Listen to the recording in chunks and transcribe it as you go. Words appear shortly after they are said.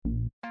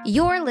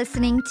You're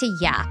listening to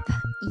YAP,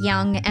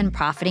 Young and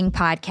Profiting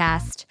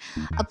Podcast,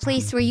 a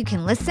place where you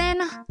can listen,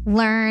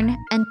 learn,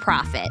 and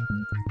profit.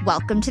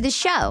 Welcome to the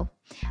show.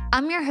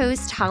 I'm your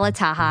host, Hala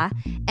Taha,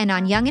 and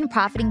on Young and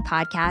Profiting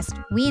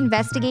Podcast, we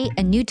investigate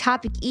a new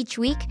topic each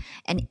week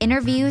and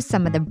interview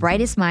some of the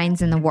brightest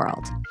minds in the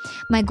world.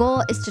 My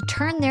goal is to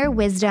turn their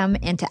wisdom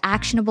into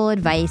actionable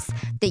advice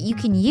that you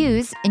can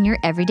use in your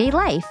everyday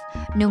life,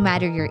 no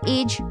matter your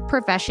age,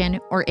 profession,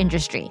 or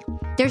industry.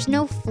 There's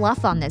no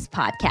fluff on this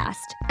podcast,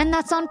 and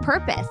that's on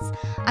purpose.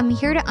 I'm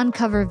here to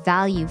uncover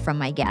value from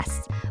my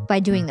guests by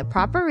doing the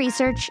proper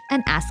research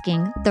and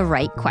asking the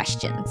right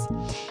questions.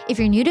 If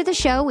you're new to the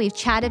show, we've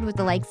chatted with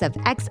the likes of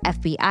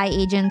ex-FBI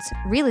agents,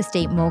 real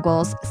estate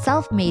moguls,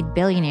 self-made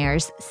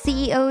billionaires,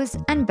 CEOs,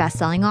 and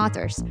best-selling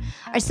authors.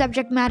 Our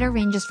subject matter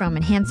ranges from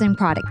enhancing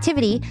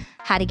productivity,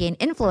 how to gain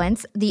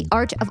influence, the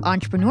art of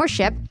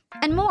entrepreneurship,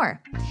 and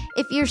more.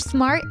 If you're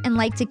smart and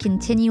like to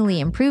continually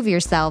improve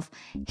yourself,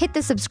 hit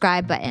the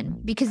subscribe button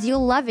because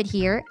you'll love it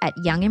here at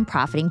Young and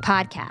Profiting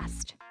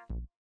Podcast.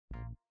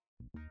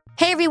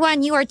 Hey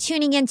everyone, you are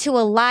tuning into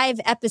a live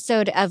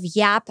episode of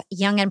YAP,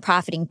 Young and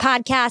Profiting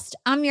Podcast.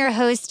 I'm your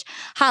host,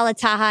 Hala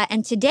Taha,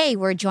 and today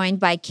we're joined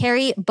by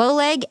Carrie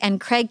Bohlig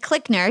and Craig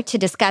Clickner to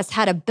discuss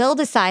how to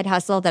build a side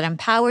hustle that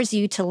empowers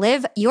you to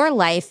live your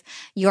life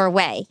your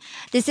way.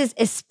 This is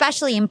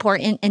especially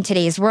important in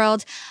today's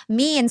world.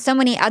 Me and so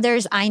many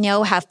others I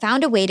know have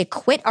found a way to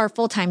quit our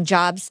full-time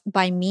jobs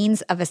by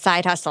means of a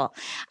side hustle.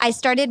 I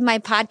started my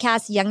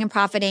podcast, Young and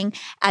Profiting,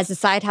 as a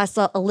side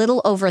hustle a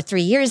little over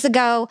 3 years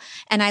ago,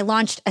 and I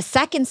launched a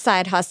second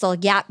side hustle,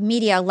 Yap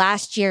Media,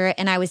 last year,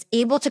 and I was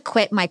able to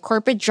quit my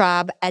corporate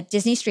job at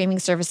Disney Streaming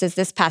Services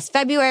this past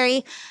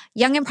February.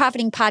 Young and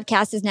Profiting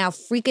Podcast is now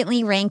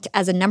frequently ranked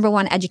as a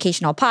 #1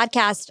 educational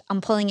podcast. I'm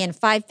pulling in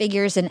 5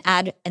 figures in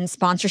ad and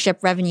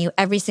sponsorship revenue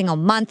every single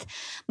month.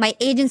 My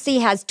agency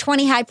has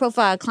 20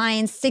 high-profile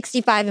clients,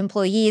 65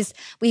 employees.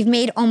 We've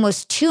made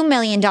almost $2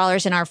 million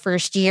in our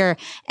first year.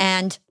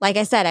 And like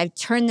I said, I've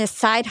turned this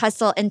side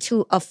hustle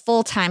into a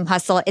full-time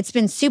hustle. It's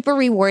been super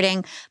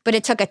rewarding, but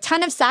it took a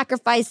ton of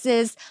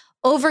sacrifices,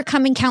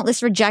 overcoming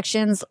countless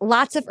rejections,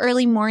 lots of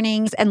early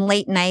mornings and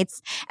late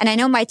nights. And I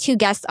know my 2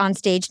 guests on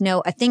stage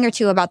know a thing or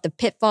two about the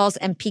pitfalls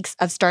and peaks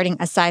of starting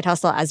a side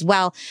hustle as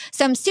well.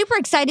 So I'm super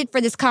excited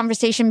for this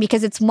conversation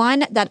because it's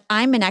one that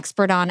I'm an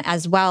expert on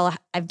as well.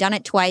 I've done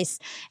it twice,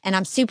 and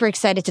I'm super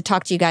excited to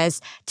talk to you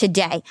guys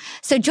today.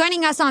 So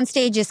joining us on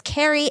stage is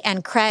Carrie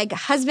and Craig,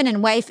 husband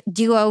and wife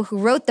duo who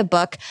wrote the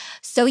book,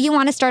 So You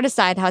Want to Start a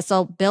Side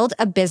Hustle, Build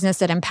a Business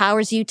That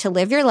Empowers You to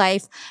Live Your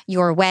Life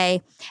Your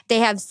Way. They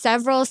have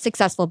several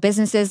successful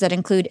businesses that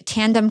include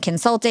Tandem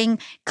Consulting,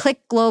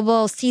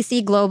 ClickGlobal,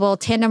 ClickGlobal,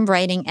 Tandem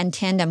Writing, and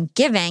Tandem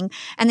Giving.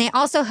 And they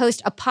also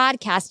host a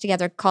podcast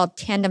together called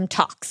Tandem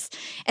Talks.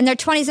 In their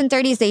 20s and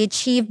 30s, they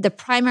achieved the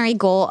primary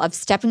goal of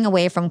stepping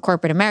away from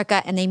corporate America,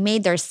 and they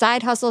made their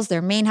side hustles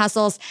their main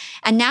hustles.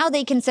 And now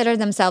they consider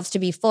themselves to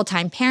be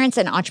full-time parents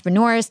and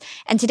entrepreneurs.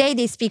 And today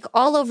they speak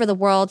all over the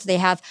world. They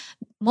have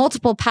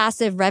multiple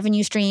passive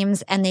revenue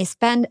streams, and they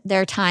spend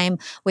their time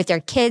with their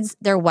kids,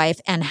 their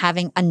wife, and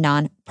having a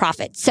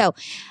nonprofit. So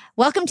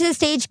welcome to the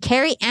stage,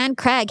 Carrie and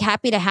Craig.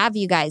 Happy to have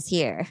you guys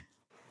here.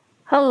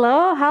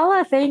 Hello,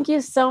 Hala. Thank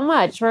you so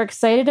much. We're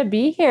excited to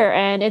be here,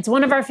 and it's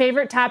one of our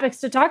favorite topics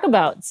to talk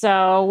about.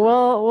 So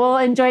we'll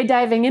enjoy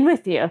diving in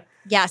with you.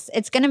 Yes,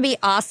 it's going to be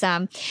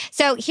awesome.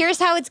 So here's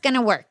how it's going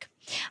to work.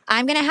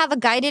 I'm going to have a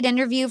guided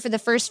interview for the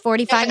first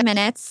 45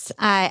 minutes.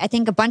 I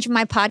think a bunch of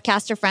my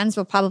podcaster friends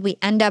will probably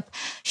end up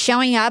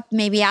showing up,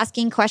 maybe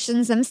asking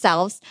questions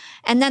themselves.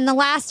 And then the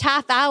last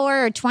half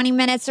hour or 20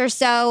 minutes or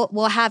so,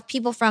 we'll have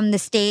people from the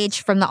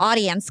stage, from the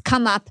audience,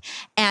 come up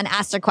and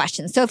ask their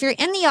questions. So if you're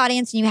in the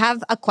audience and you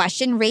have a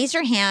question, raise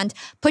your hand,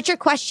 put your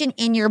question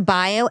in your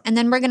bio, and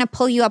then we're going to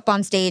pull you up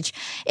on stage.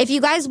 If you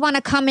guys want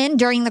to come in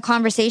during the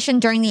conversation,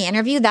 during the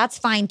interview, that's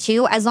fine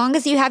too. As long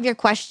as you have your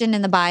question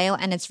in the bio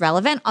and it's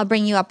relevant, I'll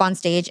bring you up on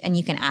stage and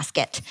you can ask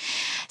it.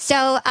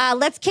 So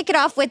let's kick it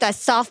off with a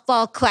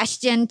softball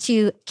question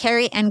to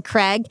Carrie and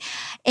Craig.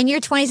 In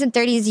your 20s and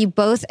 30s, you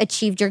both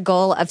achieved your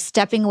goal of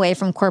stepping away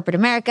from corporate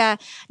America.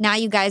 Now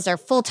you guys are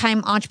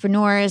full-time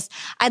entrepreneurs.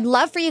 I'd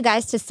love for you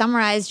guys to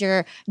summarize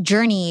your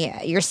journey,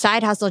 your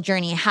side hustle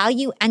journey, how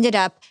you ended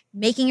up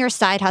making your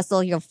side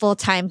hustle your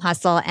full-time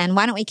hustle. And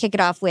why don't we kick it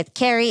off with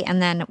Carrie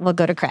and then we'll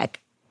go to Craig.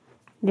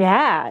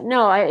 Yeah,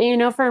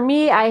 no, for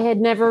me, I had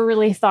never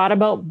really thought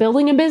about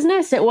building a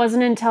business. It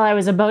wasn't until I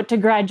was about to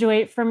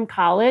graduate from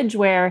college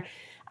where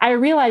I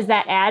realized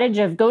that adage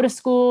of go to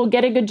school,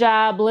 get a good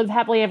job, live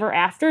happily ever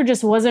after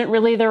just wasn't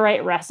really the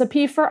right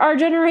recipe for our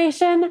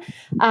generation.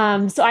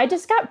 So I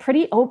just got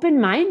pretty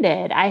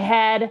open-minded. I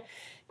had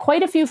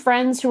quite a few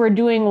friends who were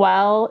doing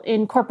well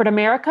in corporate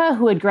America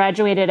who had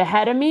graduated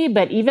ahead of me,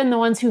 but even the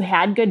ones who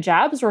had good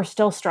jobs were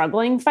still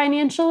struggling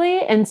financially.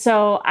 And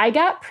so I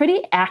got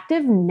pretty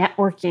active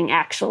networking,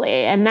 actually.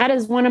 And that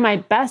is one of my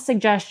best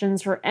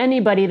suggestions for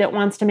anybody that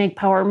wants to make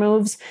power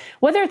moves,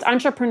 whether it's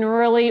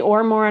entrepreneurially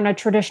or more in a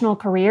traditional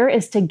career,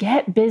 is to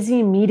get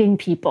busy meeting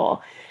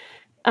people.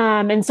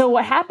 And so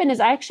what happened is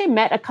I actually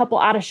met a couple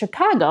out of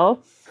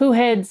Chicago who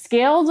had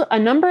scaled a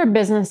number of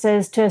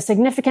businesses to a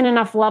significant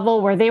enough level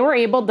where they were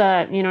able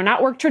to,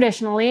 not work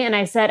traditionally. And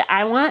I said,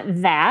 I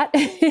want that.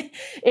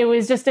 It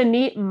was just a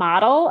neat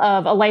model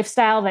of a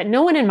lifestyle that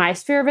no one in my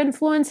sphere of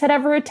influence had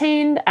ever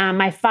attained.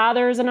 My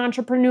father is an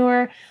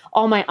entrepreneur.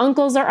 All my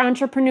uncles are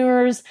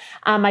entrepreneurs.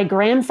 My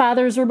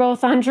grandfathers were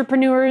both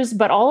entrepreneurs,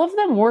 but all of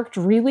them worked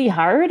really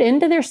hard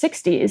into their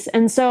 60s.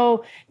 And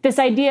so this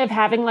idea of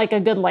having like a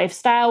good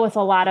lifestyle with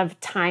a lot of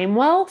time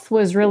wealth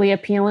was really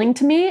appealing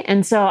to me.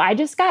 And so I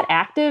just got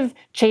active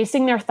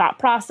chasing their thought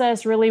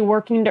process, really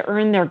working to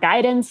earn their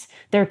guidance,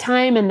 their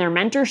time, and their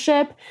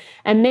mentorship.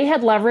 And they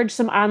had leveraged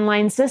some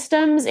online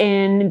systems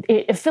in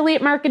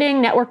affiliate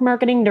marketing, network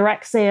marketing,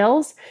 direct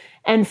sales.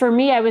 And for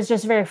me, I was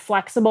just very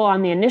flexible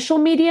on the initial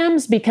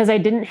mediums because I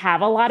didn't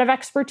have a lot of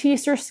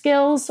expertise or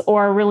skills,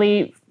 or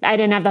really, I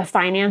didn't have the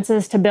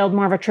finances to build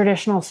more of a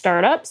traditional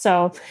startup.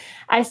 So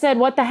I said,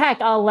 what the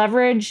heck, I'll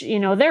leverage,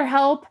 their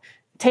help,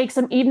 take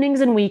some evenings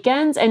and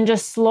weekends, and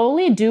just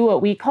slowly do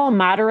what we call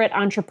moderate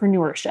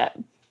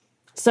entrepreneurship.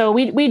 So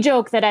we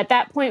joke that at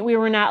that point, we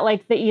were not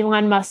like the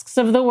Elon Musks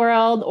of the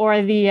world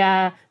or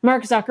the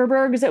Mark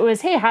Zuckerbergs. It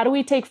was, hey, how do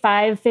we take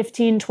 5,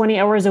 15, 20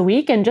 hours a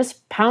week and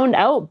just pound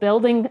out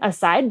building a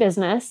side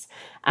business,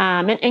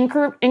 and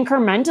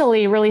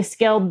incrementally really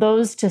scaled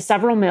those to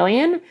several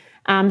million.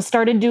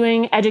 Started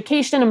doing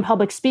education and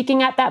public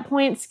speaking at that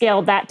point,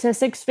 scaled that to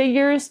 6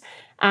 figures.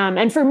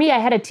 And for me, I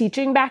had a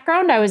teaching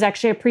background. I was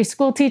actually a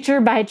preschool teacher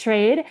by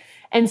trade.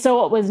 And so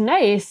what was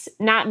nice,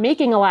 not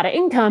making a lot of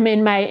income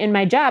in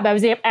my job, I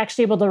was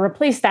actually able to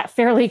replace that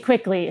fairly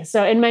quickly.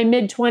 So in my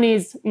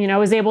mid-20s, I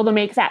was able to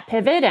make that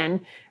pivot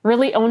and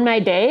really own my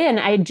day. And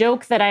I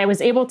joke that I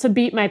was able to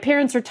beat my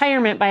parents'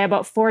 retirement by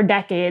about 4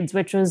 decades,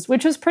 which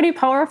was pretty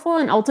powerful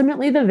and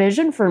ultimately the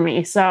vision for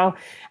me. So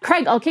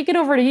Craig, I'll kick it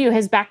over to you.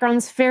 His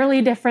background's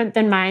fairly different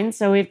than mine,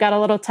 so we've got a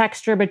little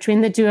texture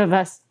between the two of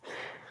us.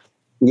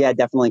 Yeah,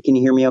 definitely. Can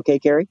you hear me okay,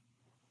 Carrie?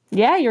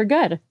 Yeah, you're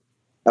good.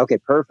 Okay,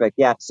 perfect.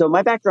 Yeah. So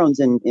my background's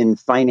in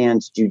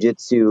finance,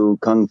 jujitsu,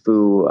 kung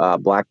fu,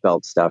 black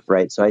belt stuff,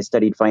 right? So I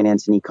studied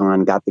finance and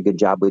econ, got the good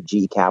job with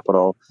GE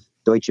Capital,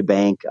 Deutsche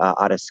Bank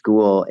out of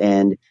school.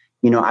 And,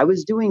 I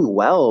was doing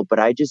well, but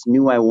I just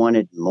knew I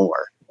wanted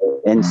more.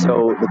 And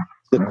so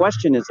the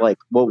question is like,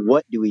 well,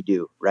 what do we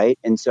do, right?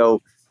 And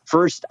so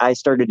first I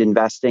started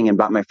investing and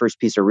bought my first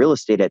piece of real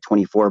estate at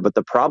 24. But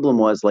the problem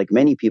was, like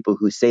many people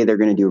who say they're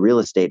going to do real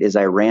estate, is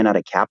I ran out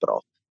of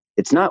capital.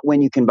 It's not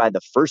when you can buy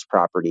the first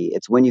property,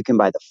 it's when you can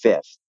buy the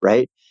fifth,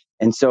 right?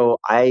 And so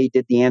I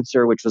did the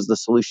answer, which was the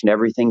solution to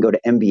everything: go to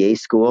MBA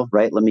school,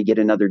 right? Let me get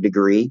another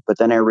degree. But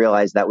then I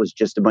realized that was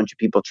just a bunch of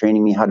people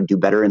training me how to do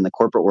better in the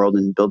corporate world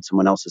and build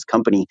someone else's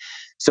company.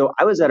 So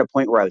I was at a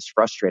point where I was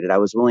frustrated. I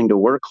was willing to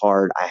work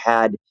hard. I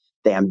had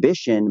the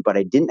ambition, but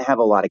I didn't have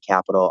a lot of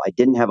capital. I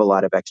didn't have a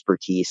lot of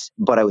expertise,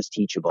 but I was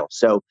teachable.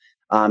 So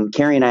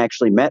Carrie and I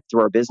actually met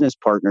through our business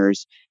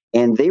partners.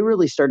 And they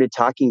really started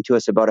talking to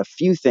us about a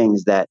few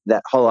things that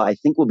Hala, I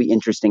think will be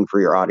interesting for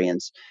your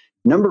audience.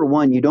 Number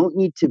one, you don't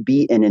need to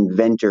be an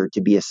inventor to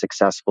be a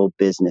successful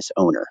business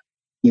owner.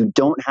 You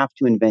don't have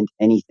to invent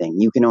anything.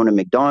 You can own a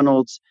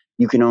McDonald's.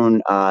 You can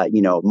own,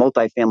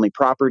 multifamily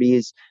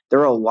properties.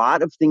 There are a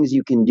lot of things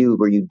you can do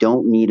where you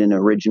don't need an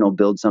original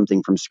build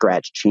something from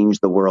scratch,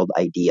 change the world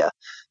idea.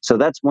 So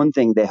that's one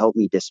thing they help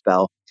me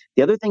dispel.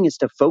 The other thing is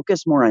to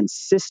focus more on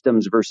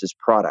systems versus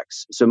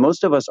products. So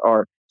most of us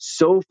are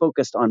so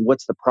focused on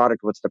what's the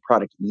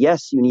product.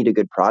 Yes, you need a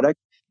good product,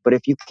 but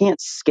if you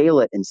can't scale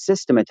it and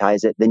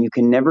systematize it, then you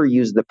can never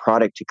use the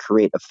product to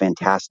create a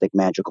fantastic,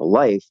 magical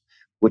life,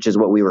 which is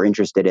what we were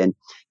interested in.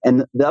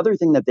 And the other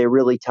thing that they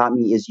really taught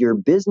me is your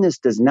business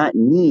does not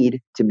need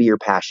to be your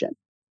passion.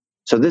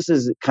 So this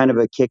is kind of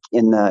a kick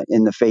in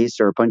the face,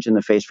 or a punch in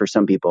the face for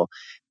some people.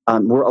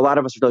 Where a lot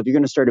of us are told, if you're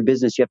going to start a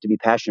business, you have to be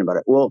passionate about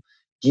it. Well,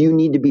 do you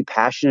need to be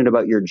passionate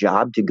about your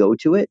job to go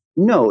to it?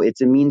 No, it's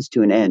a means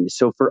to an end.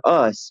 So for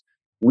us,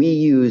 we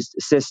used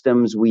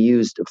systems, we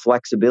used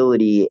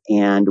flexibility,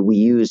 and we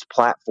used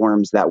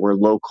platforms that were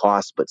low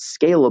cost but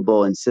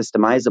scalable and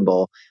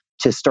systemizable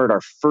to start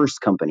our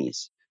first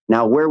companies.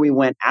 Now, where we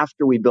went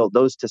after we built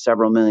those to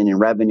several million in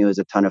revenue is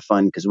a ton of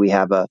fun, because we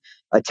have a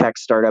tech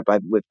startup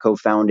we've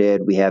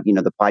co-founded. We have,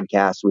 the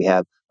podcast, we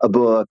have a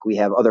book, we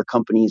have other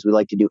companies. We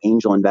like to do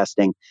angel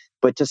investing.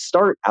 But to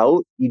start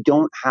out, you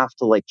don't have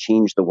to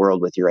change the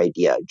world with your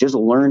idea. Just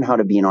learn how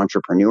to be an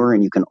entrepreneur,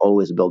 and you can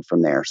always build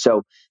from there.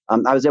 So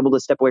I was able to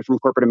step away from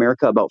corporate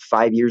America about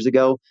 5 years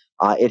ago.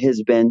 It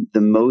has been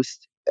the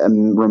most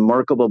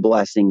remarkable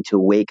blessing to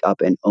wake up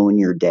and own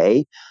your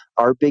day.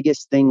 Our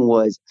biggest thing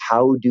was,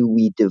 how do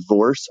we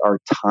divorce our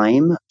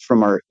time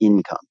from our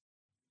income?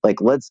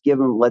 Let's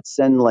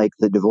send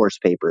the divorce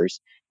papers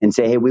and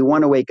say, hey, we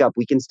want to wake up.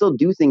 We can still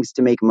do things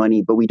to make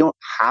money, but we don't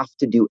have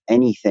to do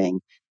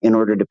anything in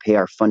order to pay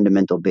our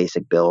fundamental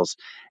basic bills.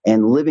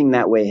 And living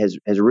that way has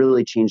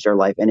really changed our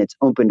life. And it's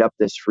opened up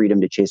this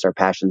freedom to chase our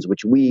passions,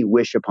 which we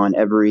wish upon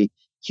every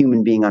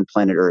human being on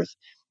planet Earth.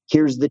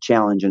 Here's the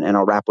challenge, and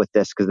I'll wrap with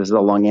this because this is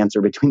a long answer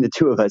between the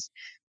two of us.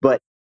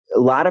 But a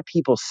lot of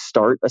people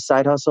start a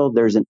side hustle.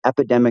 There's an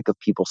epidemic of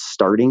people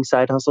starting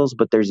side hustles,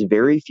 but there's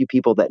very few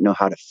people that know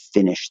how to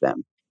finish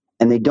them.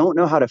 And they don't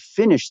know how to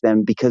finish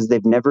them because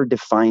they've never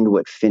defined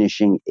what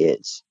finishing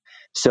is.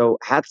 So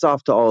hats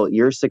off to all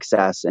your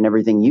success and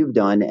everything you've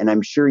done. And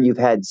I'm sure you've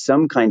had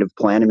some kind of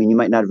plan. I mean, you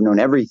might not have known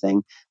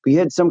everything, but you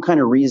had some kind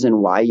of reason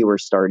why you were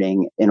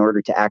starting in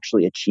order to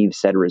actually achieve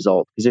said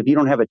result. Because if you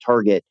don't have a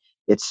target,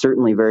 it's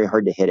certainly very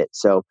hard to hit it.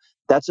 So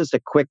that's just a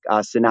quick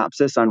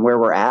synopsis on where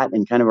we're at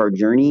and kind of our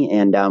journey.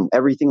 And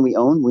everything we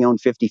own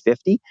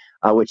 50-50,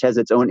 which has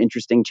its own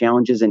interesting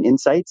challenges and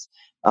insights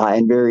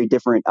and very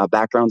different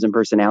backgrounds and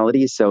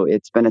personalities. So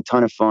it's been a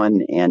ton of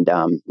fun. And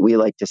we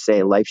like to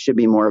say life should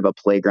be more of a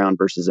playground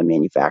versus a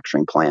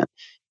manufacturing plant.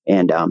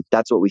 And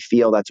that's what we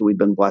feel. That's what we've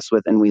been blessed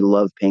with. And we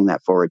love paying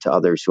that forward to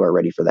others who are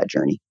ready for that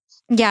journey.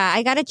 Yeah,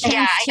 I got a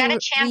chance to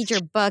read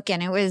your book,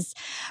 and it was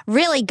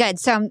really good.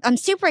 So I'm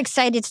super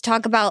excited to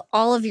talk about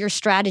all of your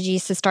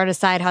strategies to start a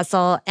side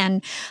hustle.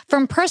 And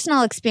from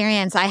personal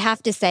experience, I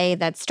have to say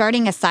that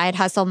starting a side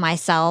hustle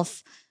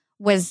myself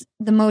was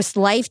the most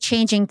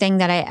life-changing thing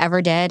that I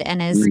ever did.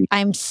 And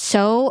I'm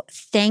so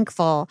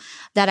thankful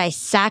that I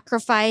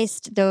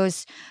sacrificed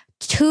those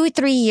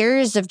 2-3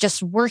 years of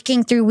just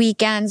working through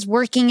weekends,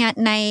 working at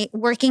night,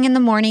 working in the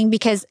morning,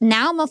 because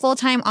now I'm a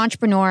full-time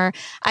entrepreneur.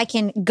 I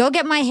can go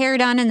get my hair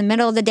done in the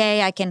middle of the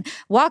day. I can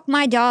walk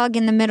my dog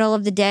in the middle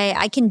of the day.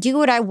 I can do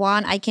what I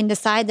want. I can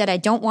decide that I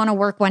don't want to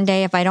work one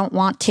day if I don't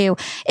want to.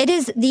 It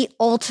is the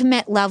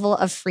ultimate level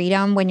of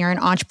freedom when you're an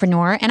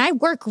entrepreneur. And I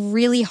work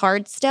really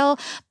hard still,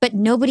 but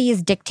nobody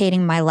is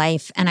dictating my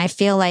life. And I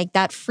feel like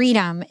that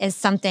freedom is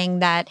something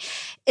that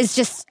is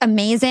just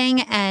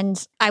amazing.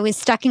 And I was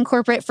stuck in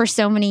corporate for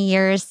so many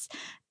years.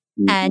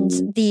 And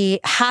the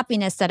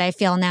happiness that I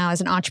feel now as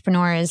an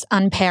entrepreneur is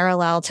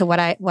unparalleled to what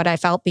I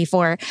felt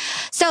before.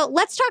 So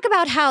let's talk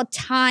about how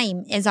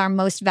time is our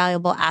most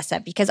valuable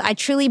asset, because I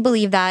truly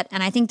believe that.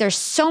 And I think there's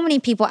so many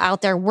people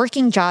out there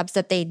working jobs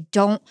that they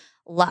don't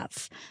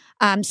love.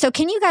 So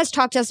can you guys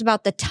talk to us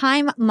about the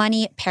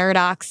time-money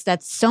paradox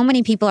that so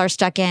many people are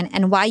stuck in,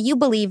 and why you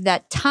believe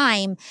that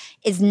time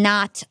is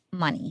not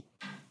money?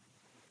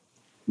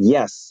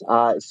 Yes.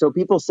 So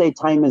people say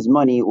time is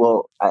money.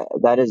 Well,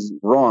 that is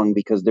wrong,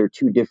 because they're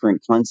two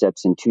different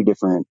concepts in two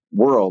different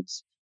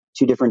worlds,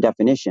 two different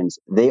definitions.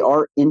 They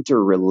are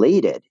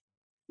interrelated.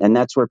 And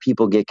that's where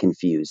people get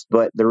confused.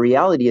 But the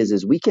reality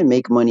is we can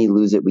make money,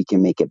 lose it. We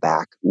can make it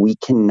back. We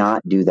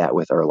cannot do that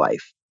with our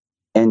life.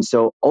 And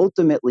so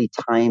ultimately,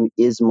 time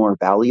is more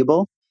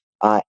valuable.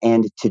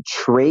 And to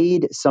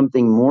trade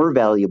something more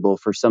valuable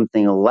for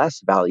something less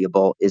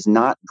valuable is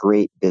not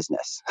great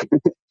business.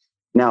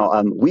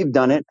 Now, we've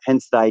done it,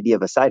 hence the idea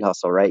of a side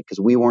hustle, right? Because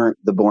we weren't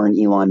the born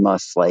Elon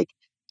Musk, like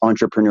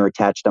entrepreneur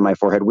attached on my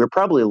forehead. We're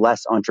probably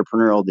less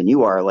entrepreneurial than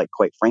you are, like,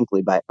 quite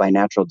frankly, by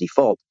natural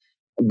default.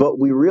 But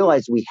we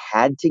realized we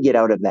had to get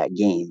out of that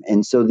game.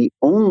 And so the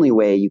only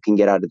way you can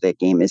get out of that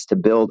game is to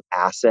build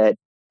asset,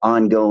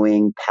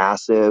 ongoing,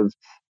 passive,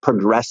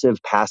 progressive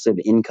passive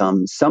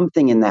income,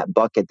 something in that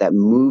bucket that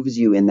moves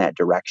you in that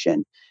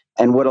direction.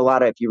 And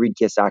if you read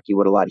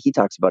Kiyosaki, he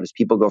talks about is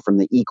people go from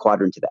the E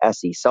quadrant to the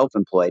SE,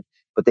 self-employed,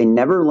 but they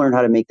never learn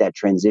how to make that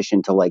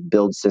transition to like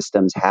build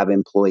systems, have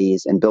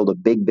employees, and build a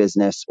big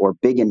business or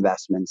big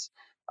investments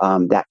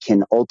that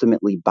can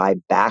ultimately buy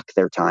back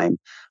their time.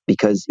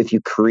 Because if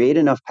you create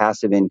enough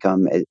passive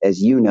income,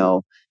 as you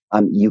know,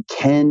 you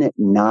can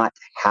not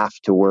have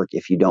to work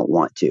if you don't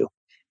want to.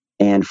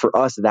 And for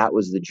us, that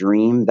was the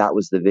dream, that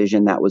was the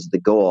vision, that was the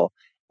goal.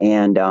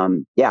 And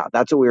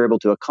that's what we were able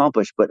to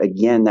accomplish. But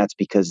again, that's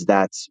because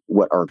that's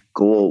what our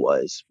goal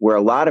was. Where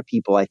a lot of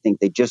people, I think,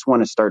 they just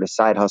want to start a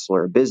side hustle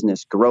or a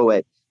business, grow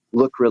it,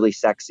 look really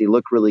sexy,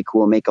 look really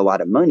cool, make a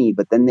lot of money,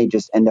 but then they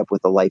just end up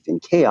with a life in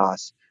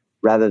chaos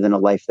rather than a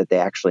life that they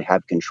actually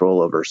have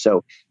control over.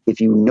 So if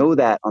you know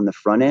that on the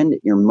front end,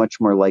 you're much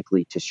more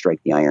likely to strike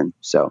the iron.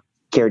 So,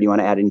 Carrie, do you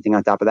want to add anything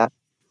on top of that?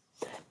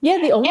 Yeah,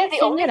 the only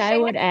thing that I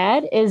would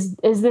add is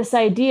this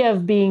idea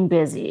of being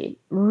busy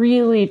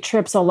really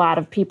trips a lot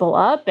of people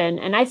up.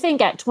 And I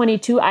think at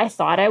 22, I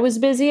thought I was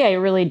busy. I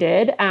really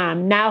did.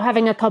 Now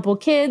having a couple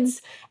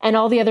kids and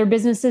all the other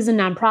businesses and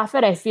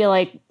nonprofit, I feel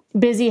like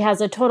busy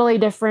has a totally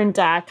different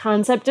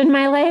concept in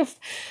my life.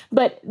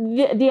 But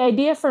the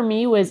idea for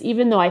me was,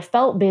 even though I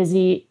felt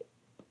busy,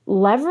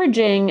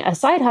 leveraging a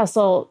side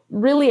hustle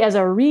really as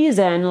a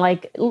reason,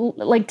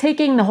 like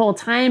taking the whole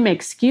time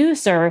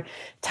excuse or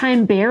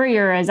time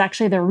barrier as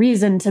actually the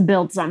reason to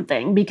build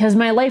something, because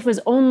my life was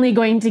only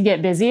going to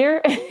get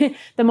busier.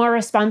 The more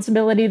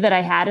responsibility that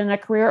I had in a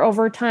career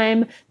over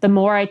time, the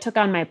more I took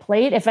on my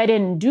plate. If I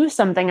didn't do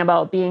something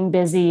about being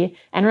busy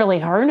and really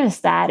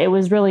harness that, it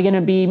was really going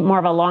to be more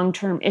of a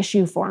long-term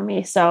issue for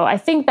me. So I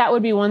think that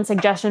would be one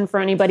suggestion for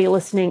anybody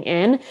listening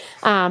in.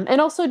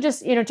 And also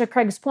just, to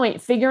Craig's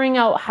point, figuring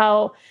out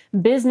how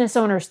business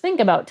owners think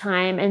about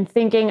time and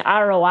thinking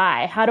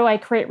ROI. How do I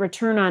create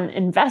return on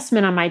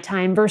investment on my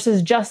time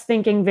versus just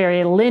thinking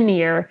very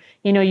linear?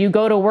 You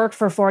go to work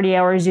for 40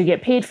 hours, you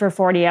get paid for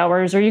 40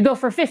 hours, or you go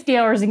for 50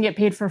 hours and get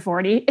paid for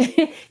 40,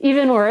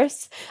 even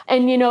worse.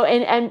 And,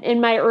 and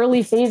in my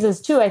early phases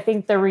too, I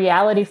think the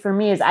reality for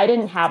me is I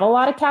didn't have a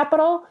lot of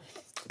capital,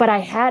 but I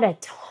had a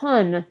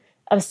ton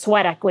of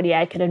sweat equity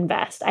I could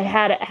invest. I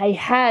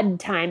had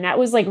time that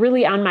was like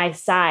really on my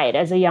side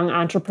as a young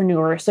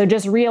entrepreneur. So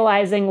just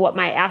realizing what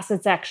my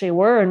assets actually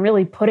were and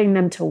really putting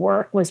them to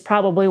work was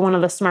probably one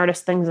of the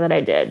smartest things that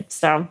I did.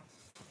 So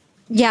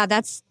yeah,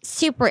 that's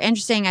super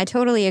interesting. I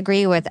totally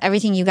agree with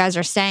everything you guys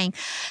are saying.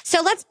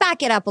 So let's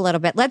back it up a little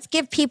bit. Let's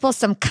give people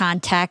some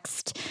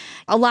context.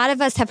 A lot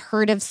of us have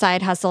heard of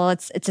side hustle.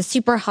 It's a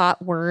super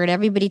hot word.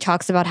 Everybody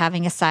talks about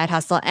having a side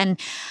hustle, and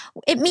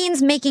it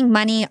means making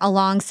money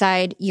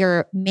alongside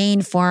your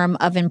main form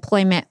of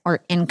employment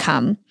or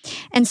income.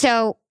 And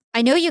so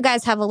I know you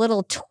guys have a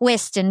little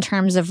twist in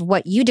terms of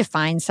what you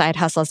define side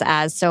hustles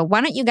as. So why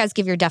don't you guys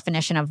give your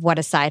definition of what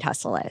a side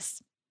hustle is?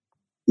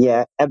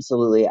 Yeah,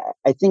 absolutely.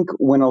 I think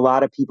when a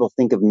lot of people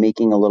think of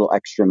making a little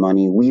extra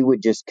money, we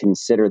would just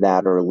consider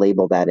that or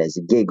label that as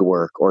gig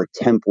work or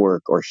temp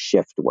work or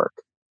shift work.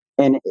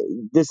 And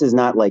this is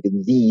not like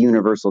the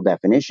universal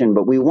definition,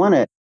 but we want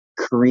to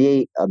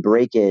create a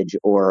breakage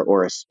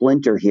or a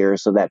splinter here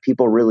so that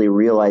people really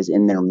realize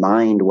in their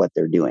mind what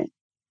they're doing.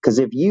 Because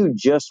if you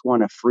just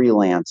want to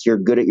freelance, you're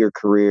good at your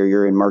career,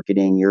 you're in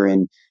marketing, you're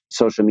in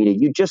social media,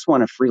 you just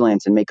want to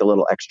freelance and make a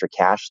little extra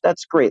cash,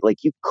 that's great.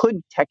 Like you could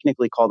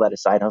technically call that a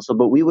side hustle,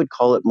 but we would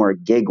call it more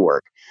gig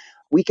work.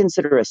 We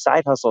consider a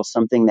side hustle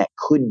something that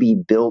could be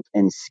built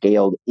and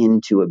scaled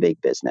into a big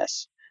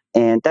business.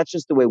 And that's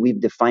just the way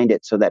we've defined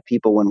it so that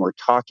people, when we're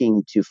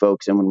talking to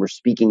folks and when we're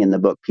speaking in the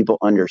book, people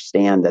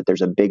understand that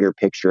there's a bigger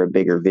picture, a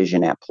bigger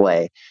vision at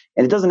play.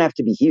 And it doesn't have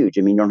to be huge.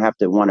 I mean, you don't have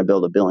to want to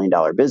build $1 billion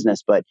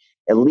business, but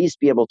at least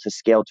be able to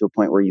scale to a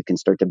point where you can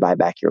start to buy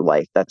back your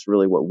life. That's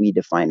really what we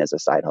define as a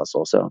side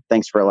hustle. So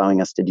thanks for allowing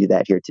us to do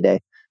that here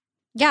today.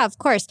 Yeah, of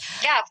course.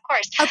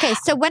 Okay,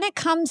 so when it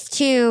comes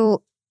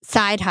to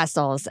side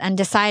hustles and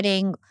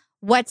deciding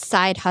what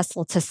side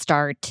hustle to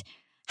start,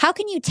 how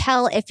can you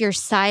tell if your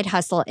side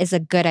hustle is a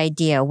good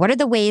idea? What are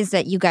the ways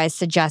that you guys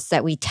suggest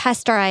that we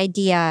test our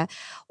idea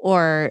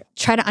or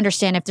try to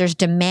understand if there's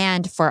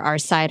demand for our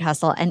side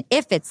hustle and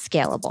if it's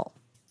scalable?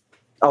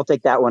 I'll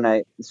take that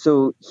one.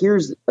 So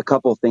here's a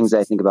couple of things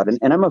I think about.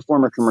 And I'm a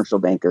former commercial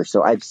banker,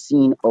 so I've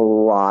seen a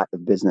lot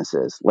of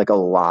businesses, like a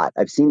lot.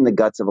 I've seen the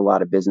guts of a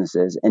lot of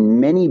businesses, and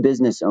many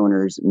business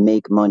owners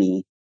make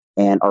money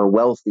and are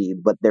wealthy,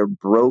 but they're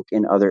broke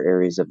in other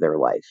areas of their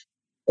life.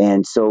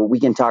 And so we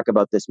can talk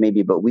about this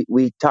maybe, but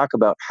we talk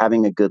about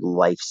having a good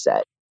life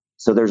set.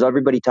 So there's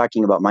everybody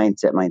talking about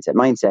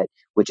mindset,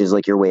 which is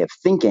like your way of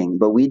thinking,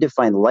 but we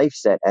define life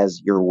set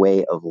as your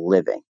way of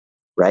living,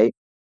 right?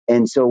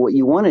 And so what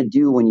you want to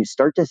do when you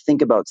start to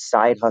think about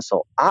side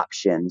hustle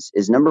options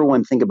is, number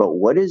one, think about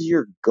what is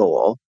your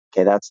goal.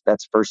 Okay,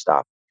 that's first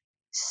off.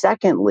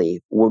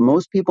 Secondly, where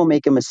most people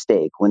make a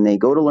mistake when they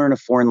go to learn a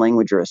foreign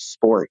language or a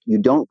sport, you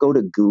don't go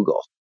to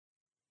Google,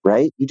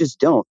 right? You just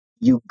don't.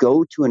 You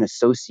go to an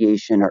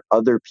association or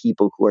other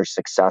people who are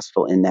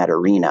successful in that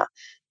arena.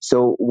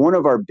 So one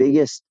of our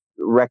biggest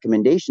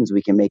recommendations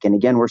we can make, and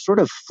again, we're sort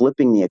of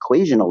flipping the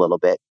equation a little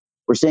bit.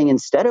 We're saying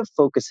instead of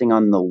focusing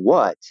on the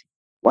what,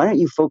 why don't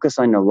you focus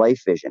on your life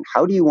vision?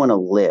 How do you want to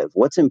live?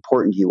 What's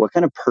important to you? What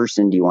kind of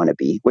person do you want to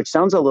be? Which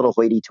sounds a little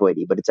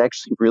hoity-toity, but it's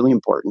actually really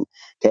important.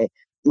 Okay.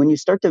 When you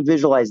start to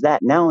visualize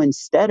that, now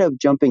instead of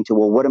jumping to,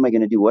 well, what am I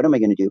going to do? What am I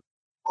going to do?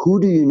 Who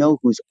do you know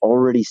who's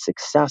already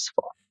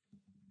successful?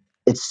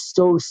 It's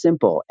so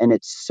simple and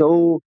it's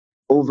so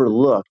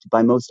overlooked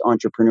by most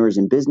entrepreneurs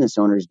and business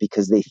owners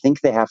because they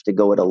think they have to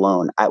go it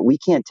alone. We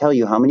can't tell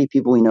you how many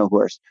people we know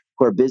who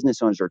are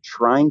business owners, are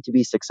trying to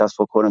be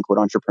successful, quote unquote,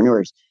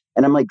 entrepreneurs.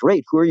 And I'm like,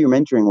 great, who are you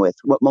mentoring with?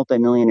 What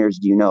multimillionaires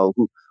do you know?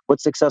 What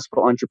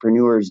successful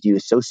entrepreneurs do you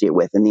associate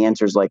with? And the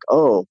answer is like,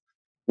 oh,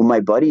 well, my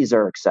buddies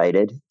are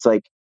excited. It's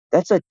like,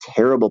 that's a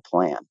terrible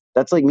plan.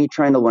 That's like me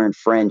trying to learn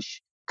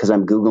French because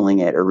I'm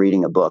Googling it or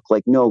reading a book.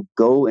 Like, no,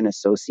 go and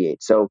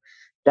associate. So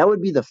that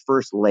would be the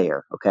first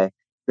layer, okay?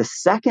 The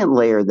second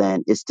layer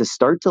then is to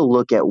start to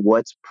look at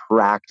what's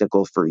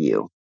practical for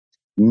you,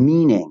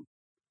 meaning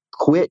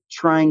quit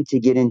trying to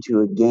get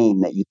into a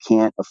game that you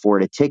can't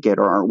afford a ticket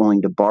or aren't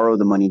willing to borrow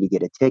the money to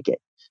get a ticket.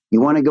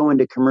 You want to go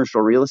into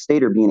commercial real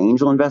estate or be an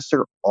angel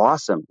investor?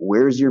 Awesome.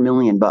 Where's your $1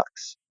 million,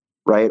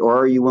 right? Or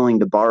are you willing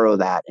to borrow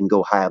that and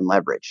go high on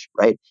leverage,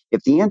 right?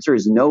 If the answer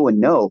is no and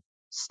no,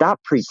 stop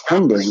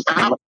pretending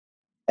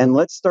and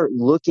let's start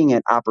looking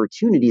at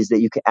opportunities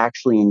that you could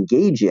actually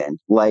engage in,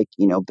 like,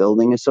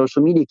 building a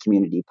social media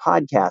community,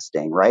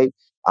 podcasting, right?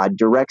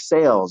 Direct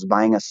sales,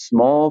 buying a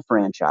small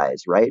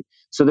franchise, right?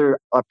 So there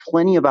are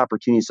plenty of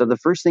opportunities. So the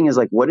first thing is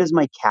like, what is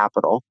my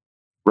capital,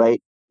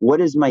 right? What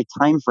is my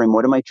time frame?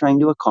 What am I trying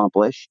to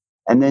accomplish?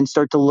 And then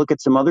start to look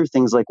at some other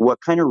things like, what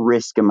kind of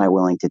risk am I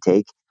willing to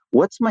take?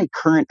 What's my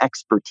current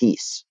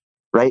expertise?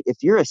 right? If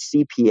you're a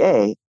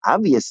CPA,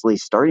 obviously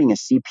starting a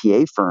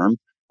CPA firm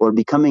or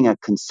becoming a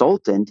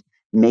consultant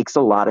makes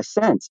a lot of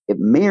sense. It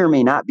may or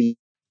may not be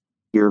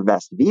your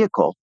best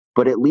vehicle,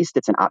 but at least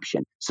it's an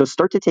option. So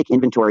start to take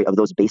inventory of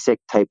those basic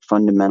type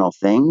fundamental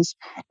things.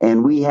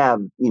 And we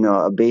have,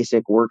 a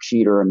basic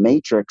worksheet or a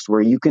matrix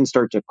where you can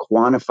start to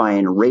quantify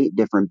and rate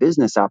different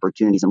business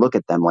opportunities and look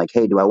at them like,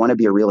 hey, do I want to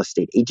be a real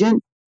estate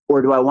agent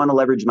or do I want to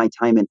leverage my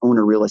time and own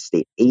a real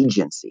estate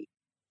agency?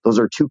 Those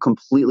are two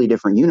completely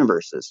different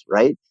universes,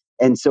 right?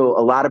 And so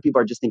a lot of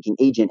people are just thinking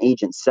agent,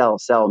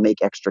 sell, make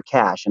extra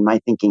cash. And my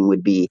thinking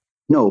would be,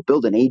 no,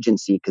 build an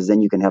agency because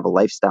then you can have a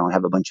lifestyle and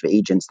have a bunch of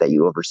agents that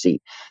you oversee.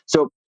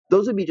 So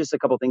those would be just a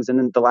couple things. And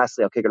then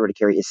lastly, I'll kick it over to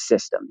Carrie, is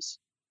systems.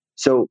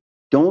 So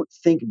don't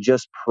think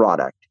just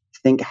product.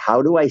 Think,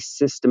 how do I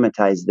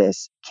systematize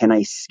this? Can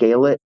I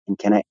scale it? And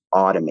can I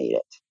automate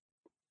it?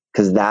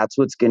 Because that's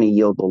what's going to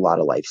yield a lot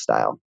of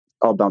lifestyle.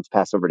 I'll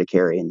pass over to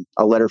Carrie and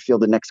I'll let her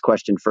field the next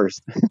question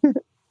first.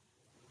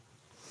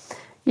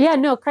 Yeah,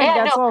 no, Craig,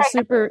 that's all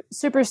super,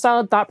 super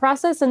solid thought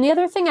process. And the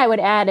other thing I would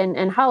add,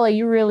 and Hala,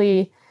 you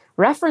really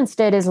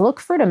referenced it, is look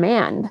for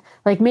demand.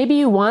 Like maybe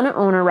you want to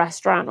own a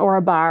restaurant or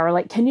a bar, or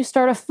like, can you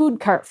start a food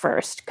cart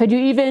first? Could you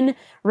even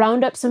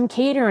round up some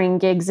catering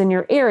gigs in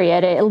your area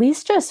to at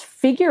least just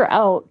figure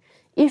out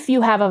if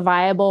you have a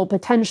viable,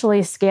 potentially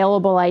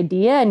scalable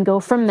idea and go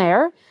from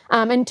there?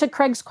 And to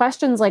Craig's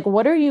questions, like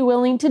what are you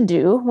willing to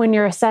do when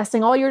you're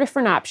assessing all your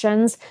different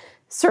options?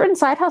 Certain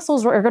side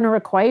hustles are going to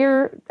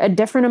require a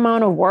different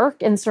amount of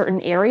work in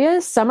certain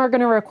areas. Some are going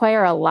to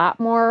require a lot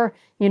more,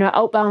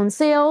 outbound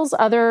sales,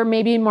 other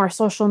maybe more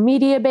social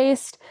media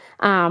based.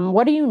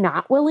 What are you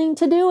not willing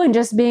to do? And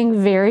just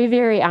being very,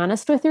 very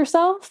honest with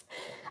yourself.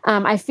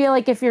 I feel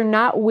like if you're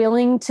not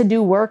willing to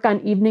do work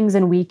on evenings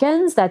and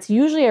weekends, that's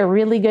usually a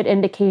really good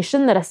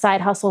indication that a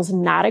side hustle is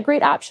not a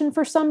great option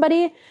for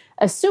somebody.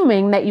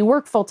 Assuming that you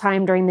work full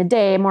time during the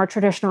day, more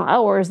traditional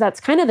hours,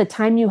 that's kind of the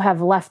time you have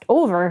left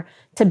over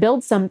to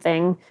build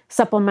something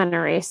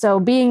supplementary. So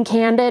being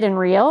candid and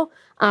real,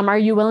 are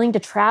you willing to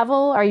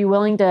travel? Are you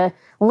willing to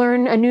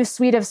learn a new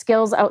suite of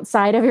skills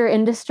outside of your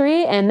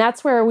industry? And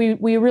that's where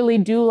we really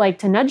do like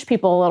to nudge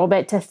people a little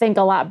bit to think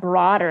a lot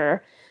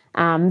broader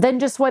than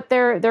just what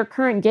their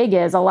current gig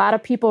is. A lot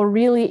of people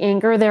really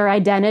anchor their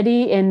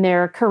identity in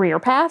their career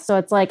path. So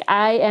it's like,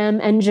 I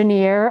am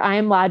engineer, I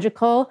am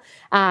logical.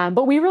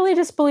 But we really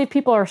just believe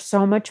people are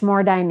so much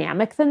more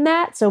dynamic than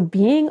that. So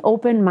being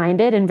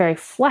open-minded and very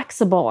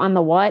flexible on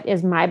the what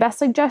is my best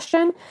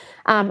suggestion.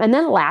 And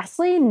then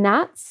lastly,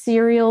 not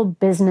serial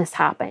business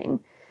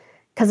hopping.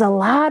 Because a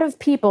lot of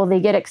people,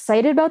 they get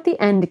excited about the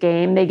end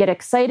game. They get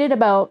excited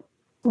about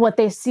what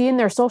they see in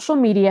their social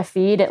media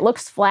feed. It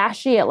looks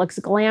flashy, it looks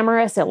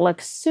glamorous, it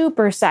looks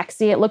super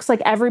sexy, it looks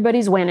like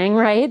everybody's winning,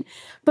 right?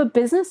 But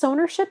business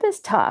ownership is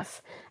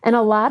tough. And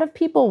a lot of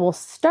people will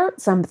start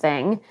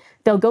something,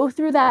 they'll go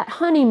through that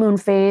honeymoon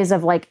phase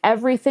of like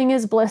everything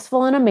is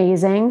blissful and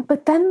amazing,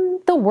 but then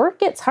the work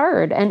gets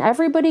hard and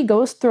everybody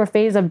goes through a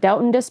phase of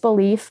doubt and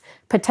disbelief,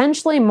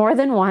 potentially more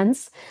than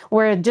once,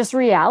 where just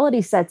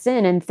reality sets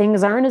in and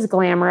things aren't as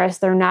glamorous,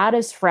 they're not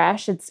as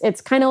fresh.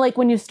 It's kind of like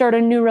when you start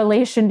a new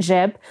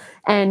relationship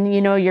and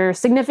your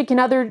significant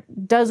other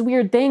does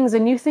weird things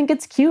and you think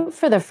it's cute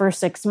for the first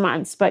 6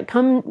 months, but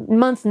come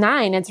month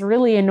 9, it's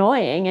really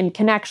annoying and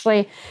can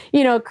actually,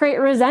 create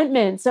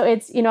resentment. So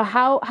it's,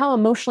 how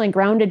emotionally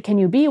grounded can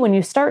you be when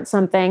you start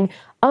something?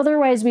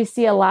 Otherwise, we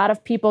see a lot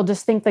of people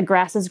just think the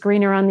grass is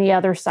greener on the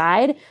other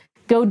side,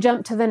 go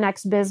jump to the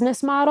next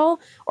business model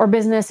or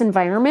business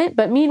environment.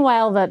 But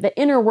meanwhile, the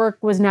inner work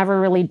was never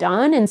really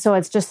done. And so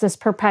it's just this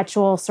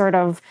perpetual sort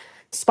of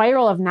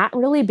spiral of not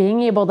really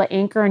being able to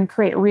anchor and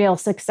create real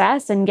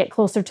success and get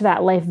closer to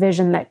that life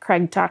vision that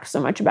Craig talks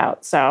so much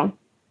about. So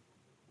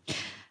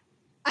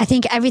I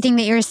think everything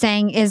that you're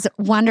saying is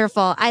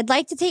wonderful. I'd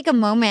like to take a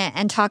moment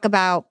and talk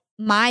about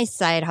my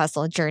side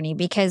hustle journey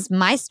because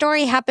my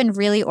story happened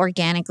really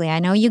organically. I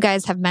know you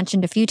guys have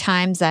mentioned a few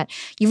times that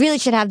you really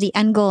should have the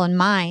end goal in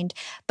mind,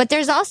 but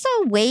there's also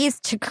ways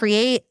to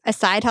create a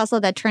side hustle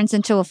that turns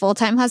into a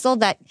full-time hustle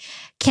that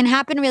can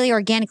happen really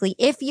organically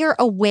if you're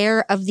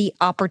aware of the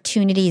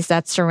opportunities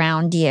that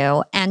surround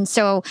you. And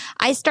so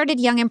I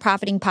started Young and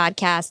Profiting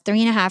Podcast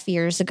 3.5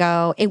 years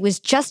ago. It was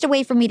just a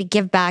way for me to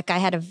give back. I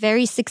had a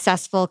very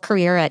successful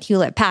career at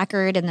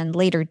Hewlett-Packard and then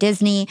later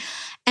Disney.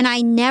 And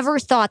I never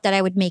thought that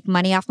I would make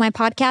money off my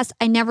podcast.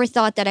 I never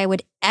thought that I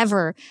would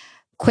ever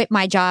quit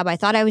my job. I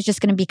thought I was just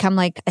going to become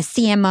like a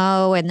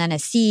CMO and then a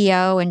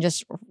CEO and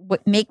just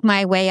make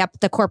my way up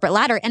the corporate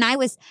ladder. And I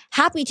was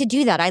happy to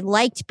do that. I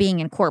liked being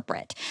in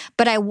corporate,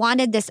 but I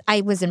wanted this.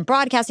 I was in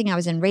broadcasting. I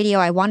was in radio.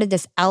 I wanted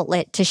this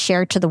outlet to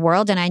share to the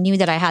world. And I knew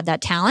that I had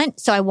that talent.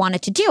 So I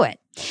wanted to do it.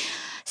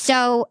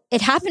 So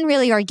it happened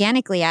really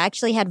organically. I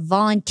actually had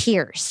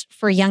volunteers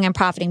for Young and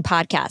Profiting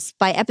Podcasts.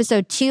 By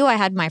episode 2, I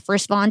had my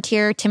first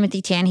volunteer,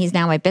 Timothy Tan. He's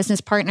now my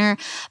business partner.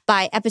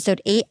 By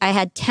episode 8, I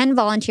had 10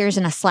 volunteers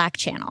in a Slack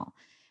channel.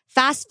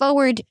 Fast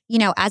forward,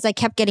 as I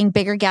kept getting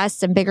bigger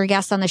guests and bigger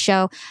guests on the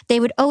show, they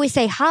would always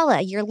say,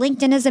 Hala, your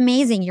LinkedIn is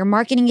amazing. Your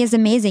marketing is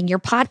amazing. Your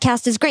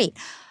podcast is great.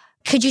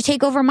 Could you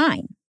take over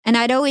mine? And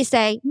I'd always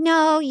say,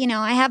 no,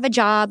 I have a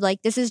job.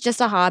 Like, this is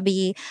just a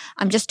hobby.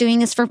 I'm just doing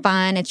this for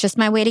fun. It's just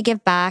my way to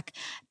give back.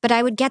 But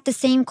I would get the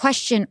same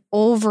question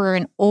over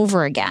and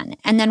over again.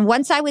 And then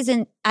once I was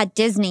at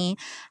Disney,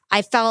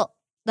 I felt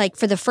like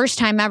for the first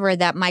time ever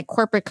that my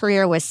corporate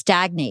career was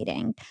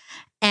stagnating.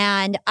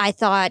 And I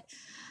thought,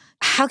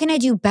 how can I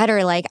do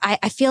better? Like,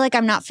 I feel like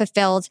I'm not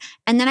fulfilled.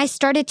 And then I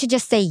started to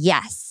just say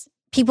yes.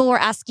 People were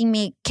asking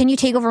me, can you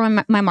take over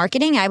my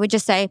marketing? I would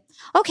just say,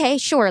 okay,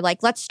 sure.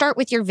 Like, let's start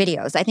with your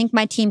videos. I think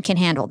my team can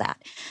handle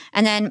that.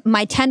 And then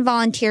my 10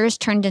 volunteers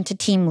turned into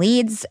team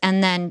leads.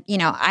 And then,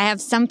 I have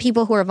some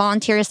people who are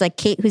volunteers, like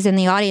Kate, who's in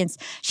the audience.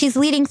 She's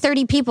leading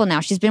 30 people now.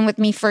 She's been with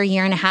me for a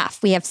year and a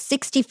half. We have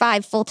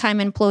 65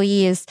 full-time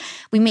employees.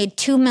 We made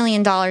 $2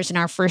 million in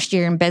our first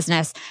year in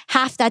business.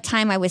 Half that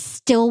time I was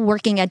still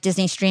working at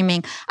Disney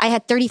Streaming. I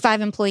had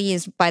 35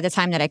 employees by the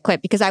time that I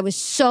quit because I was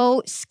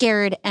so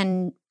scared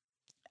and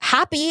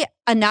happy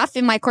enough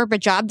in my corporate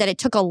job that it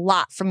took a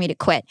lot for me to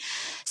quit.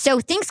 So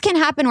things can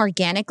happen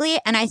organically.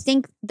 And I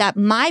think that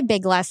my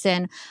big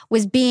lesson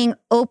was being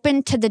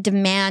open to the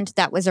demand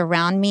that was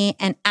around me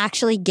and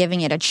actually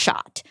giving it a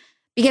shot.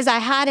 Because I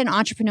had an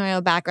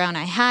entrepreneurial background.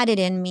 I had it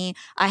in me.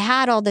 I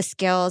had all the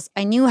skills.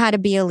 I knew how to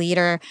be a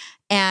leader.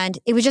 And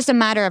it was just a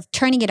matter of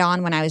turning it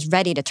on when I was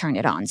ready to turn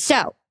it on.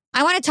 So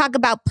I want to talk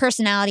about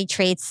personality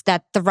traits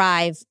that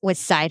thrive with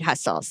side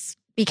hustles.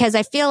 Because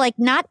I feel like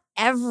not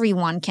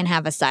everyone can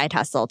have a side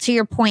hustle. To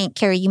your point,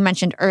 Carrie, you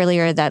mentioned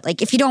earlier that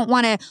like if you don't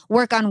want to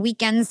work on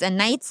weekends and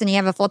nights and you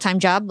have a full-time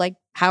job, like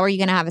how are you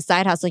going to have a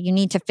side hustle? You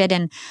need to fit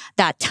in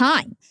that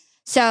time.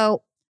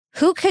 So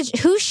who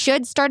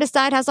should start a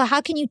side hustle? How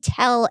can you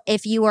tell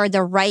if you are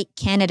the right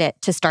candidate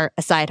to start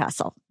a side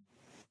hustle?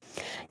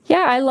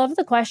 Yeah, I love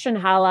the question,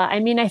 Hala. I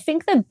mean, I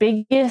think the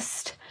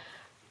biggest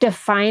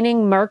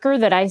defining marker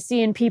that I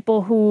see in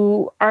people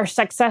who are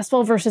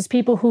successful versus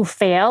people who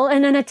fail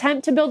in an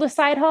attempt to build a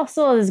side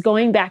hustle is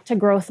going back to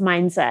growth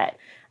mindset.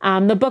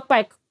 The book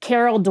by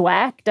Carol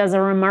Dweck does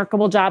a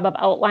remarkable job of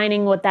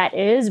outlining what that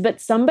is, but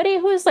somebody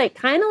who's like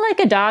kind of like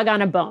a dog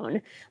on a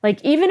bone.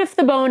 Like even if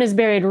the bone is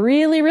buried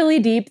really, really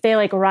deep, they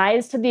like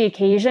rise to the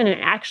occasion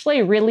and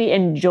actually really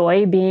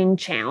enjoy being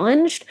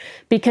challenged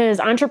because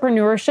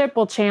entrepreneurship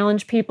will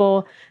challenge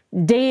people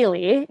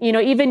daily.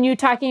 Even you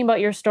talking about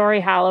your story,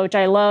 Hala, which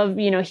I love,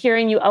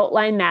 hearing you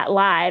outline that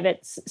live.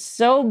 It's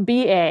so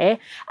BA.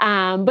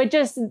 But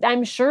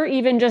I'm sure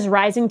even just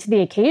rising to the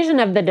occasion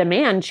of the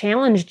demand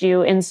challenged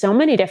you in so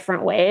many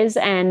different ways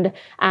and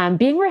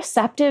being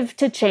receptive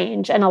to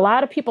change. And a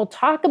lot of people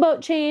talk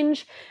about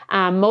change.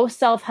 Most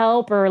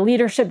self-help or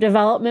leadership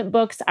development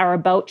books are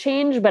about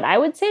change, but I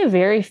would say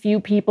very few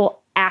people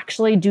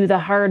actually do the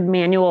hard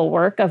manual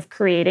work of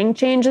creating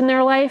change in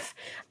their life.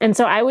 And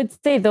so I would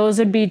say those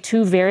would be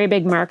two very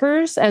big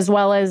markers, as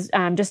well as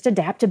just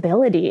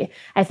adaptability.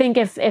 I think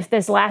if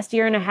this last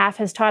year and a half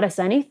has taught us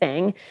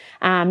anything,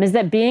 is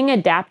that being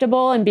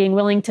adaptable and being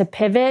willing to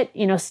pivot,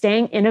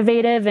 staying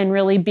innovative and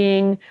really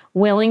being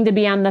willing to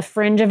be on the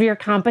fringe of your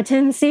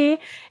competency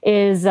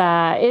is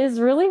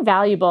really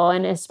valuable.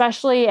 And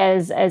especially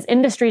as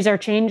industries are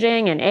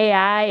changing and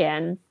AI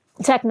and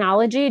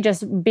technology,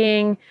 just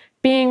being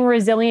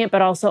resilient,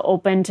 but also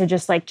open to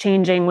just like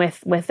changing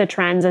with the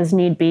trends as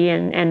need be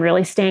and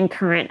really staying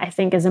current, I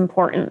think is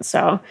important.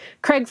 So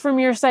Craig, from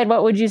your side,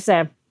 what would you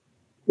say?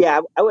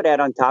 Yeah, I would add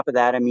on top of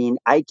that, I mean,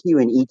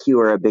 IQ and EQ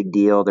are a big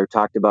deal. They're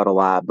talked about a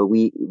lot, but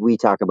we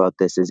talk about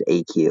this as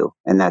AQ,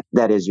 and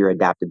that is your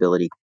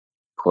adaptability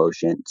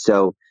quotient.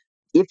 So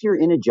if you're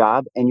in a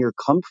job and you're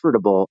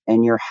comfortable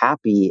and you're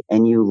happy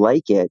and you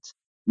like it,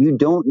 you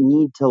don't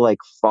need to like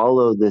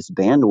follow this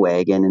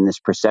bandwagon and this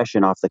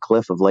procession off the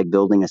cliff of like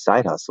building a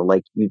side hustle.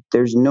 Like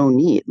there's no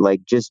need,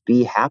 like just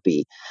be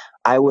happy.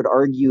 I would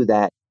argue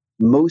that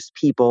most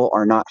people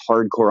are not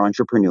hardcore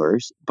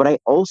entrepreneurs, but I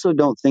also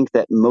don't think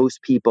that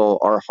most people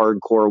are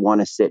hardcore,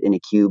 want to sit in a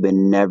cube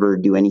and never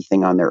do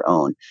anything on their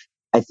own.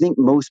 I think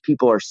most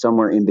people are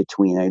somewhere in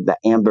between. The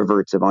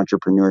ambiverts of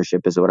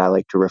entrepreneurship is what I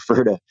like to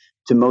refer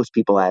to most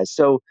people as.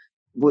 So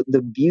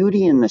the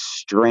beauty and the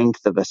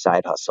strength of a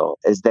side hustle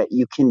is that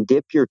you can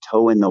dip your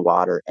toe in the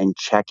water and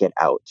check it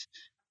out.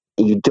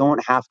 You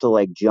don't have to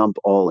like jump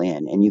all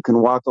in, and you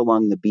can walk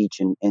along the beach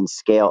and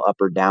scale up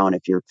or down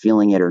if you're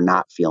feeling it or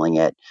not feeling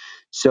it.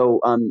 So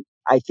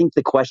I think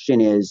the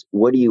question is,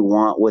 what do you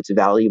want? What's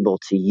valuable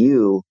to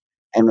you?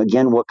 And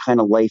again, what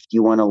kind of life do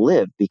you want to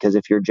live? Because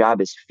if your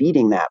job is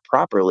feeding that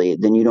properly,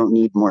 then you don't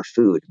need more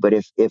food. But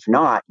if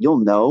not,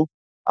 you'll know,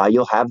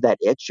 you'll have that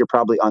itch. You're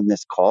probably on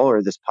this call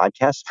or this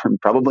podcast for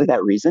probably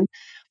that reason.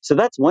 So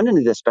that's one end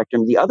of the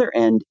spectrum. The other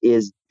end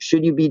is,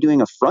 should you be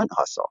doing a front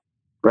hustle?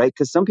 right?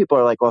 Because some people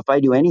are like, well, if I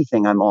do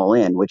anything, I'm all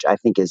in, which I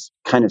think is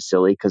kind of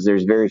silly because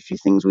there's very few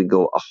things we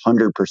go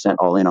 100%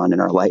 all in on in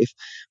our life.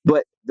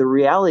 But the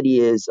reality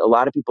is a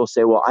lot of people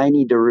say, well, I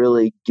need to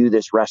really do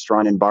this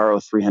restaurant and borrow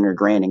 300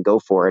 grand and go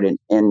for it.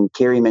 And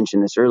Carrie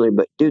mentioned this earlier,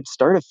 but dude,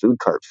 start a food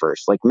cart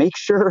first. Like make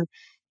sure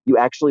you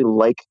actually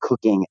like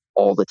cooking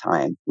all the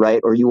time,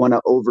 right? Or you want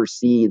to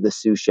oversee the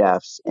sous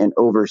chefs and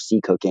oversee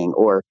cooking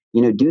or,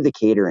 do the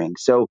catering.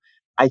 So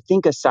I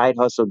think a side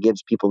hustle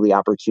gives people the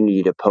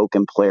opportunity to poke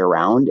and play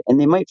around, and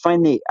they might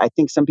find I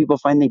think some people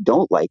find they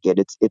don't like it.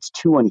 It's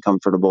too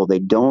uncomfortable.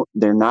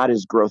 They're not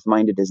as growth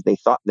minded as they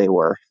thought they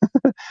were.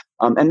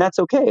 And that's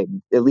okay.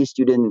 At least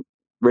you didn't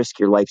risk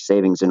your life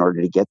savings in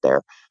order to get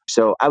there.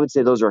 So I would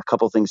say those are a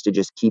couple things to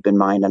just keep in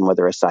mind on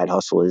whether a side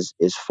hustle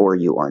is for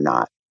you or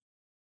not.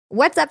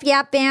 What's up,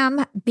 Yap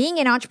Fam? Being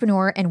an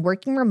entrepreneur and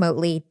working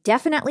remotely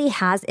definitely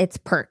has its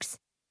perks.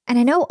 And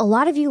I know a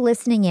lot of you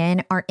listening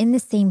in are in the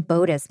same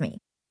boat as me.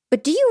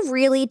 But do you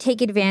really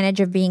take advantage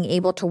of being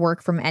able to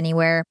work from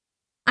anywhere?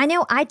 I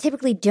know I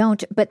typically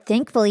don't, but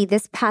thankfully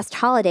this past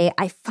holiday,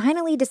 I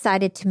finally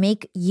decided to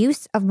make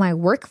use of my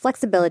work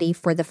flexibility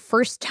for the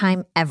first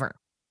time ever.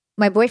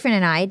 My boyfriend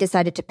and I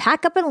decided to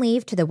pack up and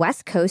leave to the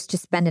West Coast to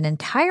spend an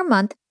entire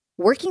month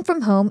working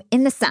from home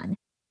in the sun.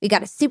 We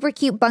got a super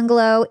cute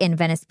bungalow in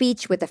Venice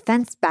Beach with a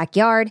fenced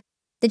backyard.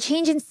 The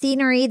change in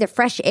scenery, the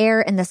fresh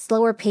air, and the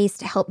slower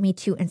pace helped me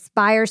to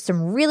inspire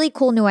some really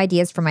cool new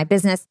ideas for my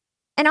business.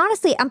 And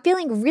honestly, I'm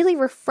feeling really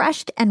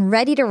refreshed and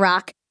ready to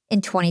rock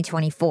in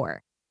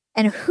 2024.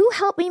 And who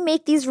helped me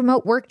make these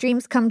remote work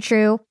dreams come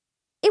true?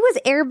 It was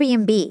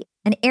Airbnb.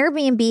 And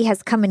Airbnb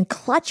has come in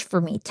clutch for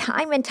me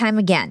time and time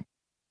again.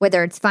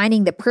 Whether it's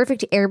finding the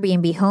perfect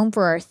Airbnb home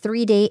for our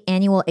 3-day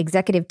annual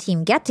executive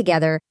team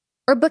get-together,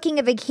 or booking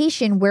a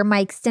vacation where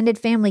my extended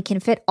family can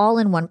fit all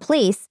in one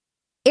place,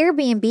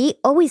 Airbnb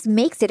always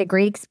makes it a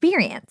great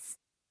experience.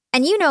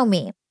 And you know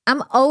me,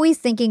 I'm always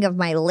thinking of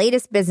my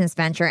latest business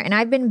venture, and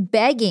I've been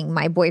begging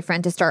my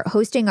boyfriend to start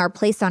hosting our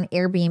place on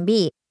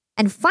Airbnb.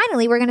 And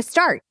finally, we're going to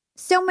start.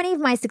 So many of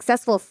my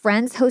successful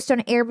friends host on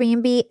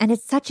Airbnb, and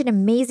it's such an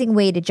amazing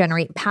way to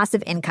generate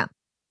passive income.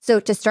 So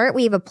to start,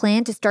 we have a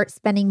plan to start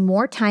spending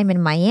more time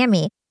in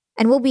Miami,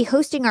 and we'll be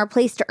hosting our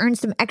place to earn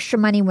some extra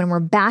money when we're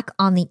back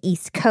on the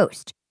East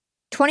Coast.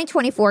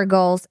 2024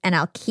 goals, and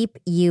I'll keep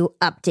you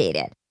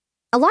updated.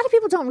 A lot of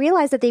people don't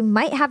realize that they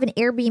might have an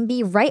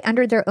Airbnb right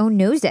under their own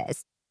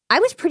noses. I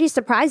was pretty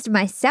surprised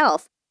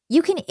myself.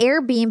 You can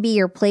Airbnb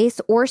your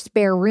place or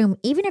spare room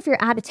even if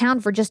you're out of town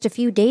for just a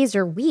few days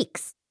or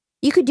weeks.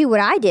 You could do what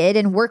I did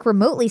and work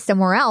remotely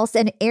somewhere else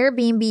and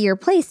Airbnb your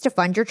place to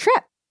fund your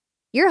trip.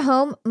 Your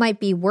home might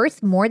be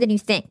worth more than you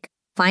think.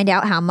 Find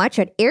out how much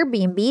at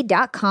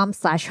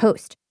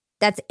airbnb.com/host.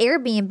 That's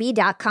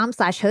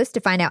airbnb.com/host to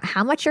find out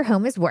how much your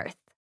home is worth.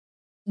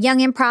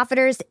 Young and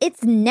profiters,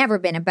 it's never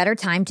been a better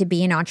time to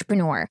be an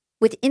entrepreneur.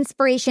 With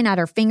inspiration at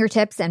our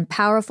fingertips and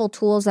powerful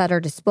tools at our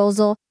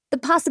disposal, the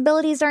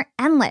possibilities are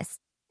endless.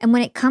 And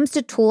when it comes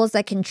to tools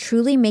that can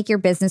truly make your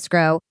business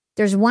grow,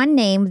 there's one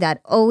name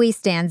that always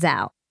stands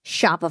out: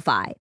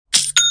 Shopify.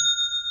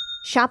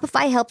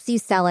 Shopify helps you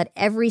sell at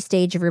every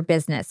stage of your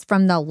business,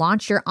 from the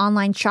launch your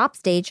online shop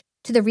stage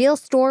to the real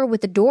store with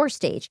the door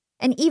stage,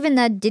 and even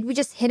the did we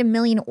just hit 1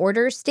 million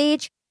orders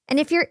stage? And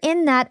if you're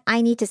in that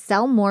I need to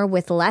sell more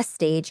with less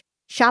stage,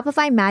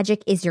 Shopify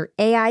Magic is your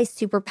AI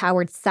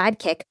superpowered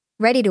sidekick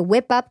ready to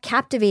whip up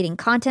captivating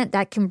content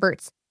that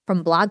converts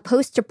from blog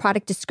posts to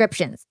product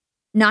descriptions.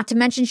 Not to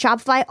mention,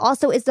 Shopify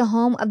also is the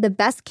home of the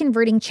best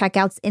converting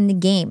checkouts in the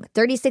game,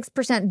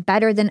 36%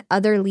 better than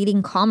other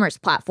leading commerce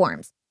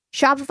platforms.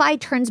 Shopify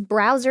turns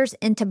browsers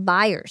into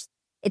buyers.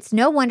 It's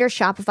no wonder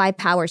Shopify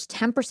powers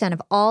 10%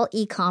 of all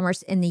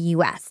e-commerce in the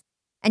US.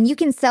 And you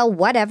can sell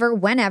whatever,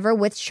 whenever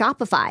with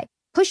Shopify.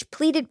 Push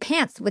pleated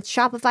pants with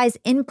Shopify's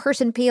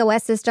in-person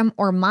POS system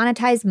or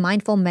monetize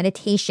mindful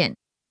meditation.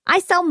 I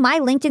sell my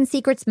LinkedIn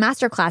Secrets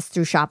Masterclass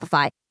through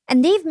Shopify,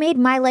 and they've made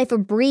my life a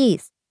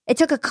breeze. It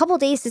took a couple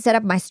days to set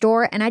up my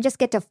store, and I just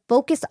get to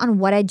focus on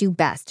what I do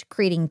best,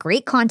 creating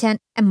great content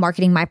and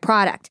marketing my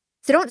product.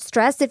 So don't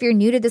stress if you're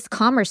new to this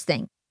commerce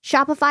thing.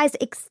 Shopify's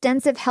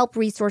extensive help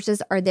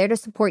resources are there to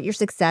support your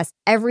success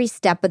every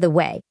step of the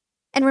way.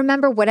 And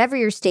remember, whatever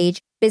your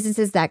stage,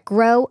 businesses that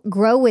grow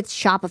with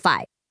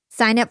Shopify.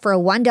 Sign up for a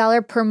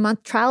 $1 per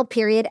month trial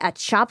period at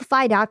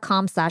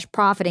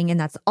shopify.com/profiting, and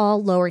that's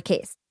all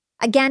lowercase.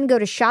 Again, go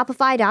to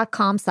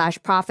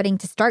shopify.com/profiting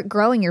to start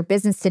growing your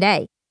business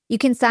today. You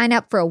can sign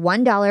up for a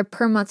 $1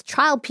 per month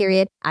trial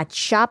period at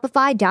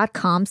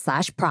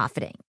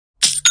shopify.com/profiting.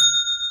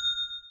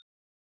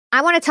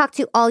 I want to talk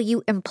to all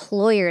you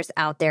employers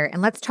out there,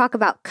 and let's talk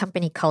about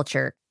company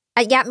culture.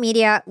 At Yap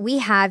Media, we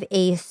have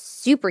a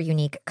super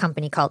unique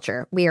company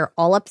culture. We are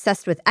all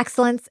obsessed with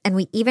excellence, and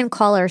we even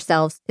call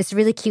ourselves this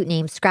really cute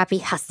name, Scrappy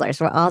Hustlers.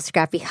 We're all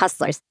Scrappy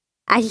Hustlers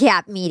at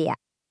Yap Media.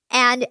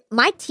 And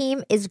my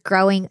team is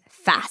growing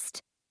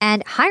fast.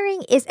 And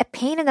hiring is a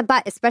pain in the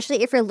butt,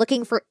 especially if you're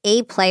looking for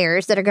A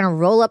players that are going to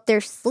roll up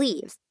their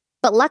sleeves.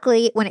 But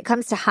luckily, when it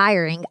comes to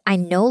hiring, I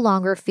no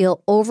longer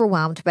feel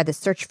overwhelmed by the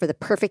search for the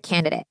perfect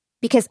candidate.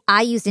 Because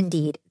I use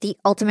Indeed, the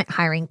ultimate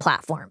hiring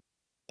platform.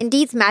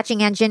 Indeed's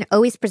matching engine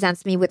always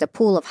presents me with a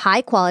pool of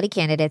high-quality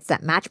candidates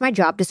that match my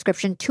job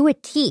description to a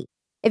T.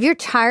 If you're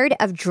tired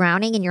of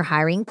drowning in your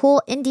hiring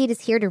pool, Indeed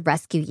is here to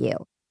rescue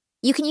you.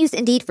 You can use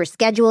Indeed for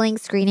scheduling,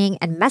 screening,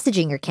 and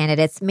messaging your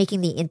candidates,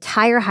 making the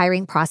entire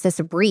hiring process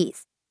a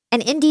breeze.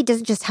 And Indeed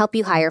doesn't just help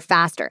you hire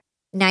faster.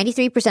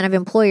 93% of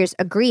employers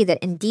agree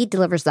that Indeed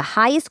delivers the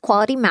highest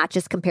quality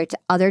matches compared to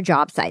other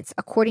job sites,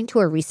 according to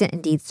a recent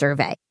Indeed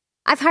survey.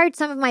 I've hired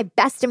some of my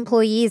best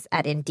employees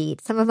at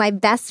Indeed, some of my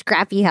best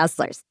scrappy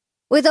hustlers.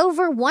 With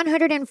over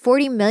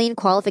 140 million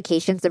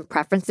qualifications and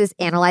preferences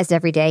analyzed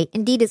every day,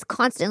 Indeed is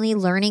constantly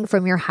learning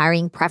from your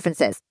hiring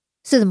preferences.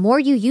 So the more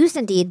you use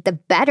Indeed, the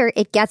better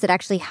it gets at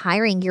actually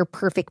hiring your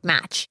perfect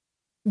match.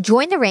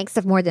 Join the ranks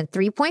of more than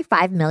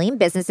 3.5 million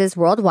businesses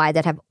worldwide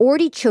that have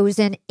already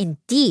chosen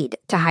Indeed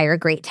to hire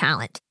great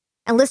talent.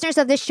 And listeners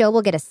of this show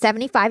will get a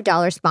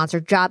 $75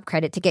 sponsored job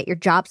credit to get your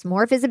jobs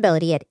more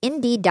visibility at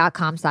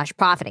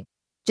Indeed.com/profiting.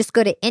 Just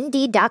go to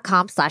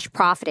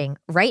Indeed.com/profiting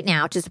right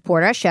now to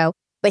support our show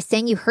by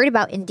saying you heard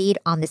about Indeed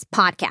on this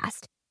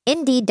podcast.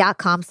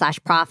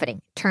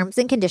 Indeed.com/profiting. Terms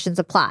and conditions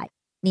apply.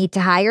 Need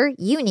to hire?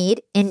 You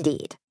need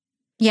Indeed.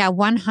 Yeah,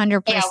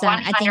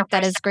 100%. I think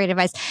that is great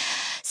advice.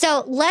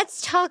 So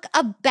let's talk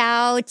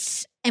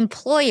about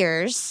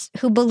employers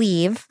who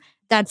believe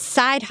that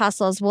side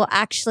hustles will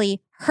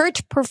actually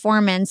hurt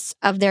performance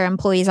of their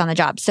employees on the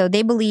job. So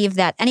they believe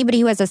that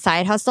anybody who has a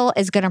side hustle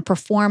is going to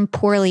perform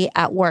poorly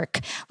at work.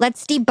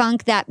 Let's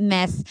debunk that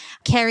myth.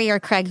 Carrie or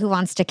Craig, who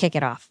wants to kick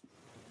it off?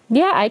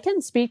 Yeah, I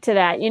can speak to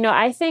that.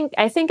 I think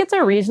it's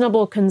a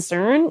reasonable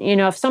concern.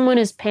 If someone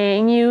is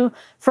paying you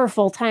for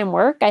full-time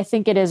work, I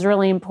think it is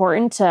really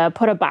important to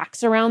put a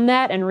box around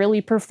that and really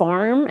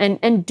perform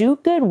and do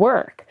good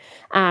work.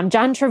 John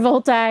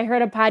Travolta, I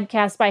heard a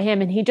podcast by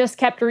him, and he just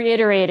kept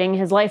reiterating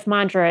his life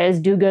mantra is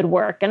do good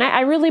work. And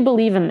I really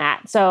believe in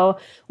that. So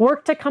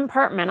work to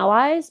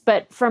compartmentalize.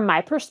 But from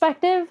my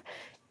perspective,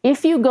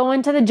 if you go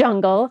into the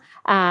jungle,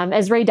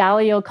 as Ray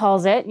Dalio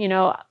calls it,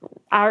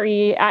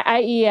 i.e.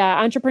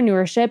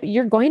 entrepreneurship,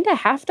 you're going to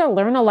have to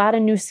learn a lot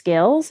of new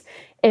skills.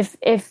 If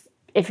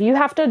you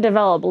have to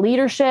develop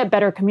leadership,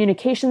 better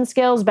communication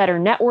skills, better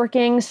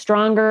networking,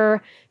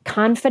 stronger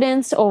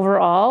confidence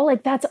overall,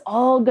 that's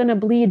all going to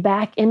bleed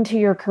back into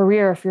your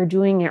career if you're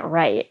doing it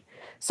right.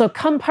 So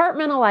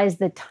compartmentalize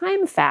the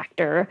time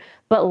factor,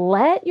 but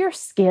let your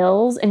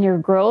skills and your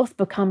growth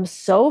become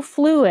so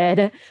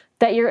fluid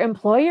that your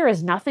employer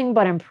is nothing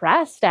but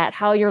impressed at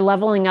how you're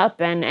leveling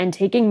up and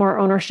taking more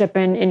ownership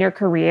in your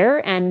career.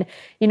 And,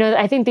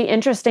 I think the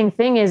interesting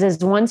thing is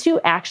once you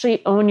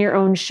actually own your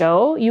own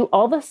show, you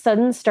all of a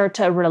sudden start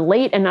to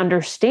relate and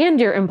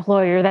understand your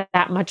employer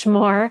that much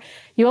more.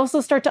 You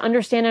also start to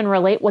understand and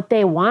relate what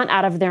they want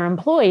out of their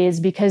employees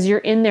because you're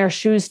in their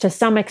shoes to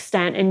some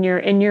extent and you're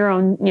in your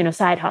own,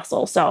 side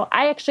hustle. So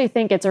I actually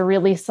think it's a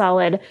really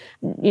solid,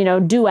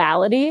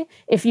 duality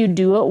if you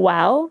do it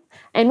well.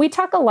 And we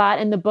talk a lot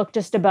in the book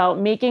just about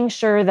making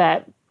sure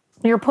that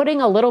you're putting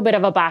a little bit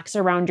of a box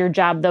around your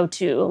job, though,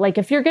 too. Like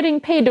if you're getting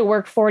paid to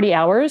work 40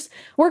 hours,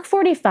 work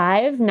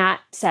 45,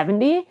 not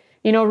 70.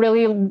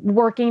 Really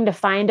working to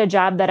find a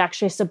job that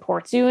actually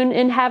supports you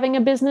in having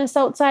a business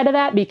outside of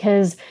that.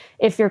 Because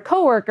if your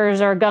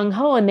coworkers are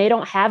gung-ho and they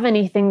don't have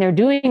anything they're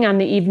doing on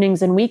the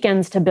evenings and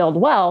weekends to build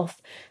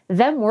wealth,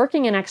 them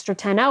working an extra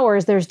 10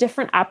 hours, there's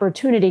different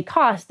opportunity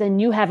costs than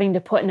you having to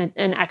put in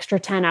an extra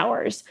 10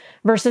 hours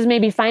versus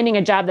maybe finding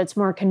a job that's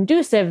more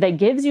conducive that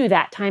gives you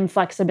that time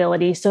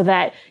flexibility so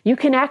that you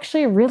can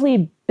actually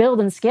really build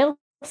and scale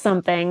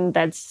something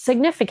that's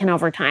significant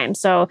over time.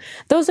 So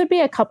those would be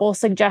a couple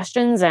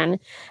suggestions. And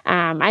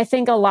I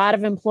think a lot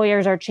of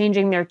employers are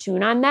changing their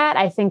tune on that.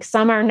 I think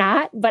some are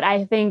not, but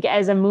I think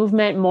as a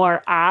movement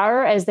more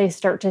are as they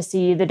start to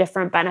see the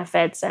different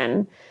benefits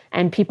and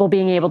people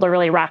being able to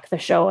really rock the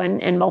show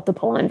in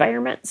multiple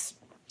environments.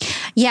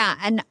 Yeah.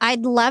 And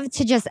I'd love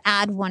to just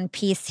add one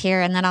piece here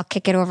and then I'll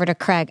kick it over to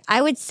Craig.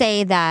 I would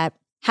say that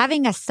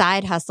having a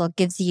side hustle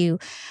gives you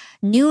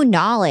new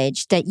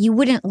knowledge that you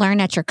wouldn't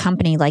learn at your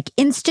company. Like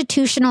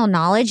institutional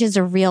knowledge is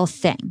a real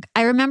thing.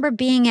 I remember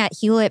being at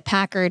Hewlett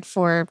Packard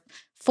for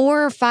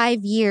 4 or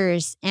 5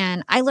 years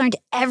and I learned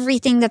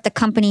everything that the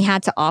company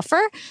had to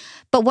offer.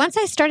 But once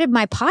I started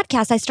my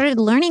podcast, I started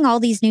learning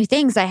all these new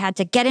things. I had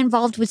to get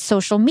involved with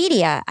social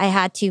media. I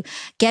had to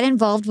get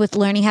involved with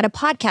learning how to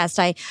podcast.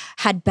 I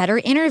had better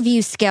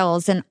interview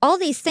skills and all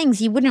these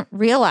things you wouldn't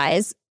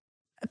realize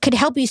could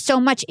help you so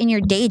much in your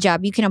day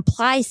job. You can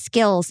apply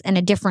skills in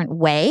a different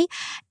way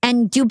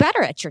and do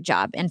better at your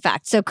job, in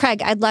fact. So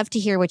Craig, I'd love to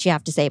hear what you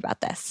have to say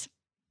about this.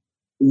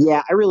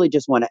 Yeah, I really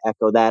just want to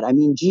echo that. I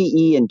mean,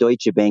 GE and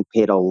Deutsche Bank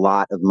paid a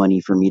lot of money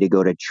for me to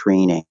go to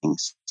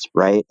trainings,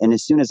 right? And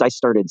as soon as I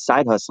started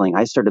side hustling,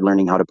 I started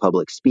learning how to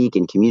public speak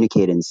and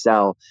communicate and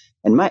sell.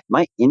 And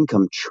my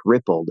income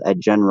tripled at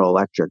General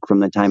Electric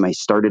from the time I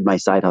started my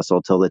side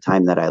hustle till the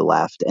time that I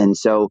left. And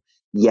so,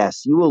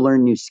 yes, you will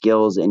learn new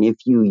skills. And if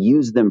you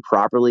use them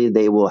properly,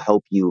 they will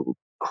help you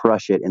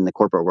crush it in the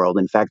corporate world.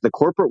 In fact, the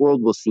corporate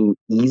world will seem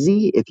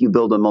easy if you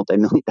build a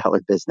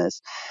multi-million-dollar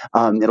business.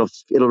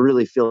 It'll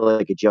really feel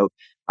like a joke.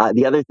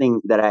 The other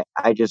thing that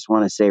I just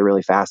want to say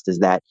really fast is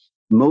that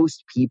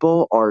most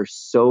people are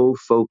so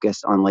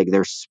focused on like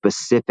their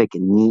specific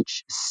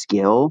niche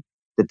skill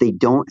that they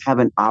don't have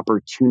an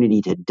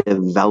opportunity to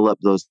develop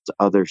those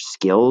other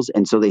skills.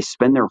 And so they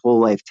spend their whole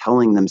life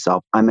telling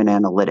themselves, I'm an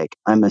analytic,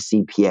 I'm a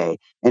CPA.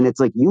 And it's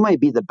like, you might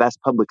be the best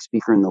public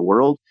speaker in the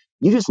world.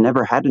 You just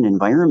never had an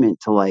environment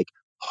to like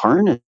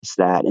harness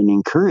that and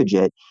encourage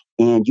it.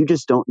 And you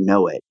just don't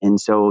know it. And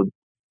so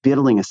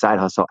building a side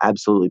hustle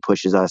absolutely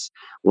pushes us.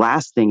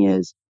 Last thing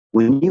is,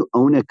 when you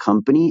own a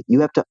company,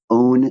 you have to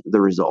own the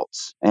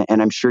results.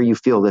 And I'm sure you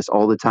feel this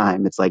all the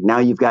time. It's like now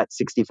you've got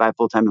 65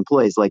 full-time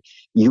employees. Like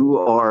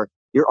you're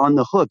on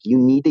the hook. You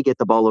need to get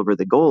the ball over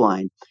the goal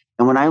line.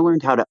 And when I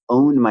learned how to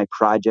own my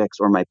projects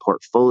or my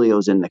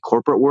portfolios in the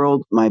corporate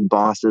world, my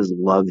bosses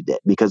loved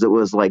it because it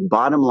was like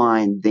bottom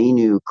line, they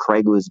knew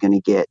Craig was going to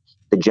get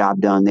the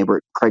job done.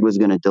 Craig was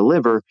going to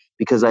deliver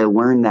because I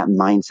learned that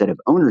mindset of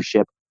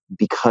ownership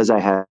because I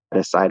had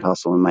a side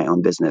hustle in my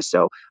own business.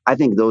 So I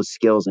think those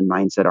skills and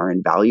mindset are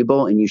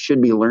invaluable and you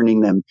should be learning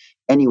them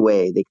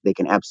anyway. They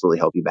can absolutely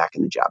help you back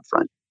in the job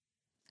front.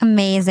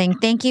 Amazing.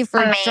 Thank you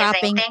for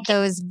dropping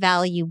those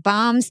value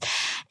bombs.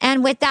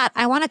 And with that,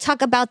 I want to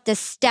talk about the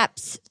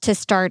steps to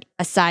start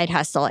a side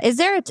hustle. Is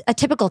there a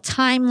typical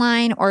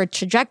timeline or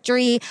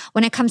trajectory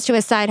when it comes to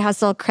a side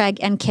hustle? Craig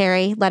and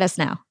Carrie, let us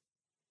know.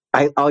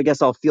 I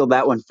guess I'll field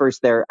that one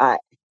first there.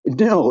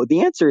 No,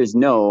 the answer is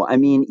no. I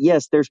mean,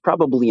 yes, there's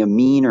probably a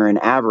mean or an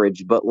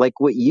average, but like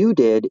what you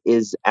did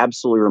is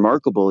absolutely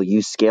remarkable.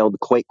 You scaled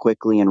quite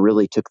quickly and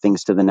really took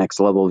things to the next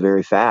level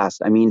very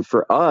fast. I mean,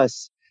 for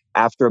us,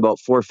 after about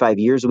 4 or 5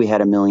 years, we had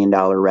 $1 million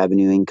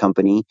revenuing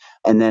company.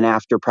 And then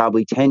after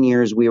probably 10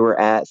 years, we were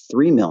at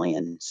 3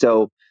 million.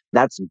 So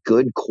that's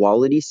good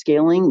quality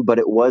scaling, but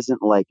it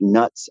wasn't like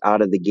nuts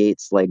out of the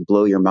gates, like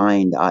blow your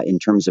mind in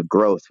terms of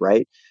growth,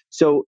 right?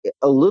 So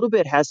a little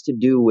bit has to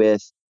do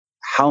with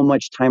how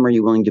much time are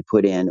you willing to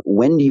put in?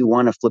 When do you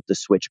want to flip the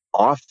switch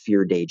off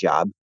your day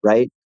job,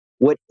 right?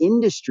 What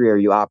industry are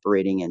you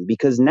operating in?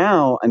 Because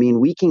now, I mean,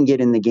 we can get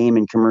in the game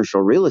in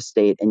commercial real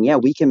estate and yeah,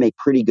 we can make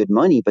pretty good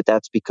money, but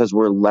that's because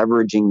we're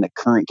leveraging the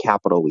current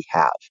capital we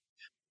have.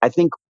 I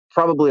think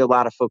probably a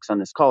lot of folks on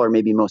this call, or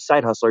maybe most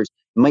side hustlers,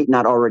 might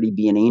not already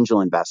be an angel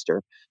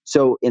investor.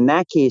 So in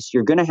that case,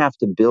 you're going to have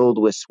to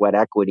build with sweat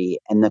equity.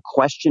 And the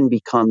question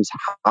becomes,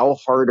 how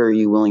hard are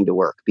you willing to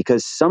work?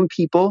 Because some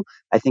people,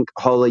 I think,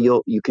 Hala,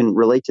 you can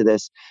relate to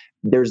this.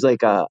 There's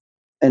like an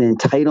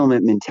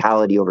entitlement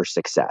mentality over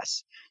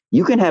success.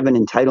 You can have an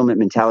entitlement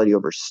mentality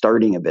over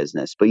starting a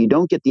business, but you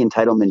don't get the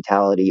entitlement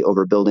mentality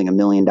over building $1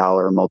 million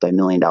or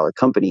multi-million-dollar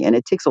company. And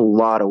it takes a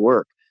lot of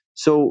work.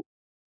 So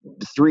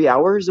 3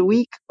 hours a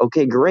week?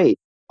 Okay, great.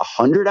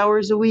 100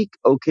 hours a week?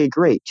 Okay,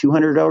 great.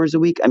 200 hours a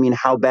week? I mean,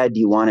 how bad do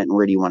you want it and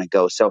where do you want to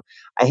go? So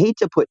I hate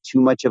to put too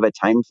much of a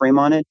time frame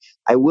on it.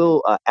 I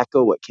will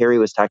echo what Carrie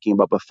was talking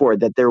about before,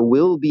 that there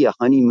will be a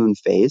honeymoon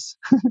phase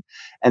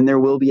and there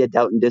will be a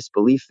doubt and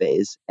disbelief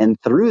phase. And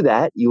through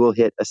that, you will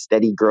hit a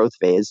steady growth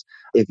phase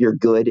if you're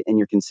good and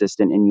you're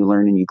consistent and you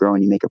learn and you grow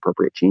and you make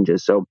appropriate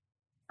changes. So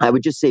I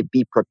would just say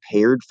be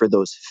prepared for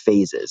those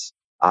phases.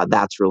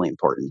 That's really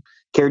important.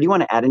 Carrie, do you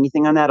want to add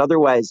anything on that?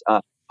 Otherwise,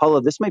 Hala,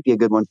 this might be a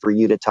good one for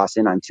you to toss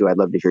in on too. I'd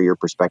love to hear your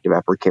perspective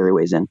after Carrie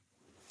weighs in.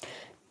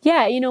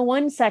 Yeah,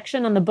 one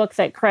section on the book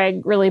that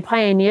Craig really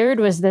pioneered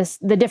was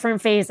the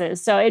different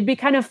phases. So it'd be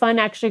kind of fun,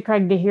 actually,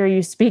 Craig, to hear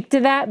you speak to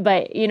that.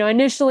 But,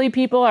 initially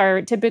people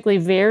are typically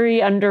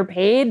very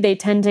underpaid. They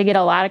tend to get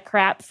a lot of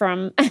crap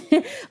from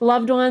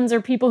loved ones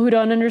or people who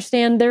don't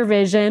understand their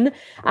vision.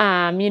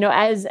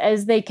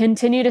 As they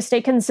continue to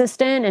stay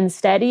consistent and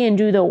steady and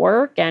do the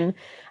work and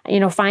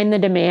find the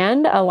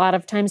demand. A lot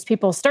of times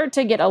people start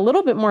to get a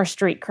little bit more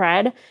street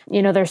cred.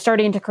 They're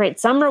starting to create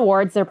some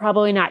rewards. They're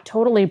probably not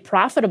totally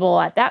profitable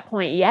at that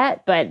point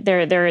yet, but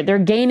they're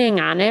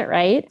gaining on it,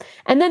 right?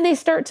 And then they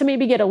start to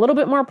maybe get a little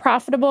bit more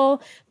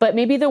profitable, but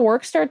maybe the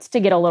work starts to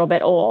get a little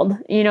bit old.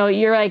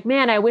 You're like,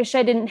 man, I wish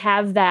I didn't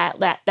have that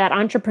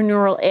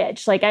entrepreneurial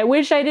itch. Like, I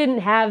wish I didn't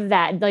have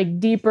that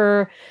like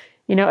deeper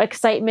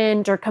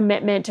excitement or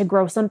commitment to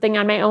grow something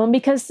on my own,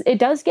 because it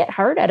does get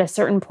hard at a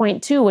certain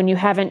point too, when you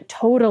haven't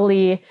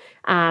totally,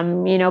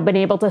 been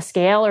able to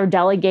scale or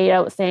delegate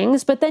out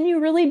things. But then you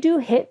really do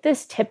hit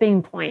this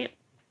tipping point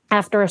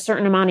after a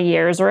certain amount of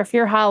years, or if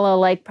you're Hala,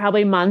 like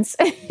probably months,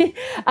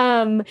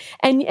 and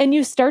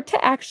you start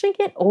to actually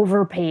get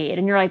overpaid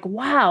and you're like,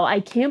 wow, I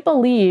can't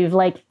believe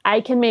like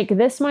I can make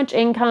this much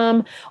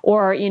income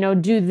or,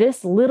 do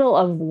this little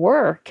of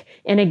work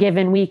in a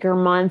given week or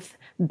month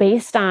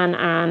based on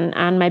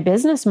my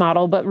business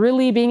model, but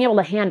really being able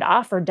to hand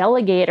off or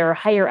delegate or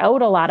hire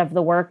out a lot of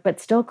the work, but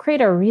still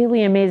create a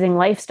really amazing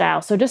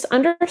lifestyle. So just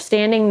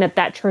understanding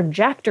that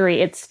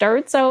trajectory, it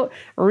starts out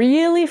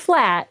really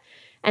flat,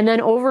 and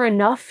then over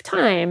enough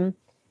time,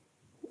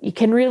 you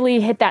can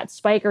really hit that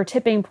spike or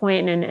tipping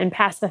point and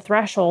pass the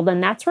threshold.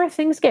 And that's where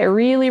things get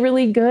really,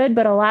 really good.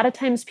 But a lot of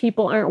times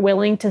people aren't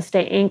willing to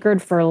stay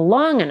anchored for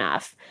long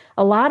enough.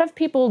 A lot of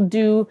people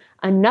do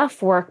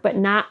enough work, but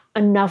not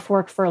enough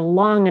work for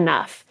long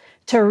enough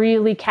to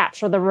really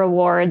capture the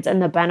rewards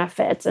and the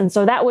benefits. And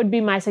so that would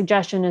be my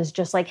suggestion, is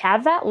just like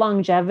have that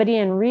longevity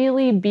and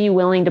really be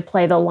willing to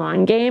play the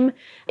long game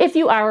if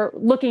you are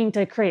looking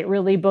to create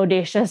really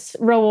bodacious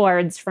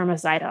rewards from a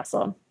side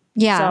hustle.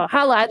 Yeah. So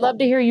Hala, I'd love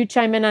to hear you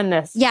chime in on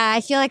this. Yeah,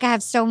 I feel like I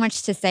have so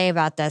much to say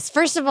about this.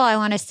 First of all, I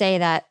want to say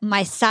that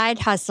my side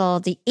hustle,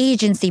 the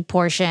agency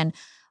portion,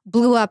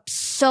 blew up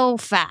so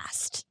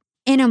fast.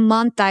 In a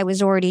month, I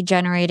was already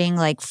generating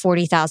like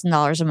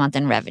 $40,000 a month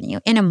in revenue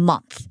in a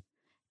month.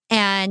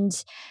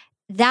 And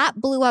that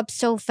blew up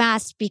so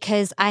fast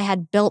because I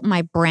had built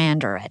my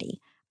brand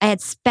already. I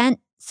had spent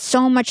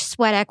so much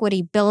sweat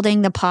equity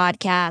building the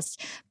podcast,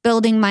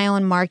 building my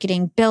own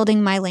marketing,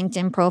 building my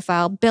LinkedIn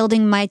profile,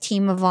 building my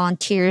team of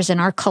volunteers and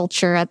our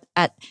culture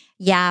at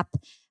YAP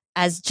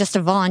as just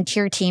a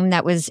volunteer team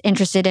that was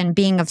interested in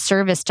being of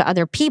service to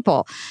other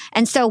people.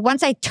 And so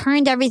once I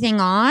turned everything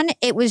on,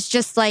 it was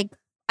just like,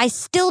 I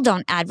still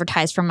don't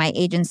advertise from my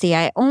agency.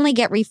 I only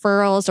get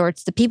referrals, or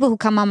it's the people who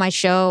come on my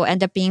show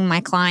end up being my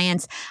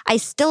clients. I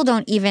still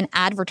don't even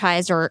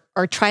advertise or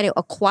try to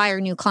acquire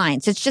new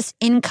clients. It's just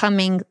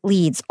incoming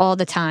leads all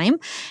the time.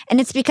 And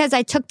it's because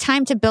I took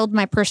time to build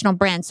my personal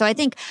brand. So I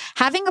think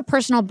having a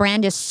personal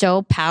brand is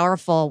so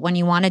powerful when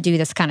you want to do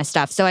this kind of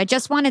stuff. So I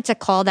just wanted to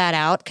call that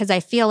out because I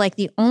feel like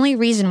the only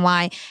reason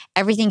why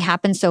everything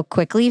happened so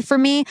quickly for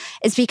me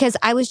is because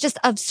I was just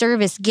of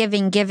service,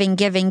 giving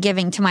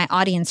to my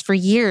audience for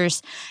years.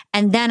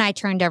 And then I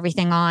turned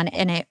everything on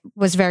and it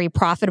was very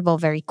profitable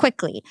very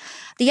quickly.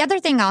 The other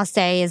thing I'll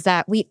say is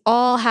that we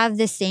all have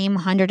the same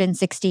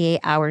 168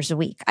 hours a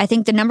week. I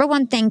think the number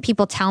one thing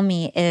people tell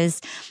me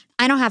is,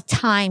 I don't have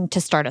time to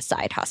start a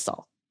side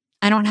hustle.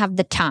 I don't have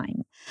the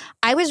time.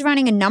 I was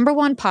running a number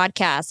one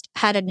podcast,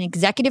 had an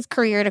executive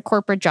career at a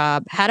corporate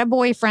job, had a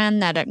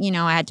boyfriend that,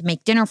 I had to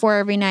make dinner for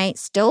every night,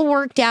 still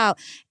worked out,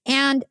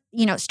 and,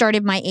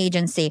 started my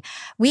agency.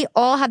 We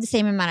all have the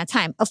same amount of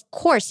time. Of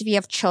course, if you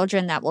have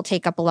children, that will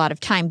take up a lot of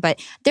time,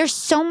 but there's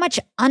so much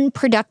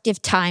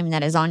unproductive time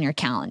that is on your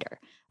calendar.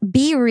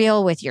 Be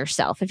real with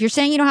yourself. If you're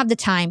saying you don't have the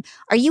time,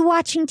 are you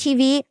watching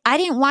TV? I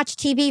didn't watch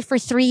TV for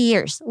 3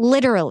 years,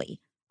 literally.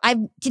 I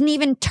didn't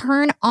even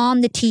turn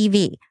on the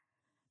TV.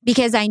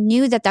 Because I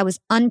knew that was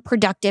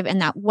unproductive and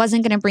that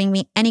wasn't going to bring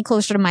me any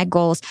closer to my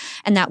goals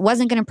and that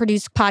wasn't going to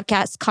produce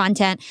podcast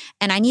content.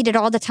 And I needed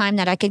all the time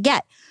that I could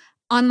get.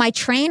 On my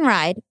train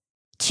ride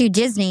to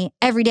Disney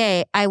every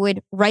day, I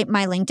would write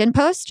my LinkedIn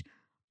post.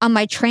 On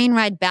my train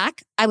ride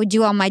back, I would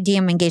do all my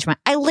DM engagement.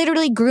 I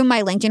literally grew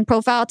my LinkedIn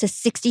profile to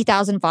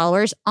 60,000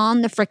 followers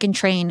on the freaking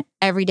train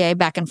every day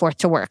back and forth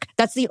to work.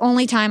 That's the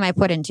only time I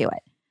put into it.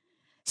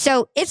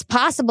 So it's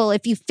possible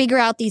if you figure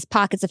out these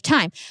pockets of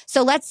time.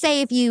 So let's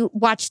say if you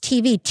watch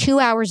TV 2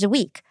 hours a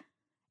week,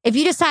 if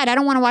you decide I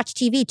don't want to watch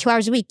TV 2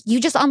 hours a week,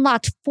 you just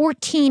unlocked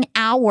 14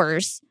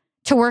 hours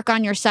to work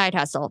on your side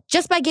hustle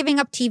just by giving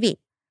up TV.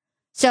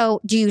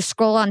 So do you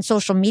scroll on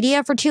social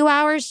media for 2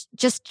 hours?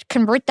 Just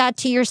convert that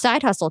to your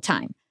side hustle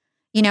time.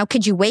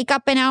 Could you wake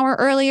up an hour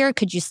earlier?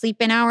 Could you sleep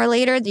an hour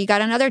later? You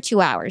got another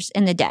 2 hours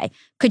in the day.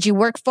 Could you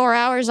work 4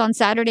 hours on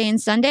Saturday and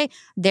Sunday?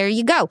 There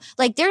you go.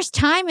 Like there's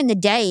time in the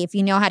day if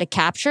you know how to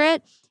capture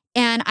it.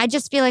 And I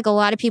just feel like a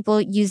lot of people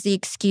use the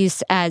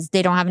excuse as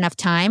they don't have enough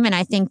time. And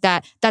I think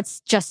that that's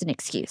just an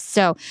excuse.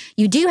 So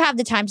you do have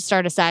the time to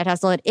start a side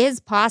hustle. It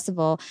is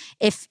possible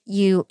if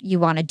you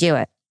want to do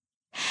it.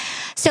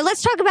 So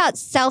let's talk about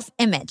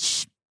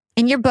self-image.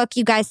 In your book,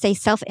 you guys say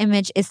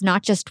self-image is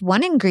not just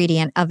one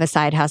ingredient of a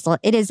side hustle.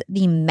 It is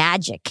the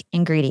magic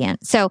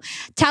ingredient. So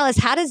tell us,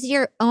 how does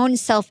your own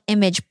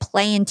self-image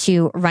play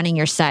into running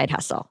your side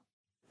hustle?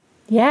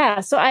 Yeah,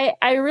 so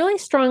I really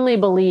strongly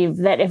believe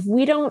that if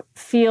we don't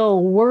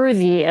feel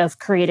worthy of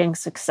creating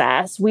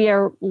success, we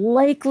are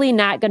likely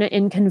not going to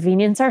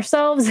inconvenience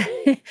ourselves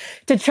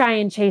to try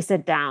and chase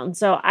it down.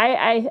 So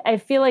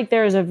I feel like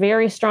there is a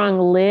very strong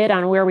lid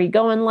on where we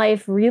go in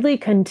life, really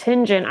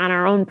contingent on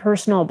our own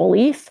personal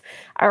belief,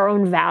 our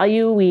own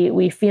value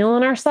we feel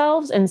in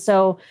ourselves. And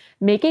so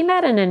making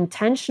that an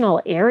intentional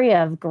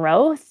area of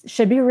growth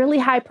should be really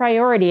high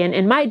priority. And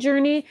in my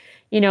journey,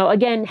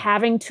 again,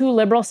 having 2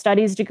 liberal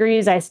studies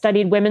degrees, I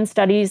studied women's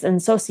studies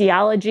and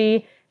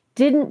sociology,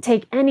 didn't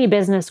take any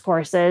business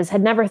courses,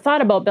 had never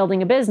thought about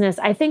building a business.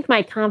 I think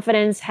my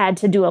confidence had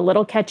to do a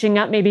little catching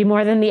up, maybe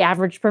more than the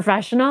average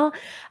professional,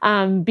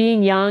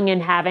 being young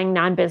and having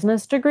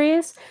non-business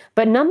degrees.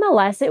 But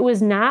nonetheless, it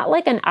was not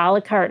like an a la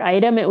carte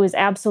item. It was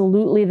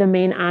absolutely the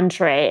main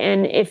entree.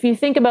 And if you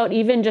think about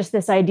even just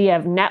this idea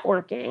of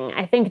networking,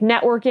 I think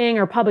networking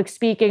or public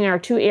speaking are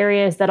 2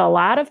 areas that a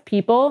lot of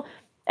people,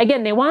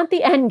 again, they want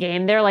the end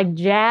game. They're like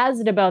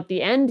jazzed about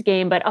the end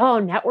game, but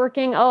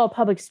networking,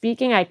 public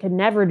speaking, I could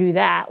never do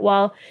that.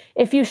 Well,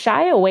 if you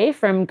shy away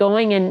from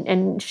going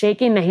and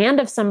shaking the hand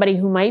of somebody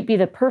who might be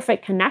the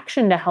perfect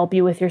connection to help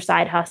you with your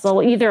side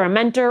hustle, either a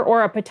mentor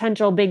or a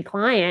potential big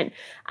client,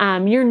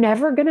 you're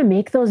never going to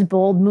make those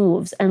bold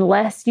moves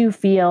unless you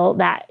feel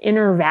that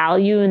inner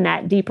value and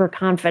that deeper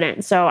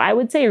confidence. So I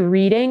would say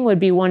reading would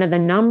be one of the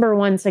number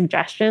one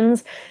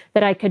suggestions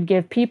that I could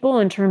give people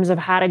in terms of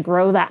how to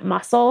grow that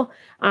muscle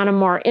on a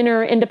more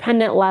inner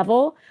independent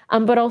level,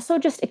 but also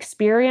just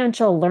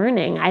experiential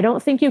learning. I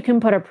don't think you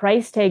can put a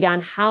price tag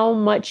on how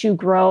much you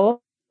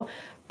grow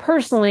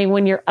personally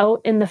when you're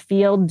out in the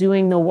field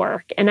doing the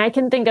work. And I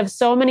can think of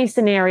so many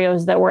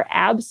scenarios that were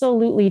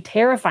absolutely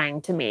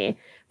terrifying to me,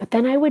 but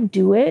then I would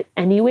do it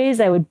anyways.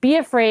 I would be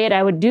afraid,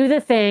 I would do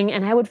the thing,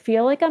 and I would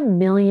feel like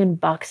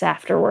 $1,000,000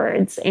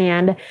 afterwards.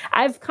 And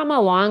I've come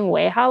a long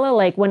way, Hala.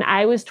 Like when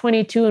I was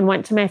 22 and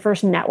went to my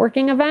first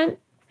networking event,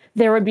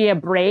 there would be a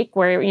break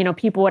where,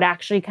 people would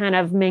actually kind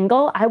of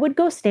mingle. I would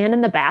go stand in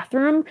the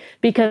bathroom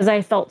because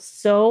I felt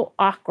so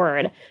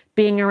awkward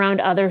being around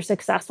other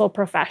successful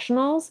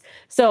professionals.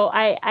 So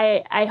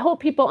I hope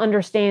people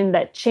understand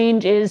that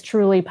change is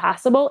truly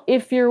possible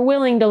if you're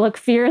willing to look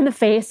fear in the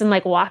face and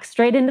walk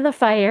straight into the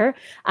fire.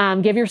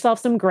 Give yourself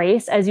some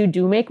grace as you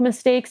do make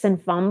mistakes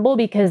and fumble,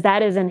 because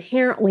that is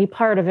inherently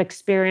part of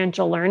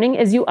experiential learning.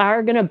 Is you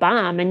are going to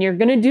bomb and you're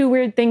going to do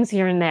weird things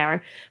here and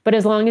there. But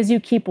as long as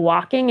you keep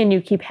walking and you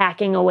keep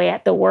hacking away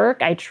at the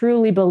work, I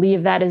truly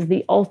believe that is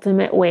the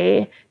ultimate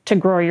way to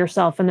grow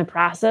yourself in the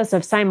process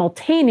of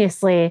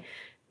simultaneously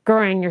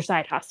growing your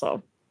side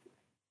hustle.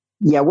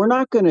 Yeah, we're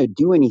not going to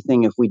do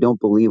anything if we don't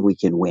believe we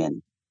can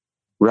win,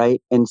 right?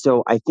 And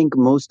so I think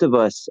most of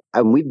us,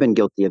 and we've been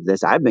guilty of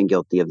this, I've been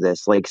guilty of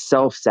this,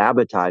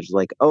 self-sabotage,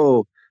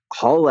 oh,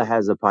 Hala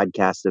has a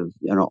podcast of,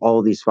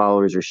 all these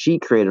followers, or she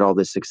created all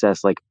this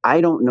success.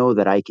 I don't know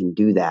that I can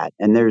do that.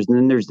 And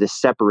then there's this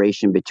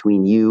separation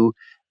between you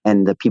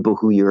and the people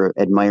who you're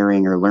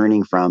admiring or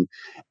learning from.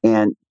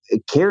 And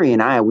Carrie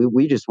and I,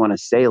 we just want to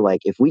say,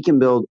 if we can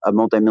build a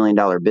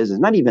multi-million-dollar business,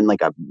 not even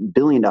a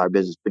billion-dollar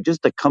business, but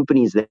just the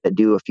companies that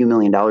do a few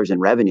 $1,000,000 in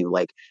revenue,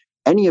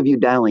 any of you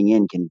dialing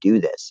in can do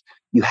this.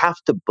 You have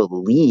to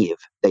believe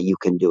that you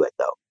can do it,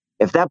 though.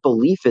 If that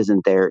belief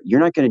isn't there, you're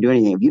not going to do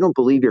anything. If you don't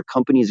believe your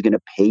company is going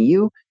to pay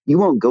you, you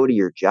won't go to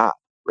your job,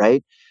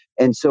 right?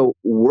 And so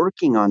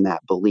working on that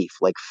belief,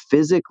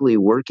 physically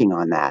working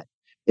on that,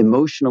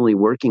 emotionally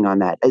working on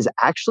that, is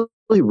actually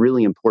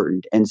really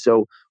important. And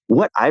so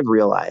what I've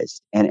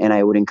realized, and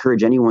I would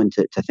encourage anyone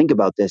to think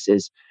about this,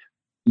 is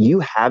you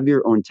have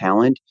your own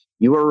talent.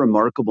 You are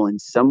remarkable in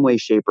some way,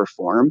 shape, or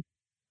form.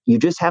 You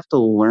just have to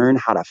learn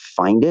how to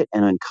find it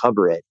and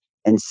uncover it,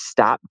 and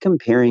stop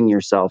comparing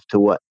yourself to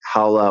what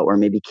Hala or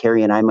maybe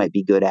Carrie and I might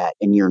be good at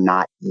and you're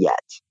not yet.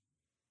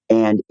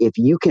 And if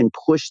you can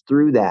push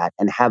through that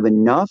and have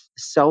enough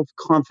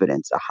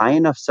self-confidence, a high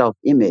enough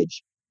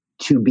self-image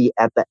to be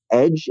at the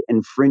edge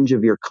and fringe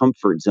of your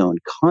comfort zone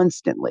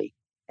constantly,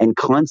 and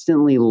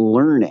constantly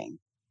learning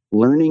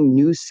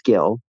new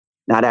skill,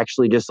 not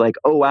actually just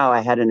oh, wow, I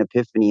had an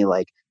epiphany,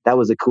 that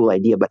was a cool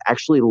idea, but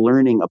actually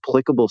learning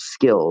applicable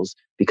skills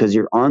because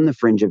you're on the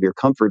fringe of your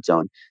comfort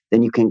zone,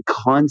 then you can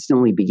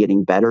constantly be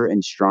getting better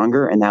and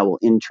stronger, and that will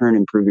in turn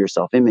improve your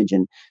self-image.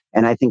 And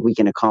I think we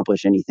can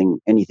accomplish anything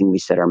we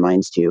set our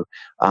minds to.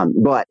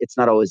 But it's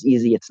not always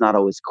easy. It's not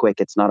always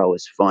quick. It's not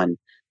always fun.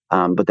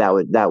 But that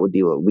would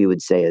be what we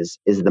would say is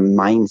the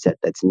mindset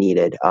that's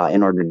needed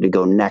in order to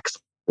go next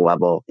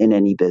level in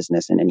any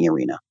business, in any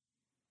arena.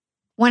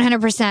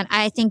 100%.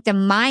 I think the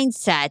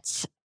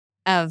mindset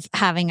of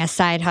having a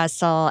side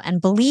hustle and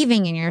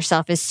believing in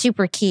yourself is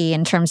super key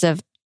in terms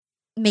of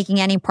making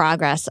any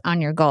progress on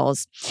your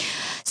goals.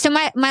 So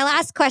my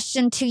last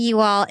question to you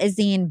all is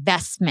the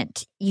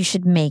investment you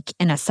should make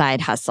in a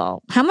side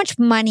hustle. How much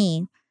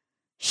money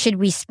should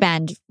we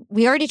spend?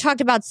 We already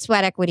talked about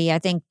sweat equity. I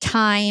think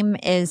time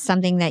is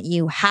something that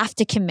you have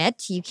to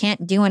commit. You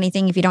can't do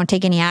anything if you don't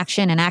take any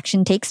action, and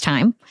action takes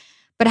time.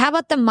 But how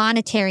about the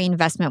monetary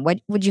investment? What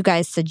would you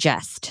guys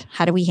suggest?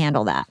 How do we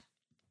handle that?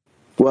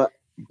 Well,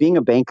 being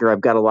a banker,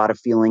 I've got a lot of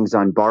feelings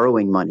on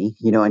borrowing money,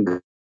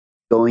 and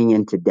going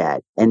into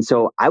debt. And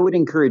so I would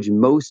encourage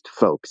most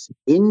folks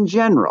in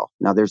general.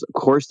 Now, there's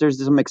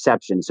some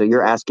exceptions. So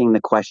you're asking the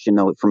question,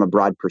 though, from a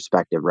broad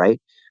perspective, right?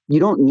 You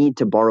don't need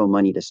to borrow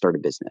money to start a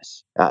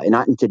business,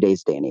 not in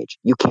today's day and age.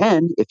 You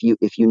can if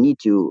you need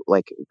to,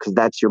 because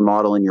that's your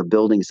model and you're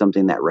building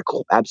something that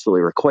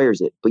absolutely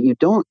requires it, but you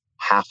don't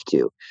have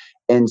to.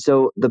 And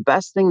so the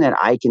best thing that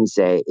I can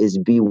say is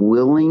be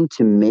willing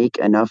to make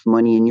enough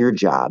money in your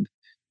job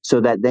so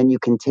that then you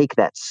can take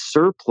that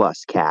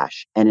surplus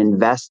cash and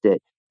invest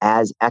it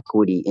as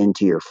equity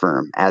into your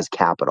firm, as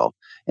capital.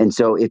 And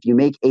so if you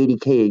make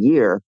 $80K a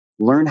year,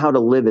 learn how to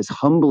live as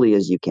humbly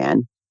as you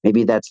can.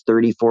 Maybe that's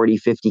 30, 40,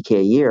 50K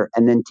a year.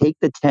 And then take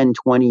the 10,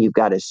 20 you've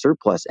got as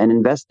surplus and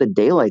invest the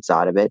daylights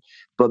out of it,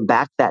 but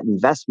back that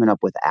investment up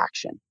with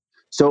action.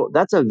 So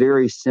that's a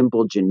very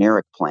simple,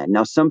 generic plan.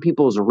 Now, some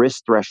people's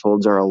risk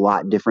thresholds are a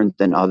lot different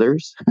than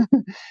others.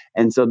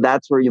 And so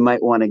that's where you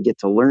might want to get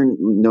to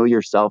know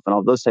yourself and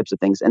all those types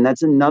of things. And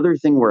that's another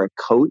thing where a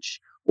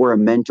coach or a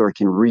mentor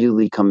can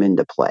really come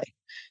into play.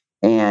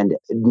 And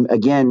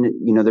again,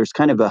 there's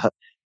kind of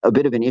a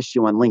bit of an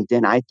issue on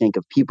LinkedIn, I think,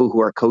 of people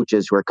who are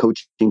coaches who are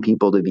coaching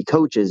people to be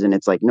coaches. And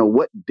it's like, no,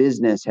 what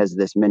business has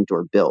this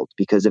mentor built?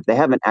 Because if they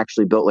haven't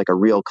actually built like a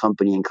real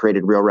company and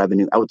created real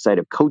revenue outside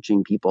of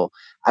coaching people,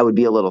 I would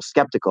be a little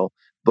skeptical.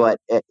 But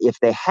if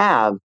they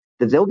have,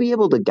 that they'll be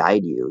able to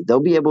guide you.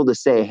 They'll be able to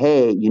say,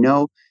 hey,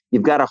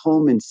 you've got a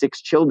home and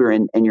 6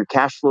 children and your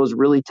cash flow is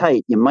really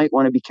tight. You might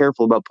want to be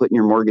careful about putting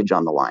your mortgage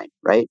on the line,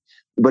 right?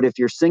 But if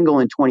you're single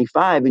and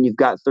 25 and you've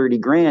got 30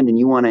 grand and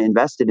you want to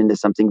invest it into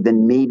something,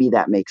 then maybe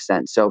that makes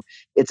sense. So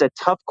it's a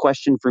tough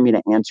question for me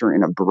to answer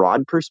in a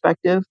broad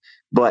perspective,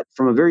 but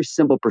from a very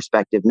simple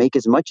perspective, make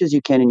as much as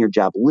you can in your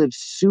job, live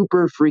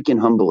super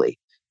freaking humbly,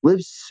 live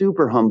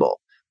super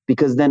humble.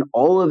 Because then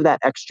all of that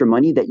extra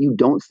money that you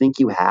don't think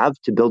you have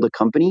to build a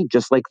company,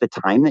 just like the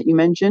time that you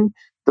mentioned,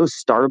 those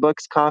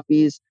Starbucks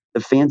coffees, the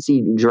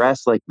fancy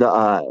dress, like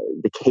the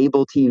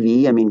cable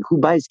TV. I mean, who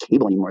buys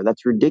cable anymore?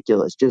 That's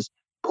ridiculous. Just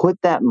put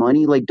that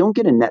money, like don't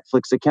get a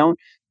Netflix account.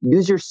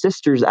 Use your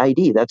sister's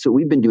ID. That's what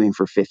we've been doing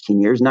for 15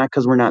 years, not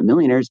because we're not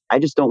millionaires. I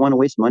just don't want to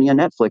waste money on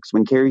Netflix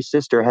when Carrie's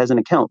sister has an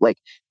account. Like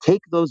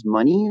take those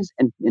monies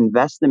and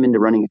invest them into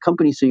running a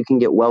company so you can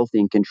get wealthy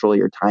and control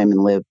your time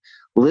and live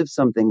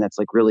something that's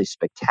like really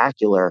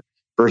spectacular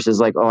versus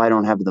like, oh, I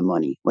don't have the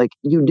money. Like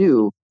you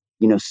do,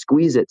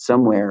 squeeze it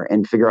somewhere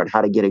and figure out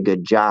how to get a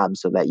good job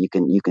so that you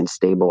can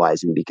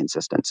stabilize and be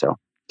consistent. So,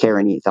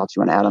 Carrie, any thoughts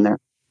you want to add on there?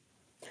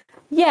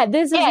 Yeah,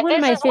 this is one of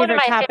my favorite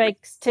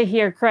topics to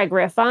hear Craig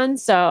riff on.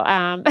 So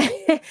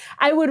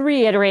I would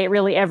reiterate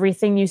really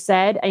everything you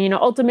said. And,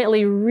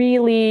 ultimately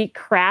really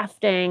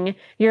crafting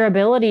your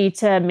ability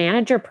to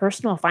manage your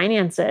personal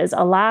finances.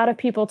 A lot of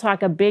people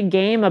talk a big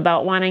game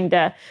about wanting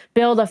to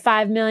build a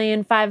 $5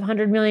 million,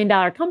 $500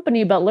 million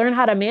company, but learn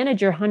how to manage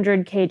your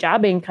 100K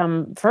job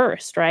income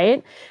first,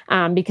 right?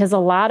 Because a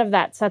lot of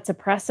that sets a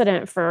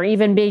precedent for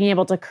even being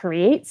able to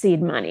create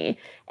seed money.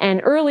 And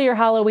earlier,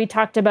 Hala, we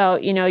talked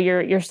about,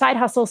 your side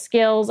hustle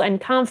skills and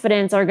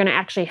confidence are going to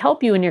actually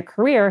help you in your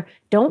career.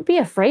 Don't be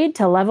afraid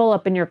to level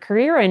up in your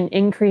career and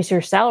increase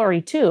your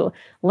salary too.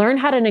 Learn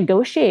how to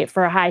negotiate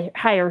for a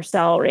higher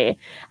salary,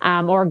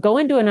 or go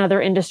into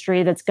another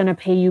industry that's going to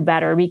pay you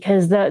better,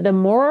 because the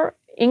more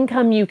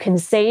income you can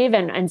save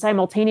and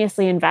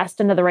simultaneously invest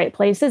into the right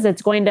places,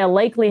 it's going to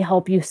likely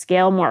help you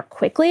scale more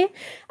quickly.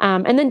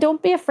 And then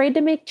don't be afraid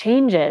to make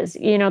changes.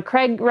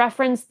 Craig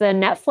referenced the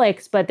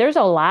Netflix, but there's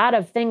a lot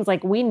of things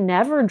like we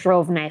never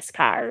drove nice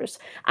cars.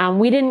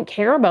 We didn't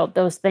care about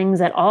those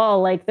things at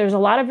all. Like there's a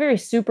lot of very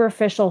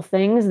superficial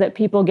things that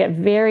people get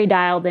very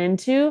dialed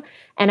into.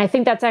 And I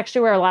think that's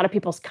actually where a lot of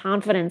people's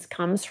confidence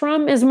comes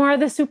from, is more of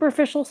the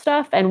superficial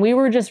stuff. And we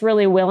were just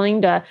really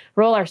willing to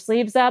roll our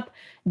sleeves up,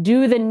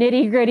 do the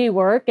nitty-gritty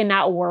work and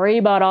not worry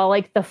about all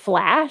like the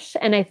flash.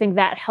 And I think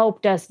that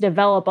helped us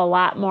develop a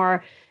lot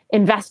more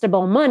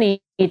investable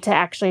money to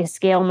actually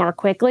scale more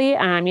quickly.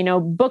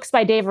 Books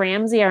by Dave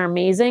Ramsey are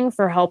amazing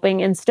for helping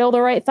instill the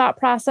right thought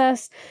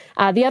process.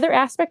 The other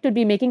aspect would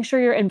be making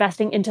sure you're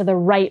investing into the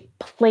right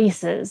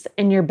places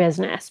in your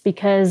business,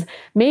 because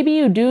maybe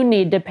you do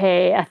need to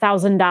pay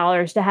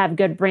 $1,000 to have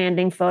good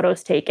branding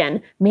photos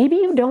taken. Maybe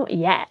you don't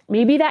yet.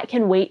 Maybe that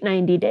can wait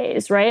 90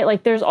 days, right?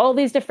 Like there's all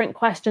these different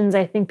questions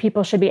I think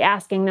people should be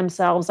asking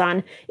themselves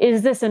on,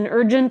 is this an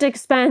urgent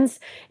expense?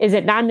 Is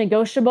it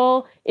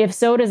non-negotiable? If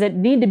so, does it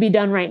need to be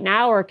done right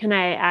now? Or can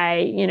I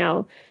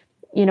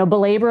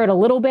belabor it a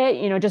little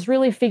bit, just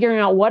really figuring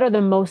out what are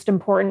the most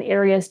important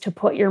areas to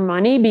put your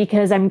money,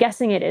 because I'm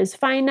guessing it is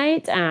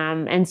finite.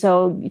 And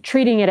so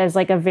treating it as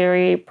like a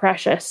very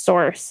precious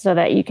source so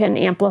that you can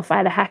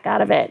amplify the heck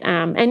out of it.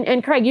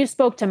 And Craig, you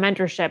spoke to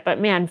mentorship, but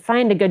man,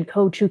 find a good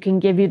coach who can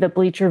give you the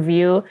bleacher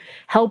view,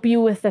 help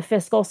you with the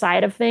fiscal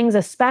side of things,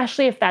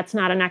 especially if that's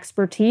not an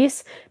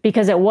expertise,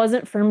 because it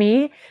wasn't for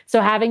me.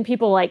 So having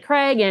people like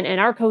Craig and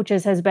our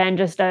coaches has been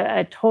just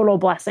a total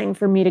blessing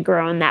for me to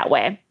grow in that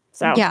way.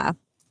 So yeah,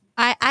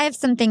 I have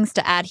some things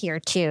to add here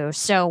too.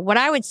 So what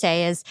I would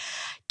say is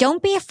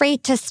don't be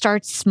afraid to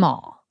start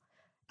small.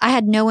 I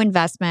had no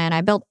investment.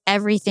 I built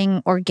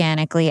everything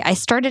organically. I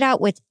started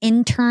out with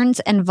interns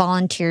and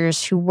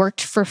volunteers who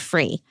worked for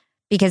free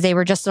because they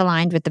were just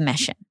aligned with the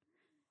mission.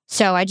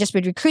 So I just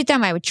would recruit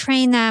them. I would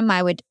train them.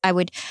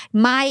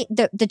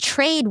 The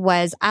trade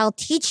was I'll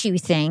teach you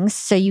things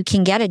so you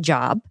can get a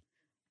job.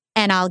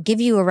 And I'll give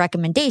you a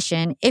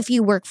recommendation if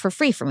you work for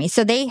free for me.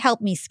 So they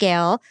helped me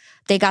scale.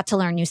 They got to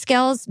learn new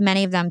skills.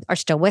 Many of them are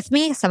still with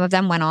me. Some of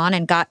them went on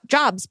and got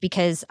jobs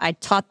because I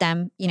taught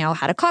them,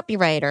 how to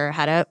copyright or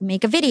how to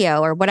make a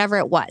video or whatever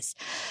it was.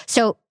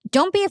 So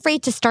don't be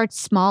afraid to start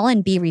small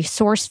and be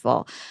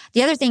resourceful.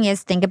 The other thing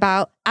is think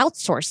about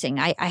outsourcing.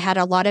 I had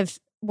a lot of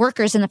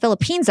workers in the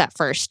Philippines at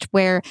first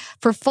where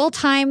for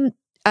full-time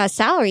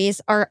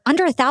salaries are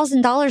under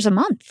 $1,000 a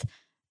month.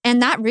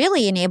 And that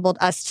really enabled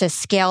us to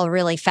scale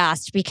really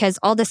fast because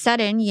all of a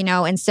sudden,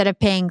 instead of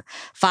paying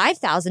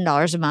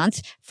 $5,000 a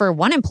month for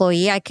one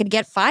employee, I could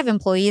get 5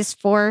 employees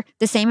for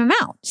the same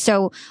amount.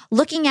 So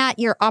looking at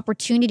your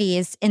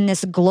opportunities in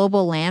this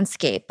global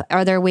landscape,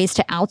 are there ways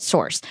to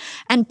outsource?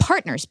 And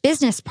partners,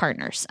 business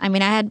partners. I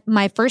mean, I had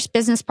my first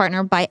business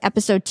partner by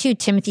episode 2,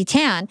 Timothy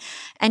Tan,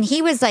 and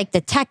he was like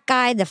the tech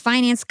guy, the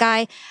finance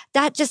guy.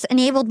 That just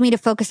enabled me to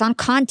focus on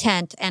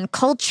content and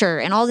culture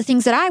and all the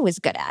things that I was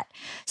good at.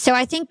 So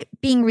I think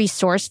being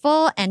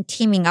resourceful and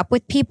teaming up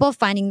with people,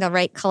 finding the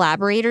right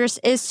collaborators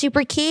is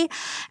super key.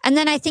 And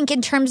then I think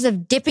in terms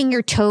of dipping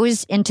your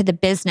toes into the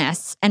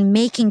business and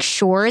making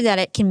sure that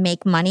it can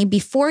make money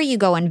before you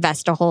go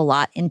invest a whole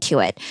lot into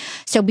it.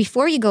 So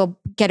before you go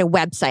get a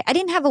website, I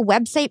didn't have a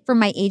website for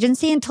my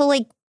agency until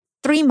like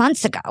 3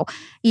 months ago.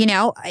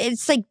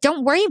 It's like,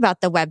 don't worry about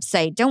the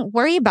website. Don't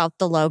worry about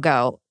the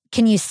logo.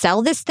 Can you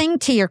sell this thing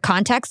to your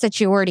contacts that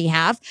you already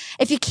have?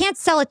 If you can't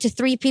sell it to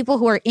 3 people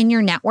who are in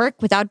your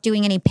network without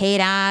doing any paid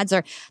ads,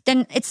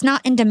 then it's not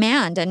in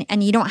demand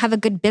and you don't have a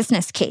good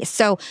business case.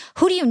 So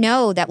who do you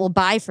know that will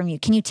buy from you?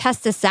 Can you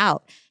test this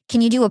out? Can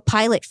you do a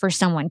pilot for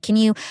someone?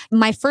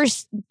 My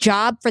first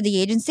job for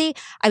the agency,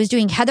 I was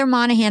doing Heather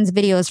Monahan's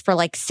videos for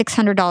like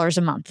 $600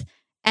 a month.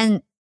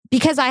 And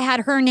because I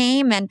had her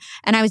name and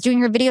I was doing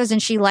her videos and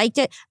she liked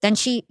it, then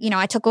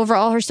I took over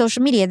all her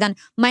social media. Then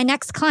my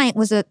next client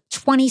was a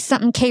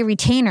 20-something K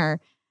retainer.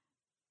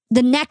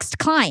 The next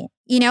client,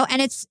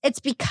 and it's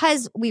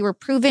because we were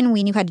proven,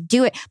 we knew how to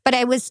do it. But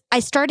I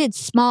started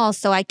small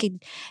so I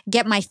could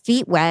get my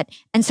feet wet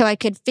and so I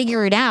could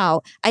figure it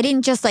out. I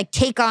didn't just like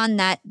take on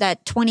that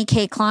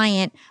 20K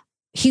client,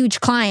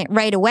 huge client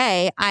right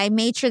away. I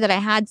made sure that I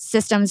had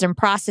systems and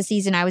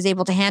processes and I was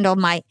able to handle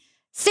my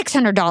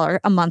 $600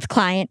 a month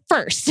client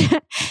first.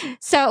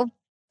 So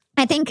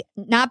I think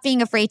not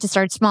being afraid to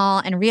start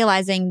small and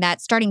realizing that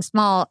starting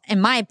small,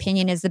 in my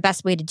opinion, is the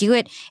best way to do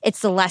it.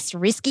 It's the less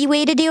risky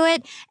way to do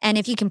it. And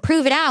if you can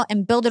prove it out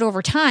and build it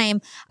over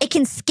time, it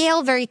can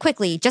scale very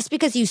quickly. Just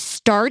because you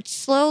start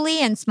slowly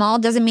and small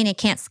doesn't mean it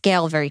can't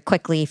scale very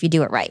quickly if you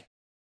do it right.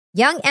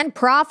 Young and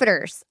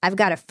profiters, I've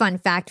got a fun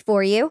fact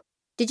for you.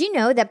 Did you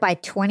know that by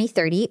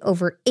 2030,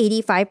 over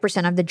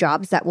 85% of the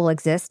jobs that will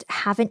exist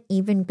haven't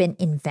even been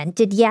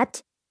invented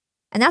yet?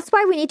 And that's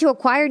why we need to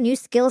acquire new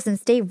skills and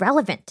stay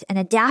relevant and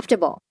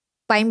adaptable.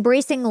 By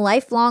embracing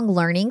lifelong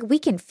learning, we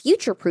can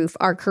future-proof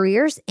our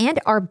careers and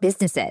our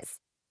businesses.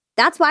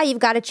 That's why you've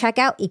got to check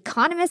out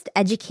Economist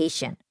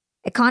Education.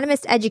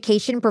 Economist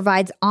Education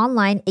provides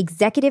online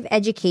executive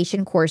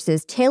education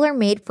courses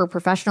tailor-made for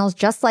professionals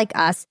just like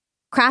us,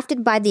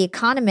 crafted by The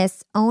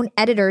Economist's own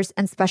editors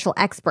and special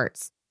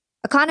experts.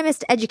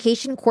 Economist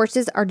education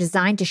courses are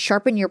designed to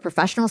sharpen your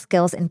professional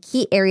skills in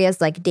key areas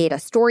like data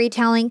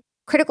storytelling,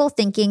 critical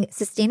thinking,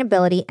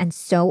 sustainability, and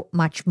so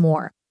much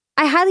more.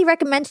 I highly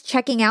recommend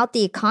checking out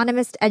the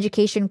Economist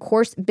education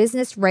course,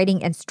 Business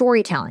Writing and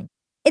Storytelling.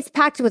 It's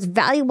packed with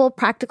valuable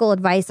practical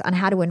advice on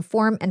how to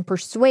inform and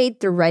persuade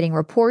through writing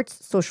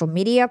reports, social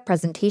media,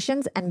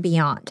 presentations, and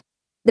beyond.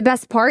 The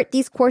best part,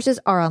 these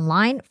courses are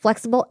online,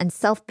 flexible, and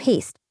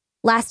self-paced,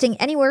 lasting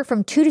anywhere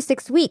from 2 to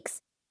 6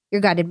 weeks. You're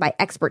guided by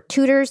expert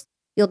tutors.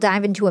 You'll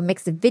dive into a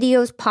mix of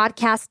videos,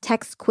 podcasts,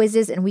 texts,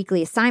 quizzes, and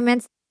weekly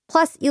assignments.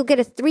 Plus, you'll get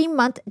a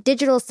 3-month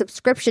digital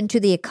subscription to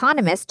The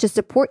Economist to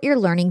support your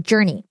learning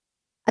journey.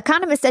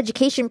 Economist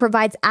Education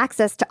provides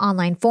access to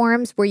online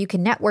forums where you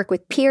can network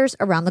with peers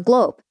around the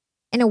globe.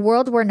 In a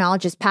world where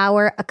knowledge is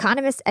power,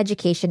 Economist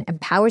Education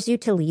empowers you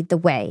to lead the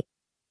way.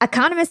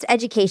 Economist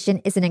Education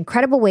is an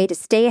incredible way to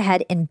stay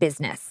ahead in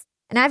business.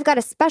 And I've got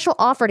a special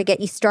offer to get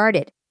you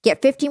started.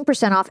 Get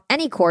 15% off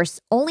any course,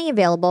 only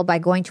available by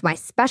going to my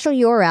special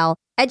URL,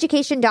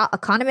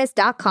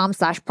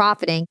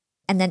 education.economist.com/profiting,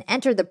 and then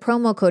enter the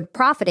promo code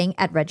profiting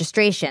at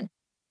registration.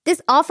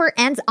 This offer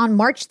ends on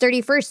March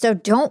 31st, so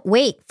don't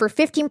wait. For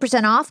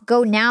 15% off,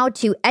 go now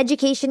to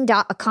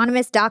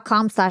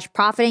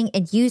education.economist.com/profiting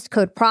and use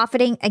code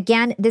profiting.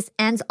 Again, this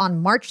ends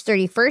on March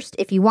 31st.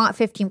 If you want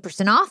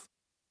 15% off,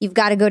 you've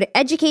got to go to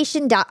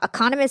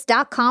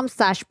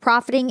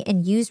education.economist.com/profiting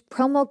and use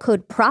promo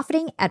code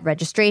profiting at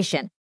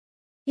registration.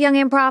 Young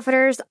and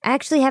profiters, I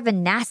actually have a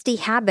nasty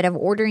habit of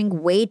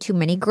ordering way too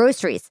many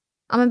groceries.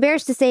 I'm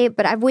embarrassed to say it,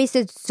 but I've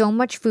wasted so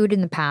much food in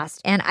the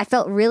past, and I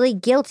felt really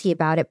guilty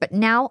about it, but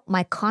now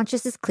my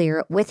conscience is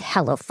clear with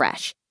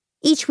HelloFresh.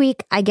 Each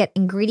week, I get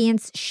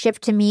ingredients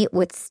shipped to me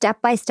with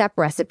step-by-step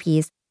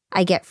recipes.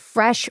 I get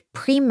fresh,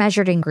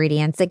 pre-measured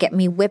ingredients that get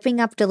me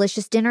whipping up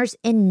delicious dinners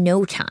in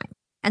no time.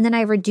 And then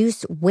I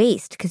reduce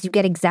waste because you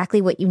get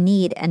exactly what you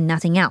need and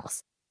nothing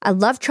else. I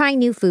love trying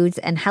new foods,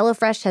 and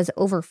HelloFresh has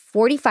over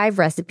 45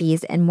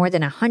 recipes and more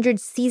than 100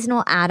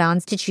 seasonal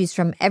add-ons to choose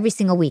from every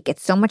single week.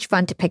 It's so much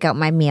fun to pick out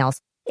my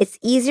meals. It's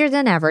easier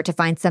than ever to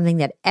find something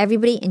that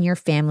everybody in your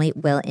family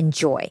will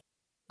enjoy.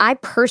 I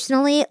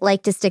personally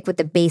like to stick with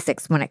the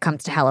basics when it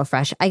comes to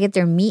HelloFresh. I get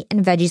their meat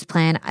and veggies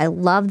plan. I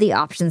love the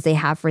options they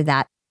have for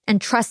that.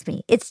 And trust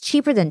me, it's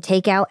cheaper than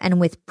takeout,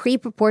 and with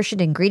pre-proportioned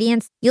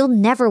ingredients, you'll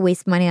never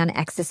waste money on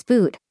excess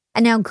food.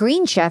 And now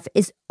Green Chef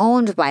is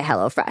owned by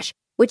HelloFresh,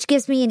 which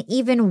gives me an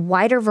even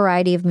wider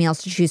variety of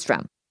meals to choose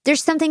from.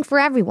 There's something for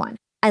everyone.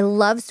 I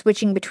love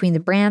switching between the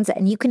brands,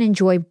 and you can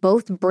enjoy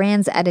both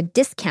brands at a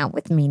discount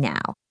with me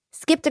now.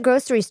 Skip the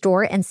grocery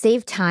store and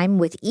save time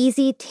with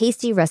easy,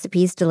 tasty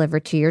recipes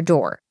delivered to your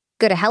door.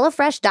 Go to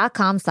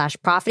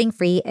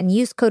HelloFresh.com/profitingfree and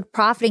use code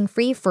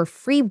profitingfree for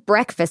free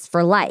breakfast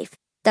for life.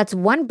 That's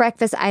one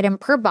breakfast item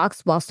per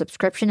box while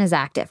subscription is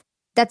active.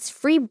 That's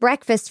free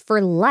breakfast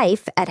for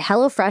life at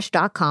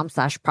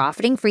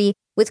HelloFresh.com/profitingfree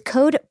with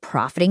code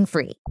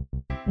profitingfree.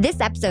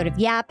 This episode of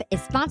Yap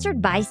is sponsored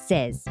by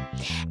Sizz.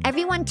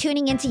 Everyone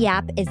tuning into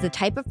Yap is the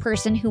type of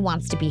person who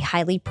wants to be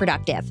highly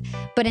productive.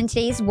 But in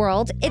today's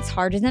world, it's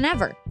harder than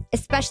ever,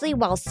 especially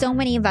while so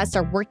many of us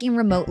are working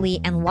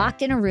remotely and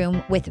locked in a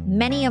room with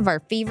many of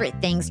our favorite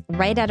things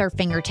right at our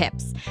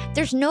fingertips.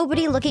 There's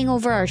nobody looking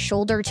over our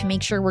shoulder to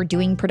make sure we're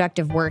doing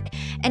productive work,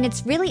 and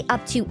it's really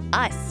up to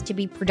us to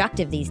be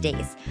productive these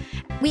days.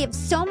 We have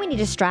so many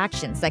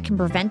distractions that can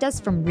prevent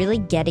us from really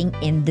getting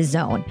in the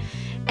zone.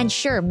 And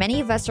sure,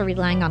 many of us are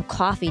relying on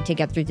coffee to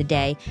get through the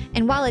day,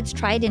 and while it's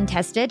tried and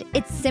tested,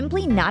 it's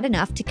simply not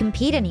enough to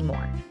compete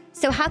anymore.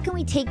 So how can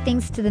we take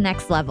things to the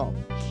next level?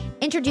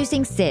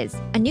 Introducing Sizz,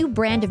 a new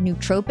brand of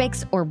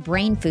nootropics or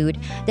brain food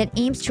that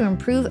aims to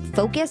improve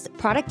focus,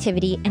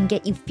 productivity, and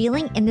get you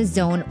feeling in the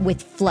zone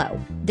with Flow,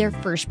 their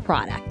first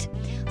product.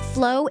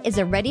 Flow is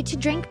a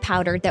ready-to-drink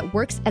powder that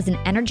works as an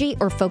energy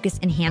or focus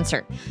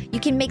enhancer. You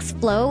can mix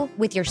Flow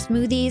with your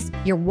smoothies,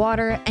 your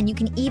water, and you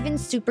can even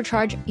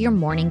supercharge your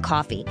morning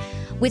coffee.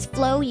 With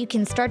Flow, you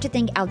can start to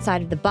think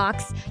outside of the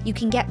box. You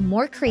can get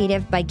more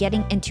creative by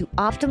getting into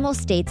optimal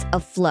states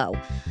of flow.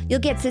 You'll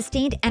get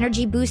sustained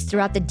energy boosts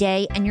throughout the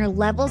day, and your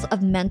levels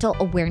of mental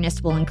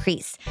awareness will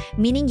increase,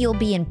 meaning you'll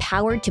be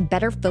empowered to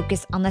better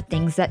focus on the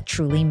things that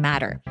truly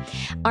matter.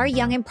 Our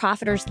young and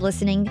profiters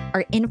listening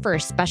are in for a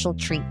special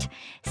treat.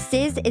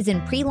 Sizz is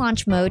in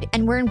pre-launch mode,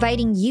 and we're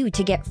inviting you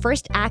to get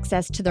first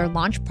access to their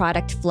launch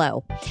product,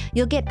 Flow.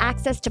 You'll get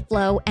access to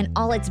Flow and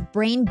all its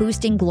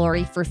brain-boosting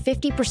glory for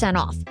 50%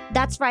 off.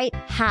 That's right,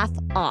 half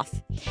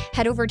off.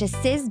 Head over to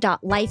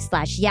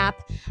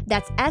sizz.life/yap.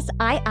 That's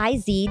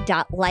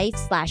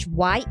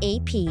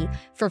SIIZ.life/YAP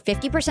for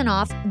 50%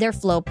 off their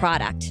Flow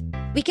product.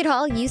 We could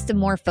all use some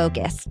more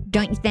focus,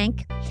 don't you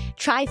think?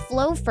 Try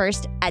Flow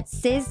first at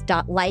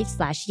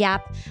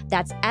sizz.life/yap.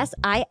 That's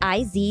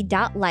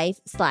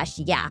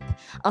SIIZ.life/yap.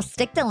 I'll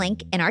stick the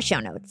link in our show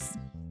notes.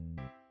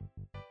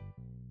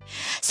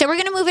 So we're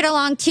going to move it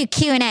along to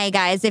Q&A,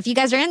 guys. If you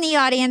guys are in the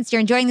audience, you're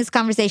enjoying this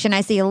conversation,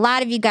 I see a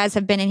lot of you guys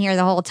have been in here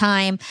the whole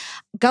time.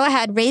 Go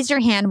ahead, raise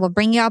your hand. We'll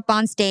bring you up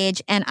on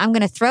stage, and I'm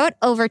going to throw it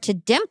over to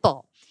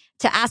Dimple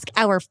to ask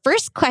our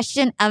first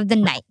question of the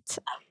night.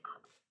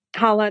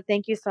 Hala,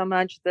 thank you so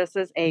much. This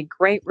is a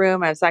great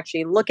room. I was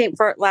actually looking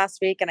for it last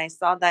week, and I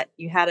saw that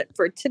you had it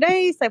for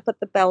today, so I put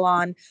the bell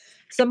on.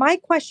 So my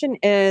question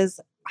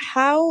is,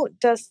 how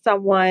does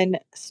someone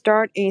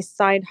start a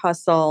side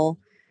hustle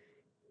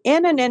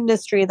in an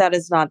industry that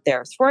is not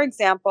theirs? For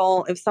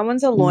example, if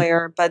someone's a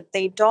lawyer, but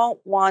they don't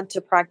want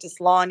to practice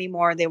law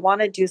anymore, they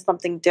want to do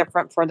something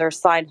different for their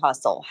side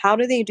hustle. How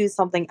do they do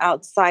something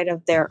outside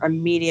of their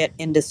immediate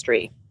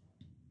industry?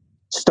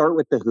 Start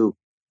with the who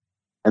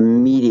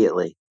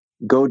immediately.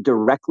 Go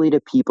directly to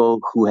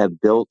people who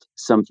have built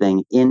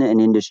something in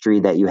an industry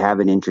that you have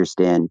an interest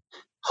in.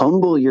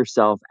 Humble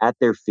yourself at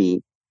their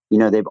feet. You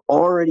know, they've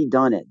already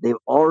done it. They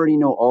already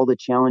know all the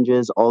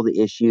challenges, all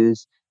the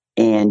issues,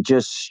 and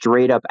just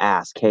straight up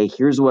ask, hey,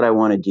 here's what I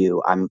want to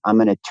do. I'm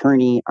an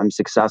attorney. I'm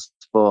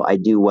successful. I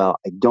do well.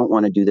 I don't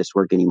want to do this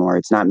work anymore.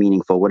 It's not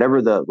meaningful,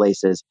 whatever the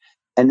lace is.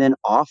 And then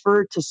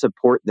offer to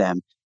support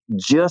them.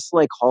 Just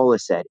like Hala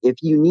said, if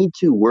you need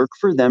to work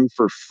for them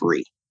for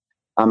free.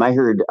 I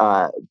heard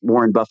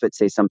Warren Buffett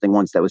say something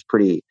once that was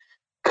pretty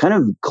kind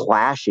of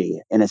clashy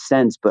in a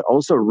sense, but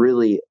also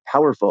really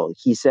powerful.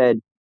 He said,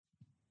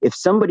 if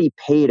somebody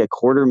paid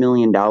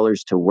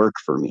 $250,000 to work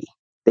for me,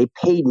 they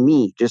paid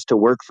me just to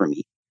work for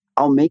me,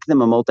 I'll make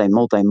them a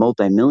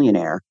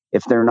multi-millionaire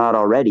if they're not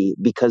already,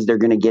 because they're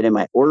going to get in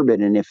my orbit.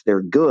 And if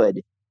they're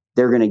good,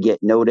 they're going to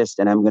get noticed,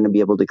 and I'm going to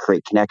be able to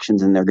create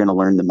connections, and they're going to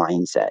learn the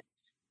mindset.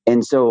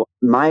 And so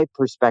my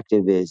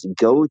perspective is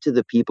go to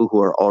the people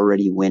who are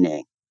already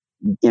winning.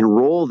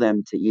 Enroll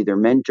them to either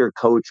mentor,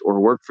 coach, or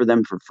work for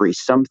them for free,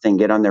 something,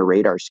 get on their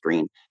radar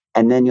screen.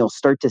 And then you'll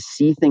start to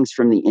see things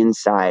from the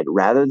inside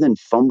rather than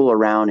fumble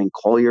around and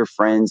call your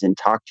friends and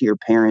talk to your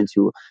parents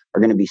who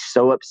are going to be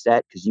so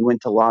upset because you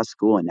went to law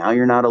school and now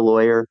you're not a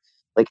lawyer.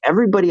 Like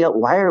everybody else,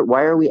 why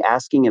are we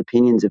asking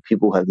opinions of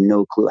people who have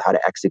no clue how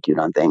to execute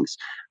on things?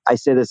 I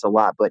say this a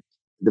lot, but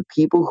the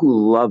people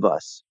who love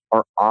us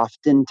are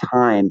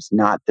oftentimes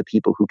not the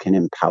people who can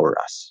empower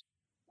us.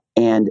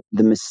 And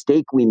the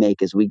mistake we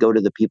make is we go to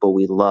the people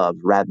we love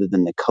rather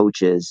than the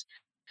coaches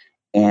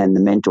and the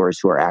mentors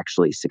who are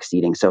actually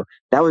succeeding. So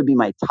that would be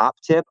my top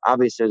tip.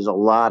 Obviously, there's a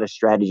lot of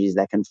strategies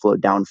that can flow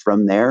down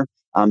from there.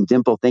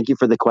 Dimple, thank you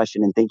for the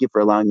question, and thank you for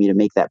allowing me to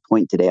make that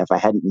point today. If I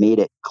hadn't made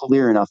it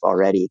clear enough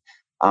already,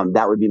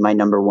 that would be my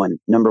number one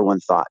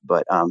thought.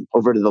 But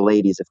over to the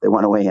ladies if they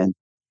want to weigh in.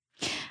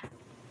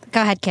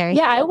 Go ahead, Carrie.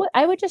 Yeah,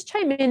 I would just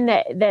chime in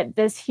that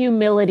this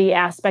humility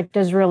aspect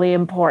is really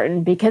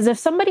important, because if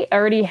somebody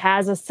already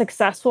has a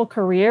successful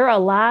career, a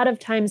lot of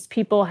times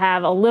people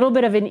have a little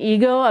bit of an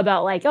ego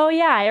about like, oh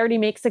yeah, I already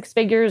make 6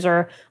 figures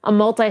or a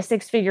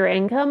multi-6-figure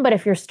income. But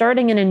if you're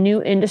starting in a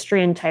new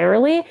industry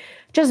entirely,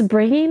 just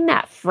bringing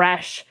that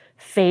fresh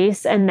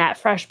face and that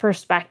fresh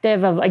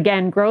perspective of,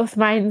 again, growth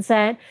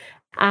mindset,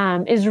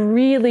 is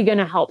really going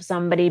to help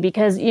somebody.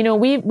 Because,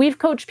 we've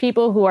coached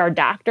people who are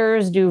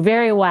doctors, do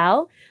very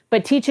well,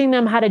 but teaching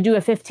them how to do a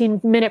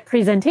 15-minute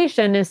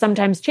presentation is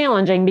sometimes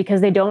challenging because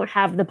they don't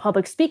have the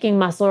public speaking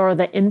muscle or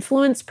the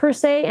influence per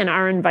se in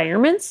our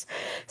environments.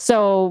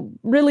 So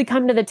really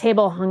come to the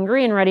table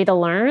hungry and ready to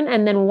learn.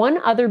 And then one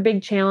other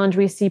big challenge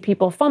we see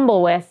people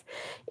fumble with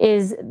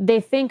is they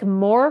think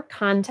more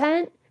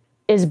content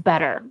is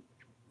better.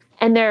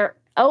 And they're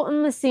out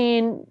in the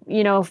scene,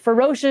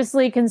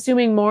 ferociously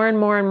consuming more and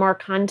more and more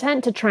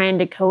content to try and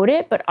decode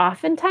it, but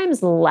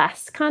oftentimes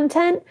less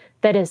content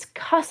that is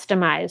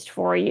customized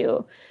for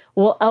you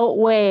will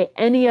outweigh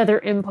any other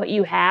input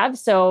you have.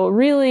 So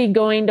really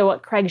going to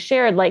what Craig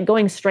shared, like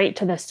going straight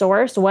to the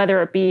source,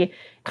 whether it be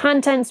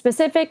content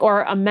specific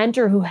or a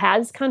mentor who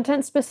has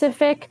content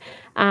specific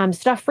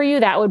stuff for you,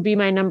 that would be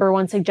my number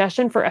one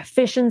suggestion for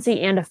efficiency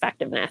and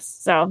effectiveness.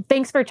 So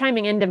thanks for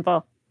chiming in,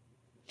 Dimple.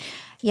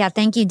 Yeah,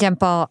 thank you,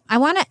 Dimple. I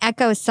want to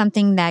echo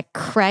something that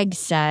Craig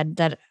said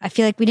that I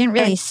feel like we didn't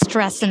really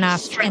stress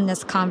enough in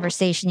this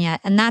conversation yet.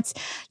 And that's,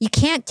 you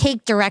can't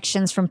take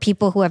directions from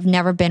people who have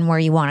never been where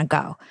you want to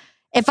go.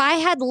 If I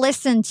had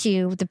listened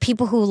to the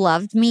people who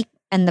loved me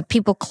and the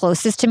people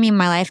closest to me in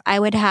my life, I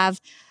would have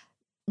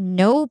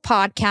no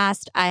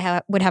podcast.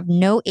 Would have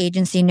no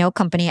agency, no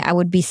company. I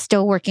would be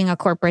still working a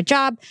corporate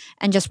job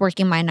and just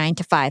working my 9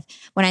 to 5.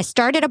 When I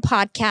started a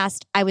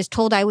podcast, I was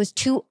told I was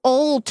too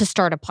old to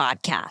start a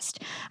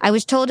podcast. I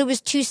was told it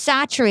was too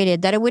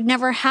saturated, that it would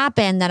never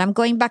happen, that I'm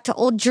going back to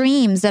old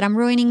dreams, that I'm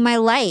ruining my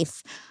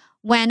life.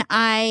 When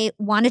I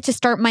wanted to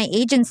start my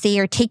agency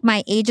or take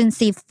my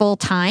agency full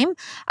time,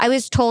 I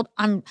was told,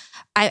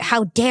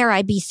 how dare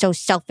I be so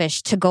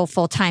selfish to go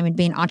full time and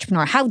be an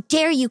entrepreneur? How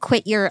dare you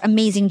quit your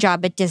amazing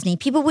job at Disney?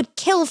 People would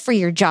kill for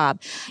your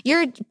job.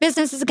 Your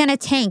business is going to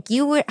tank.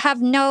 You would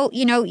have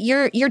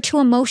you're too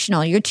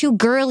emotional. You're too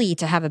girly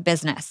to have a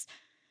business.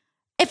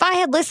 If I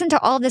had listened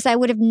to all this, I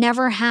would have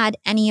never had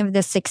any of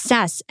this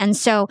success. And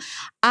so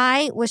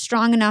I was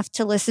strong enough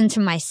to listen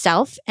to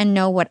myself and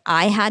know what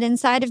I had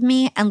inside of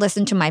me, and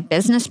listen to my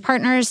business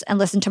partners and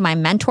listen to my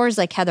mentors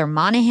like Heather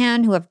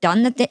Monahan, who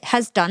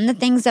has done the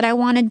things that I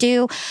want to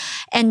do,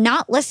 and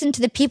not listen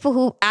to the people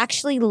who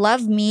actually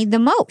love me the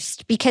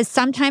most. Because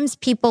sometimes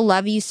people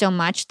love you so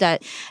much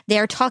that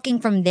they're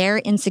talking from their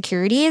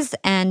insecurities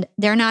and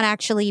they're not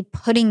actually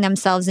putting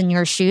themselves in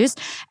your shoes.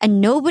 And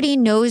nobody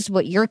knows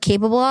what you're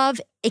capable of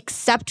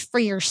except for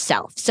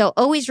yourself. So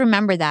always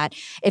remember that.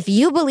 If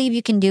you believe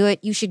you can do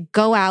it, you should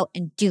go out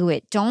and do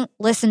it. Don't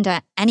listen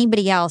to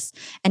anybody else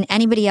and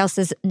anybody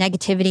else's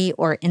negativity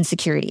or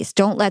insecurities.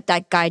 Don't let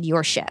that guide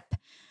your ship.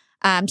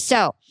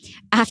 So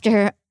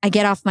after I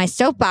get off my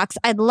soapbox,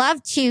 I'd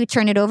love to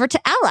turn it over to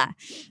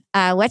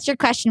Ella. What's your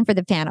question for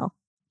the panel?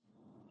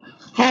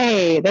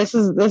 Hey, this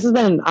has been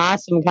an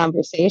awesome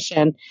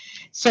conversation.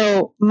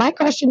 So my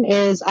question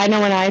is, I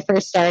know when I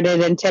first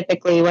started, and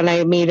typically when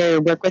I meet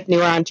or work with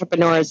newer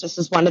entrepreneurs, this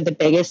is one of the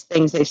biggest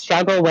things they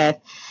struggle with,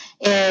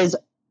 is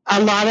a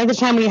lot of the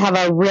time we have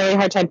a really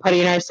hard time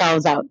putting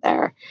ourselves out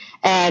there.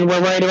 And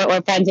we're worried about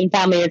what friends and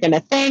family are going to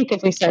think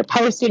if we start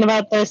posting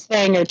about this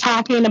thing or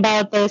talking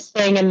about this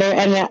thing. And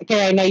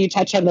Gary, I know you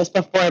touched on this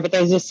before, but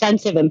there's a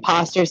sense of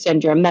imposter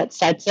syndrome that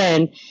sets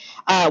in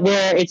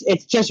where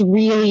it's just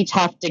really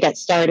tough to get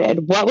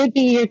started. What would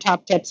be your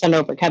top tips on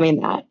overcoming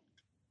that?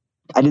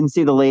 I didn't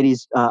see the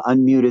ladies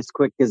unmute as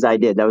quick as I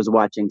did. I was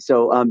watching.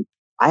 So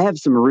I have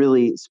some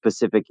really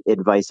specific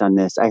advice on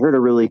this. I heard a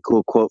really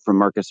cool quote from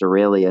Marcus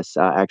Aurelius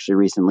actually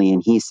recently,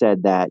 and he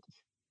said that,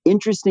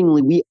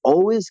 interestingly, we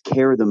always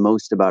care the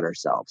most about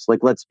ourselves. Like,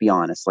 let's be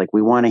honest. Like,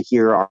 we want to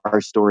hear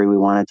our story. We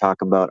want to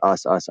talk about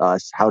us.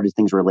 How do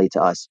things relate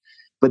to us?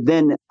 But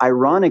then,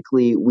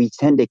 ironically, we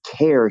tend to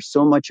care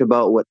so much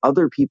about what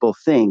other people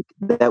think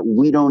that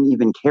we don't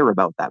even care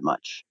about that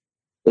much.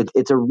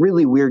 It's a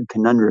really weird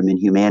conundrum in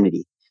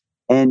humanity.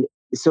 And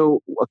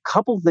so a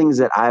couple things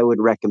that I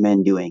would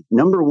recommend doing.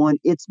 Number one,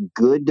 it's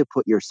good to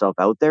put yourself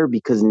out there,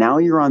 because now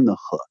you're on the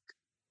hook.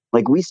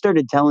 Like, we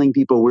started telling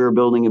people we were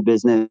building a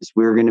business,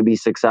 we were going to be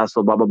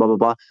successful, blah, blah, blah, blah,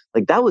 blah.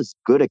 Like, that was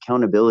good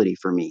accountability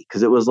for me,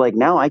 because it was like,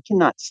 now I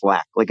cannot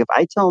slack. Like, if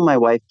I tell my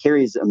wife,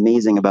 Carrie's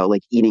amazing about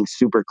like eating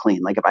super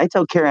clean. Like, if I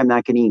tell Carrie I'm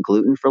not going to eat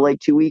gluten for like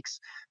 2 weeks,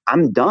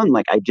 I'm done.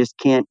 Like, I just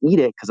can't eat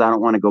it because I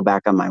don't want to go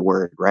back on my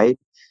word, right?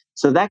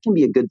 So that can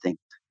be a good thing.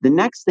 The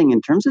next thing,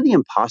 in terms of the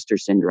imposter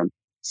syndrome,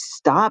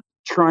 stop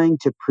trying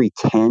to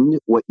pretend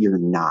what you're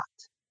not,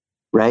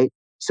 right?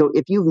 So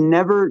if you've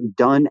never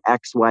done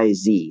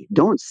XYZ,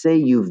 don't say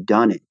you've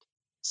done it.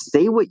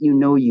 say what you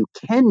know you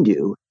can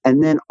do,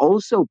 and then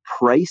also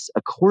price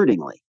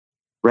accordingly,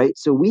 right?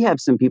 So we have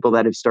some people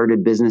that have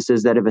started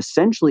businesses that have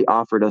essentially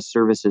offered us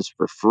services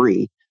for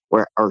free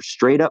or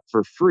straight up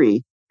for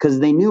free because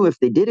they knew if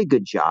they did a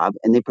good job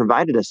and they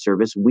provided a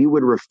service, we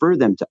would refer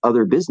them to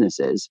other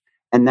businesses.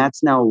 And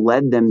that's now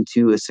led them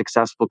to a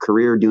successful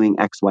career doing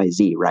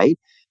XYZ, right?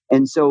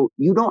 And so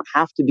you don't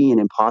have to be an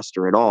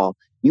imposter at all.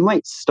 You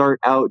might start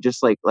out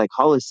just like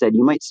Hala said,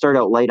 you might start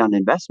out light on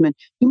investment.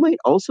 You might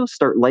also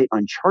start light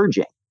on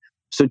charging.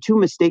 So two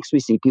mistakes we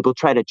see: people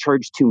try to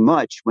charge too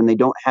much when they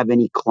don't have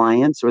any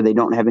clients or they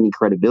don't have any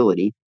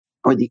credibility.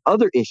 Or the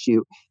other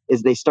issue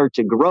is they start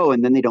to grow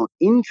and then they don't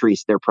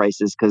increase their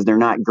prices because they're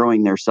not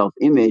growing their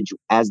self-image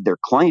as their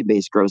client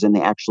base grows and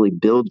they actually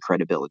build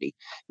credibility.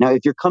 Now,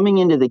 if you're coming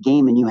into the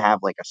game and you have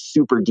like a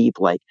super deep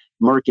like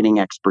marketing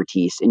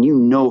expertise and you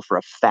know for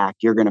a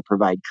fact you're going to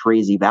provide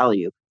crazy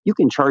value, you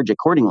can charge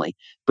accordingly.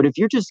 But if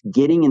you're just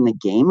getting in the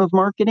game of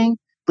marketing,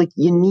 like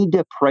you need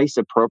to price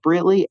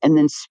appropriately and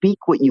then speak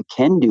what you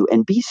can do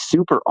and be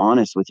super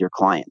honest with your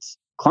clients.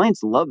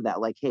 Clients love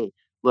that. Like, hey,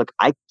 look,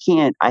 I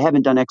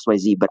haven't done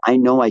XYZ, but I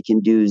know I can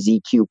do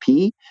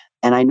ZQP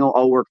and I know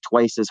I'll work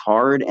twice as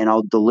hard and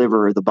I'll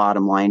deliver the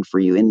bottom line for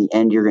you. In the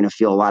end, you're going to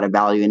feel a lot of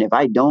value. And if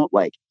I don't,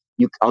 like,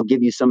 I'll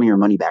give you some of your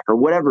money back or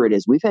whatever it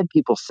is. We've had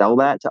people sell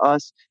that to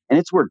us and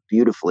it's worked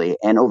beautifully.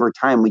 And over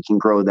time, we can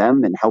grow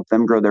them and help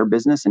them grow their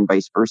business and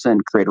vice versa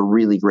and create a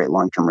really great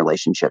long-term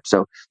relationship.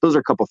 So those are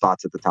a couple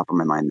thoughts at the top of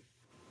my mind.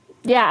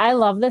 Yeah, I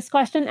love this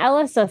question,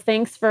 Ella. So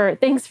thanks for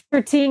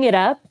teeing it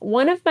up.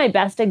 One of my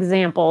best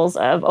examples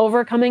of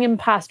overcoming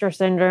imposter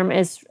syndrome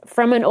is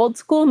from an old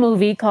school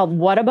movie called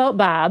What About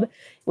Bob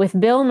with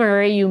Bill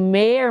Murray. You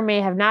may or may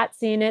have not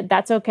seen it.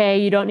 That's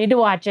okay. You don't need to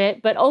watch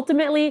it. But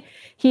ultimately,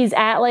 he's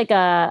at like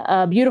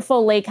a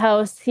beautiful lake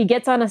house. He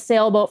gets on a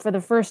sailboat for the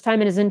first time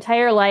in his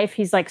entire life.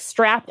 He's like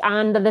strapped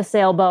onto the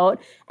sailboat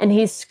and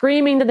he's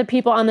screaming to the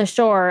people on the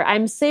shore,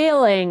 "I'm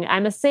sailing.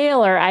 I'm a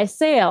sailor. I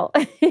sail."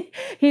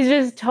 He's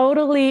just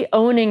totally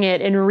owning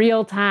it in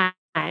real time.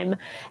 And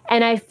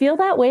I feel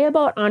that way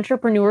about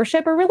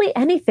entrepreneurship or really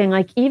anything,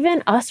 like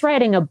even us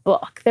writing a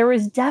book. There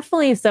was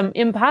definitely some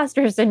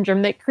imposter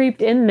syndrome that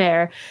creeped in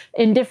there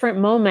in different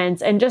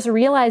moments, and just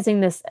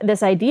realizing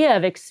this idea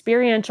of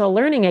experiential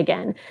learning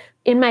again.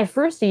 In my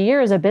first year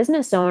as a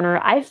business owner,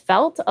 I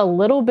felt a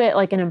little bit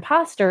like an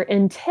imposter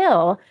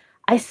until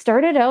I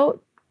started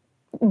out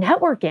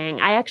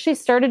networking. I actually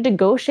started to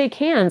go shake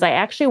hands. I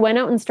actually went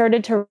out and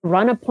started to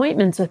run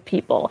appointments with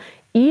people.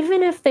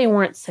 Even if they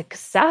weren't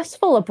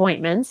successful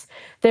appointments,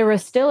 there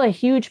was still a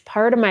huge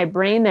part of my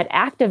brain that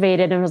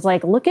activated and was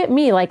like, look at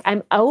me, like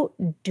I'm out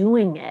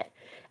doing it.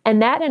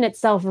 And that in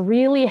itself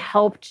really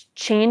helped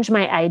change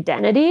my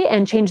identity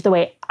and change the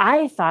way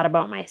I thought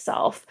about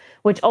myself,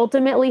 which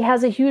ultimately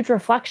has a huge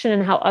reflection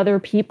in how other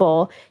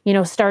people,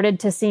 started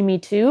to see me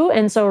too.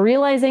 And so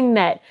realizing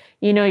that,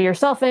 your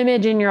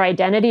self-image and your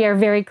identity are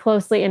very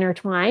closely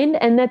intertwined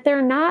and that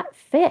they're not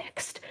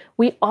fixed.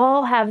 We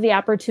all have the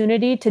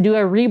opportunity to do a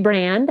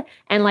rebrand.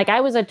 And like I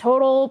was a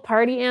total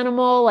party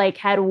animal, like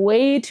had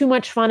way too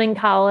much fun in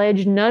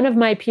college. None of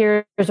my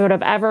peers would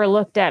have ever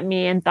looked at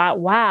me and thought,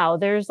 wow,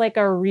 there's like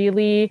a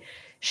really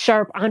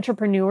sharp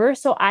entrepreneur.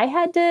 So I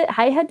had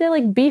to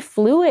like be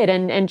fluid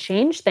and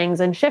change things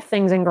and shift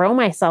things and grow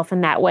myself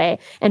in that way.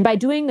 And by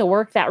doing the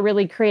work, that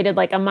really created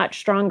like a much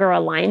stronger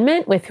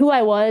alignment with who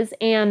I was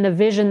and the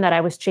vision that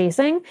I was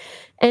chasing.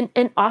 And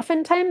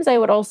oftentimes I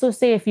would also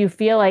say, if you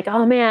feel like,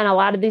 oh man, a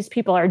lot of these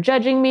people are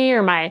judging me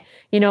or my,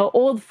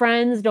 old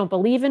friends don't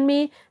believe in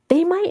me,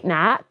 they might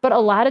not, but a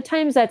lot of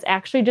times that's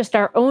actually just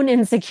our own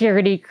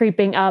insecurity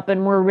creeping up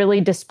and we're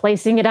really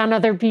displacing it on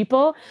other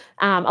people.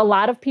 A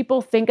lot of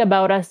people think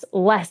about us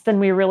less than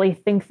we really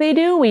think they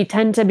do. We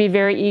tend to be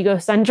very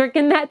egocentric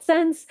in that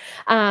sense.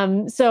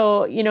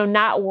 So,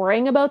 not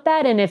worrying about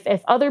that. And if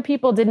other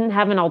people didn't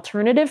have an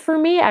alternative for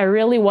me, I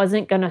really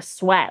wasn't going to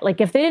sweat.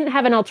 Like if they didn't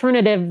have an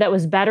alternative that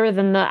was better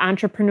than the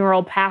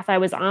entrepreneurial path I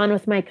was on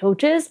with my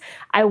coaches,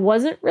 I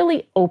wasn't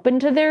really open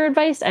to their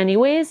advice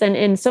anyways. And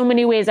in so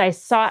many ways, I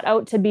sought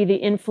out to be the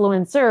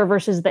influencer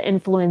versus the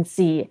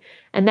influencee.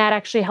 And that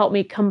actually helped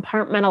me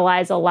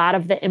compartmentalize a lot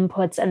of the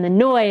inputs and the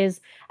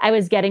noise I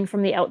was getting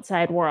from the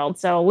outside world.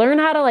 So learn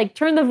how to like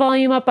turn the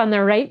volume up on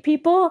the right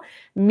people,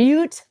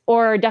 mute,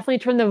 or definitely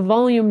turn the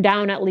volume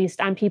down at least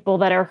on people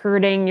that are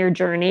hurting your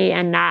journey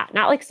and not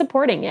like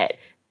supporting it.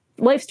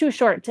 Life's too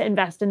short to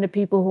invest into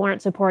people who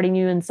aren't supporting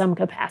you in some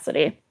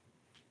capacity.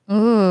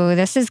 Ooh,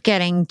 this is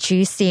getting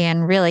juicy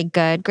and really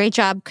good. Great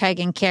job, Craig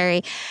and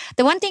Carrie.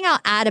 The one thing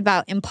I'll add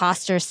about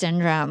imposter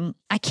syndrome,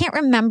 I can't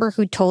remember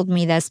who told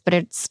me this, but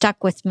it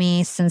stuck with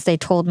me since they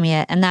told me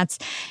it. And that's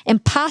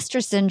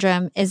imposter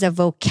syndrome is a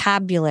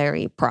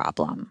vocabulary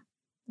problem.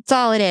 That's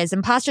all it is.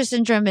 Imposter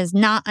syndrome is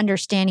not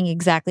understanding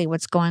exactly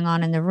what's going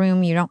on in the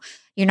room. You're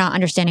not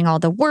understanding all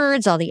the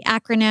words, all the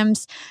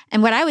acronyms.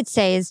 And what I would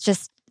say is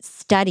just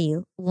study,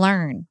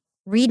 learn,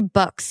 read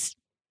books.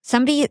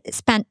 Somebody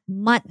spent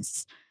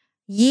months,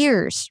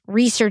 years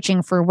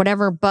researching for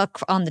whatever book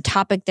on the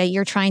topic that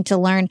you're trying to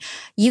learn,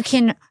 you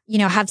can,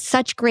 have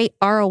such great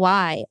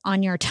ROI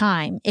on your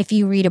time if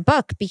you read a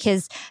book,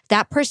 because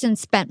that person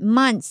spent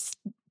months,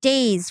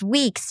 days,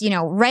 weeks,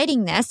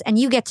 writing this, and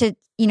you get to,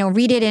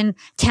 read it in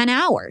 10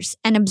 hours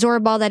and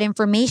absorb all that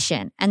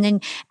information. And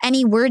then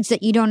any words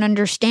that you don't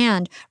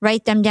understand,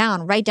 write them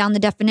down, write down the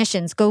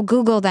definitions, go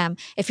Google them.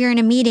 If you're in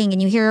a meeting and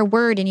you hear a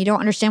word and you don't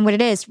understand what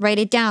it is, write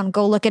it down,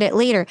 go look at it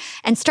later,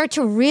 and start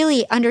to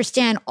really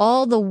understand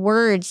all the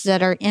words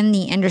that are in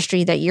the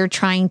industry that you're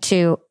trying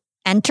to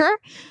enter.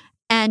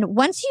 And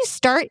once you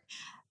start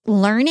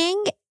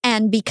learning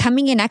and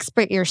becoming an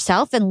expert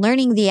yourself and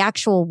learning the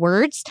actual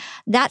words,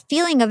 that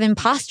feeling of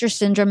imposter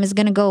syndrome is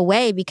going to go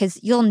away, because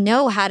you'll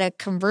know how to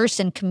converse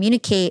and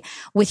communicate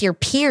with your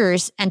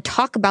peers and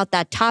talk about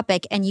that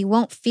topic, and you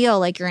won't feel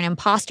like you're an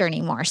imposter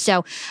anymore.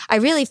 So I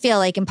really feel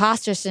like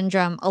imposter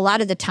syndrome, a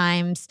lot of the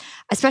times,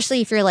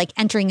 especially if you're like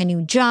entering a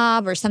new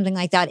job or something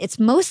like that, it's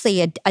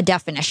mostly a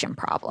definition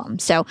problem.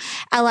 So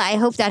Ella, I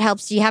hope that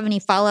helps. Do you have any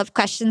follow-up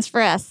questions for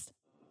us?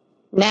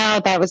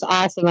 No, that was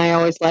awesome. I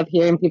always love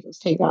hearing people's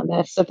take on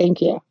this. So thank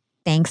you.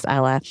 Thanks,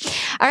 Ella.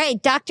 All right,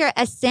 Dr.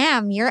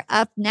 Assam, you're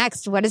up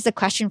next. What is the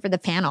question for the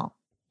panel?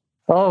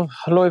 Oh,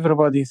 hello,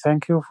 everybody.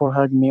 Thank you for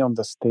having me on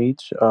the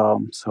stage.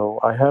 So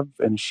I have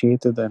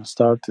initiated and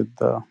started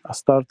a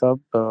startup,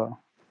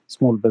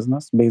 small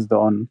business based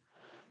on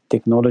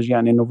technology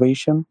and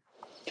innovation,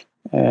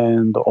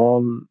 and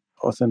all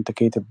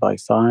authenticated by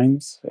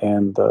science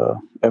and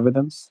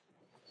evidence.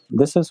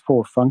 This is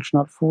for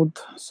functional food.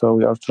 So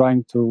we are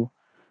trying to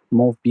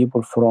move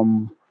people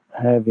from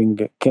having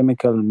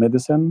chemical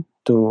medicine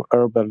to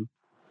herbal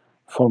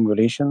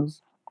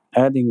formulations.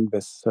 Adding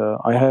this,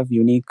 I have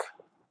unique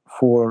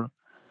for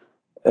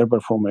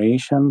herbal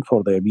formulation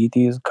for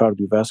diabetes,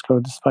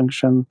 cardiovascular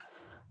dysfunction,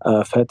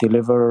 fatty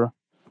liver,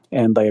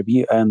 and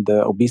diabetes and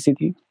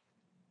obesity,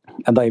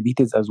 and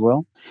diabetes as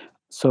well.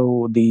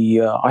 So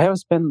the I have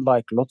spent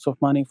like lots of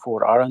money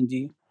for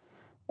R&D,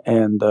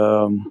 and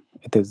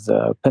it is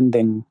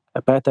pending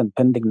a patent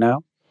pending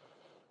now.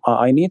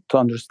 I need to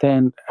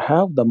understand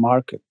how the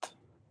market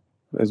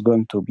is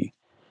going to be,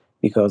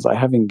 because I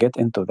haven't get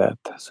into that.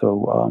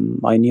 So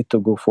I need to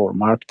go for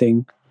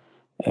marketing,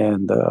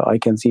 and I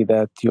can see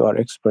that you are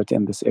expert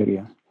in this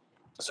area.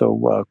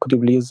 So could you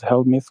please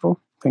help me through?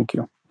 Thank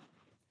you.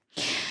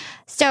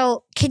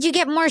 So could you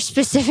get more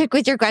specific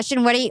with your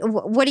question?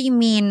 What do you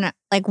mean?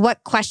 Like,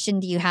 what question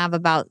do you have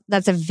about?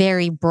 That's a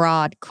very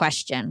broad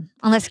question.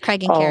 Unless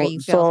Craig and Carrie, you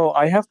feel. So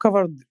I have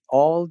covered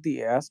all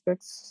the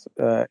aspects,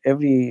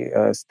 every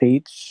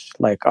stage,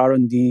 like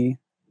R&D,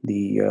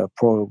 the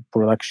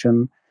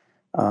production,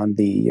 and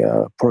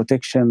the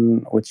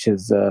protection, which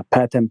is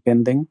patent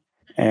pending.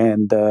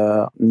 And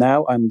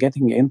now I'm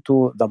getting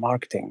into the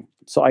marketing.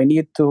 So I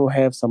need to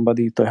have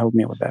somebody to help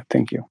me with that.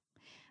 Thank you.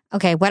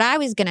 Okay, what I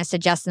was going to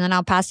suggest, and then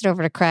I'll pass it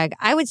over to Craig.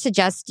 I would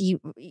suggest you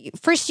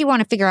want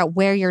to figure out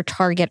where your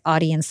target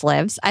audience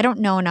lives. I don't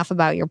know enough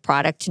about your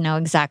product to know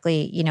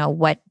exactly,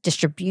 what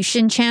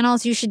distribution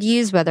channels you should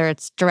use, whether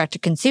it's direct to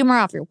consumer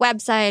off your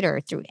website or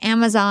through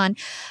Amazon.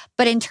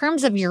 But in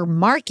terms of your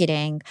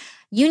marketing,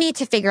 you need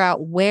to figure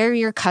out where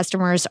your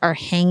customers are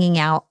hanging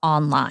out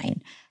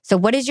online. So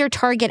what is your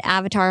target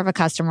avatar of a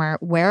customer?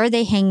 Where are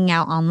they hanging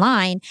out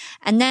online?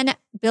 And then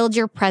build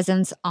your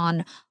presence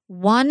on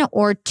one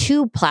or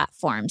two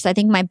platforms. I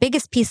think my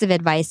biggest piece of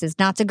advice is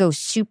not to go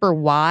super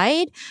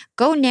wide.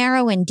 Go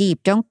narrow and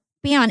deep. Don't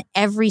be on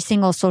every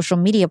single social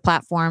media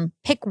platform.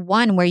 Pick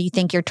one where you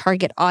think your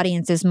target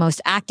audience is most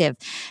active.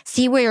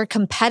 See where your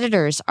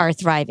competitors are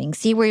thriving.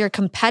 See where your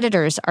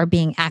competitors are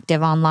being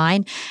active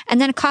online. And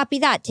then copy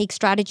that. Take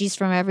strategies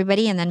from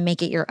everybody and then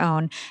make it your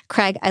own.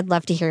 Craig, I'd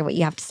love to hear what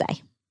you have to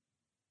say.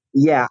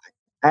 Yeah.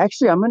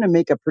 Actually, I'm going to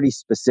make a pretty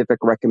specific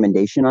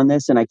recommendation on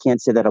this, and I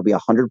can't say that I'll be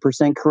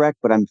 100% correct,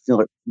 but I'm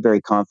feeling very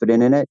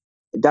confident in it.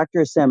 Dr.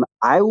 Assam,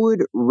 I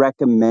would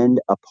recommend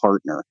a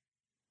partner.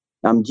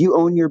 Do you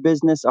own your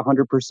business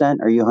 100%?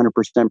 Are you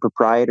 100%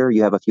 proprietor?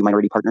 You have a few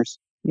minority partners?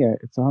 Yeah,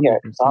 it's 100%.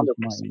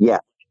 Yeah.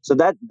 So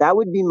that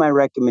would be my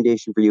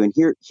recommendation for you. And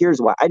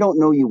here's why. I don't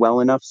know you well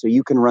enough, so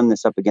you can run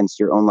this up against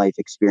your own life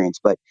experience,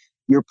 but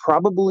you're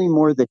probably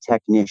more the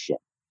technician.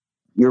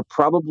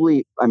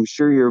 I'm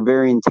sure you're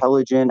very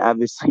intelligent.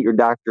 Obviously, you're a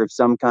doctor of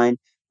some kind,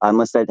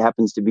 unless that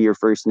happens to be your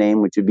first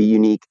name, which would be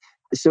unique.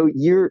 So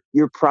you're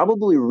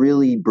probably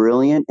really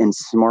brilliant and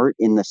smart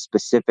in the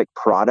specific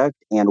product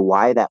and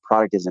why that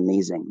product is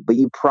amazing. But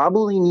you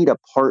probably need a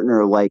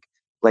partner like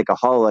a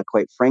Hala,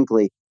 quite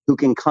frankly, who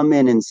can come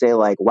in and say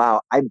like,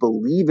 wow, I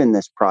believe in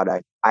this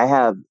product. I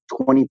have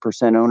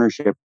 20%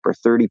 ownership or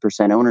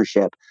 30%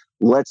 ownership.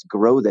 Let's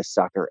grow this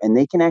sucker. And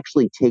they can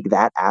actually take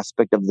that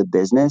aspect of the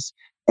business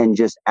and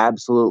just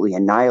absolutely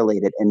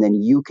annihilate it. And then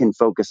you can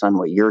focus on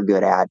what you're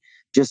good at,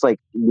 just like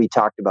we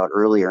talked about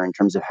earlier in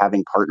terms of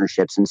having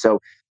partnerships. And so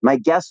my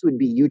guess would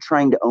be you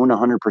trying to own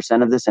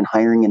 100% of this and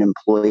hiring an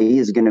employee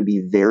is going to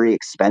be very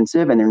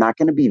expensive and they're not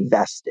going to be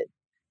vested.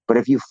 But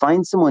if you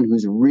find someone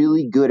who's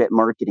really good at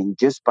marketing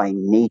just by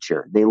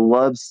nature, they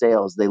love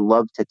sales, they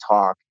love to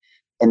talk,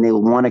 and they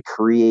want to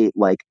create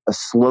like a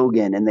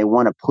slogan and they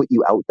want to put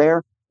you out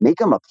there, make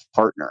them a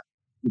partner.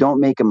 Don't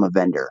make them a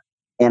vendor.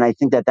 And I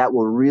think that that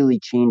will really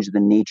change the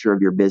nature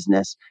of your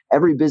business.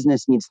 Every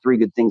business needs three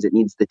good things. It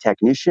needs the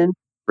technician,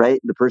 right?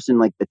 The person,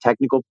 like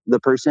the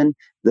person,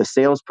 the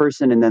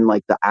salesperson, and then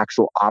like the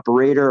actual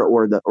operator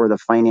or the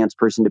finance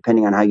person,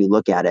 depending on how you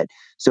look at it.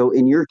 So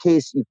in your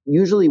case,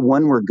 usually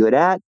one we're good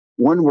at,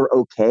 one we're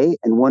okay,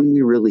 and one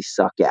we really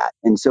suck at.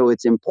 And so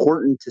it's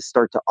important to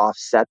start to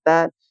offset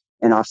that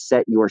and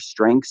offset your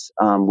strengths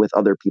with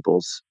other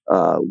people's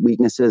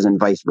weaknesses and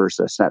vice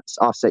versa. So that's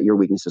offset your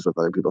weaknesses with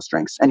other people's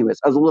strengths. Anyways,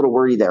 I was a little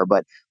worried there,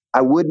 but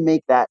I would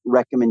make that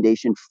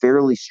recommendation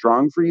fairly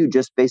strong for you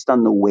just based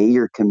on the way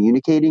you're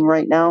communicating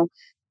right now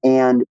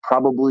and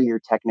probably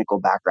your technical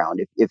background.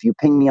 If you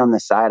ping me on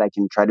the side, I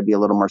can try to be a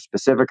little more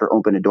specific or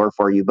open a door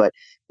for you. But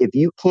if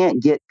you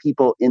can't get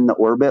people in the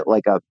orbit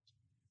like a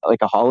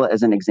Hala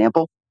as an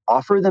example,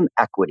 offer them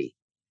equity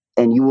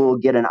and you will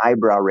get an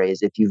eyebrow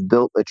raise if you've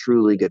built a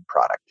truly good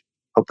product.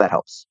 Hope that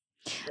helps.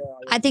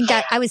 I think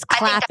that I was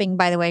clapping,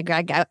 by the way,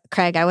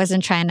 Craig. I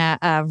wasn't trying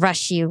to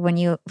rush you when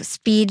you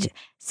speed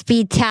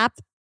tap.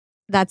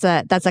 That's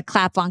a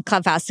clap on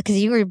Clubhouse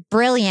because you were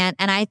brilliant,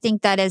 and I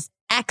think that is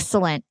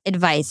excellent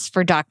advice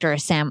for Dr.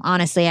 Sam.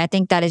 Honestly, I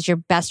think that is your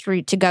best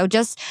route to go.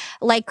 Just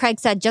like Craig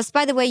said, just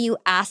by the way you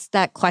asked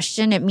that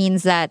question, it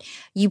means that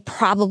you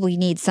probably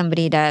need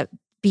somebody to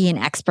be an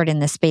expert in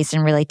this space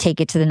and really take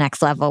it to the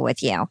next level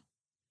with you.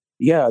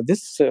 Yeah,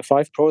 these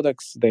 5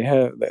 products they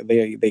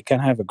can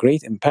have a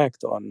great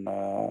impact on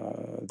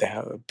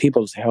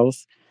people's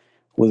health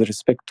with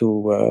respect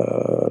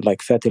to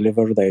like fatty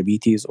liver,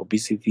 diabetes,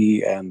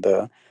 obesity, and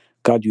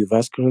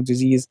cardiovascular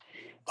disease.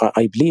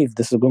 I believe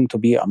this is going to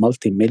be a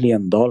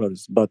multi-million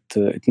dollars, but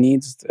it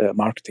needs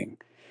marketing.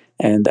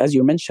 And as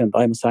you mentioned,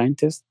 I'm a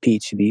scientist,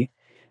 PhD.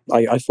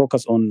 I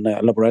focus on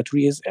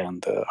laboratories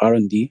and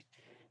R&D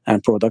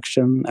and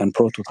production and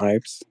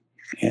prototypes.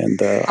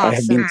 And I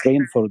have been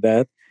trained for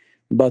that.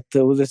 But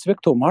with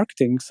respect to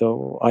marketing,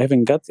 so I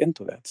haven't got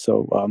into that.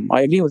 So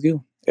I agree with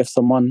you. If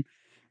someone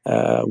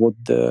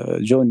would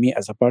join me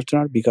as a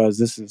partner,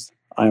 because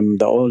I'm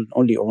the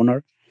only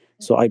owner,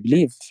 so I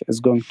believe it's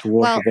going to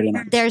work very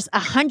nice. There's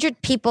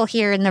 100 people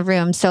here in the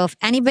room. So if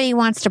anybody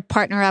wants to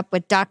partner up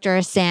with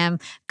Dr. Sam,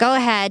 go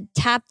ahead,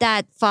 tap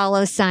that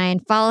follow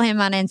sign, follow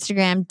him on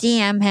Instagram,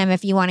 DM him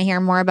if you want to hear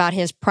more about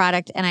his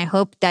product. And I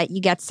hope that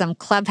you get some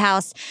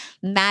Clubhouse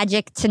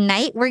magic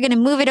tonight. We're going to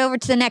move it over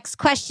to the next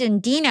question.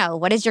 Dino,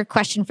 what is your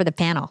question for the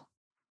panel?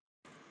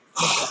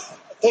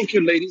 Thank you,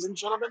 ladies and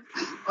gentlemen.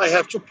 I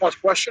have 2-part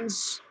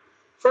questions.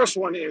 First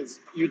one is,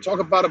 you talk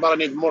about I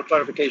need more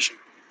clarification.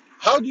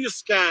 How do you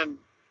scan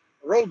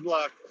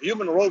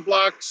human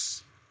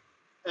roadblocks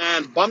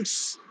and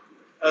bumps,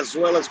 as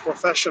well as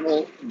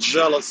professional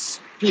jealous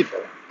people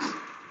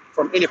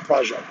from any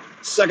project?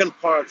 Second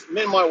part,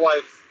 me and my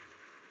wife,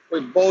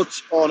 we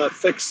both on a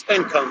fixed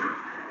income,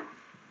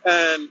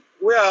 and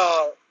we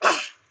are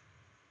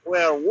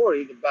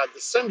worried about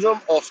the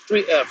syndrome of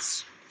 3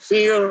 Fs: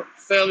 fear,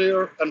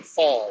 failure, and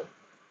fall.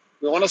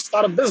 We want to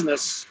start a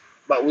business,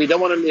 but we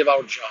don't want to leave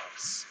our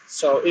jobs.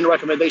 So, in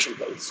recommendation,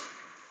 please.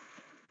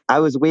 I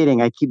was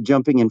waiting. I keep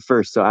jumping in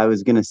first, so I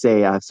was going to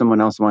say if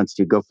someone else wants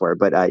to, go for it,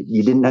 but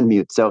you didn't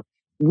unmute. So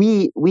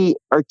we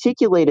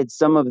articulated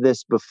some of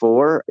this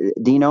before,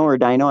 Dino or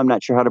Dino. I'm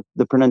not sure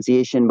the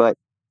pronunciation, but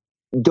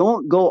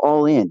don't go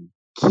all in.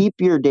 Keep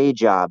your day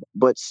job,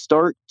 but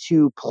start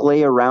to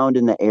play around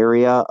in the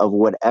area of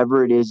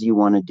whatever it is you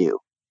want to do.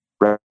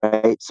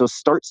 Right? So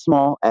start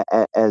small,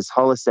 as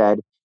Hala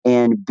said,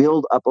 and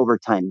build up over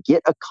time.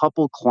 Get a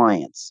couple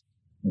clients,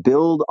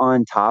 build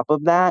on top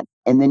of that,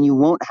 and then you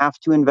won't have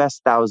to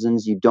invest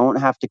thousands. You don't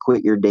have to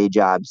quit your day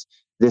jobs.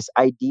 This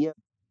idea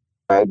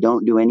I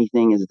don't do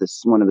anything is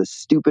one of the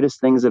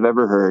stupidest things I've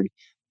ever heard.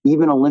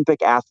 Even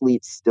Olympic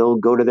athletes still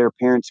go to their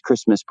parents'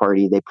 Christmas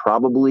party. They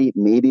probably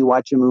maybe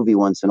watch a movie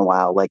once in a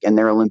while, and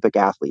they're Olympic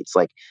athletes.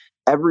 Like,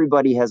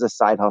 everybody has a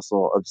side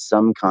hustle of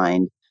some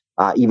kind,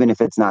 even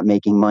if it's not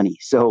making money.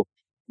 So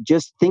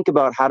just think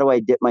about, how do I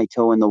dip my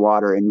toe in the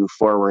water and move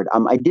forward?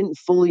 I didn't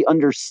fully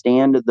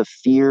understand the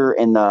fear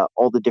and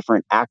all the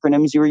different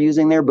acronyms you were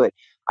using there, but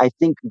I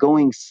think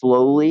going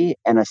slowly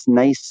and a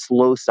nice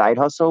slow side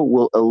hustle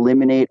will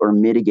eliminate or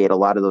mitigate a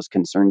lot of those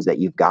concerns that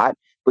you've got.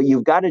 But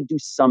you've got to do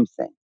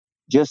something.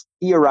 Just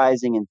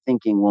theorizing and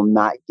thinking will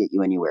not get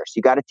you anywhere. So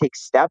you got to take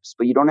steps,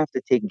 but you don't have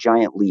to take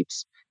giant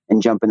leaps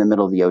and jump in the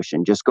middle of the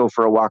ocean. Just go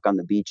for a walk on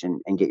the beach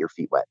and get your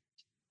feet wet.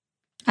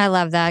 I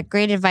love that.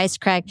 Great advice,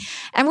 Craig.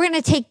 And we're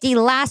going to take the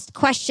last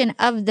question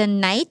of the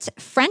night.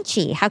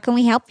 Frenchie, how can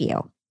we help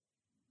you?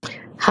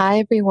 Hi,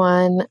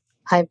 everyone.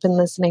 I've been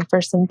listening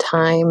for some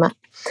time.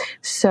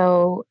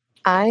 So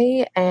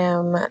I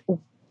am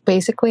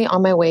basically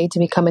on my way to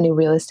become a new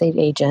real estate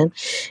agent.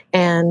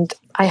 And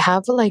I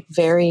have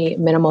very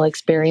minimal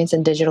experience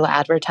in digital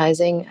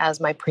advertising, as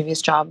my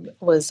previous job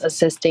was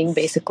assisting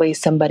basically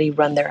somebody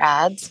run their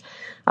ads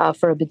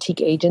for a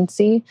boutique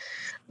agency.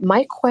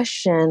 My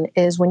question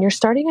is, when you're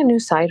starting a new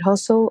side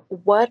hustle,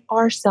 what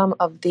are some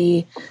of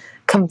the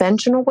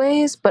conventional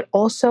ways, but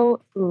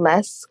also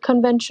less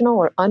conventional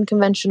or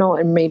unconventional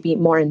and maybe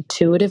more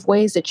intuitive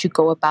ways that you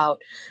go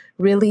about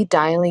really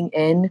dialing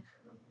in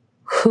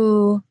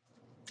who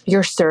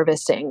you're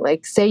servicing.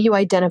 Like, say you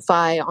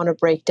identify on a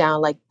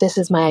breakdown, like, this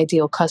is my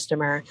ideal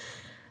customer,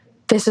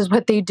 this is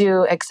what they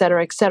do, et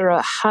cetera, et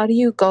cetera. How do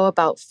you go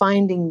about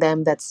finding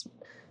them that's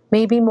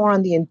maybe more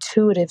on the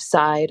intuitive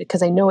side?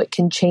 Because I know it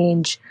can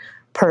change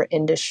per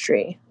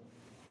industry.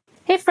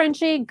 Hey,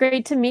 Frenchie,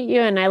 great to meet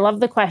you. And I love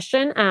the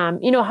question.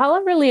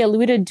 Hala really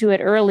alluded to it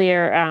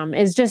earlier,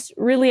 is just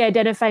really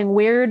identifying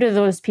where do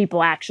those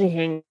people actually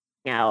hang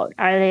out?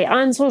 Are they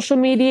on social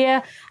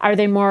media? Are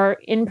they more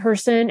in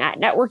person at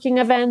networking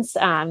events?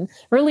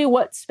 Really,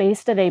 what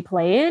space do they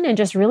play in? And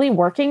just really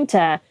working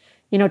to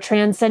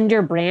transcend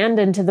your brand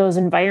into those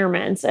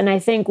environments. And I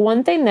think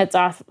one thing that's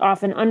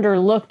often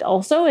underlooked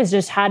also is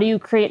just how do you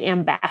create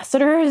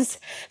ambassadors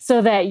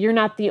so that you're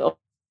not the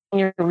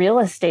your real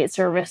estate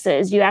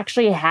services. You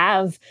actually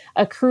have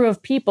a crew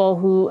of people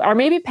who are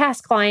maybe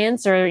past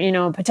clients or,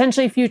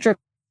 potentially future,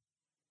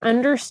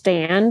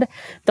 understand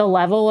the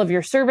level of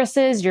your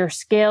services, your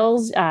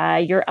skills,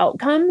 your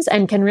outcomes,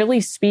 and can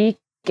really speak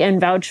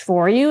and vouch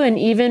for you, and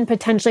even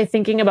potentially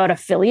thinking about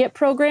affiliate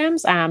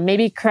programs.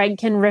 Maybe Craig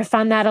can riff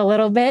on that a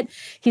little bit.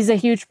 He's a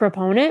huge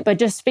proponent, but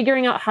just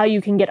figuring out how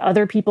you can get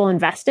other people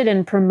invested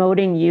in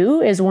promoting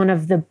you is one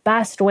of the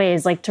best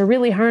ways, like to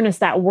really harness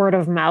that word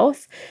of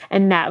mouth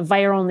and that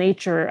viral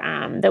nature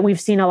that we've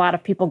seen a lot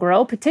of people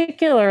grow,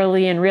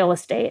 particularly in real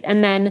estate.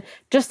 And then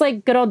just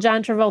like good old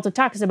John Travolta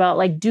talks about,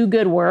 like, do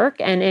good work,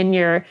 and in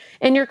your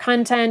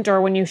content, or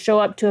when you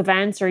show up to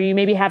events, or you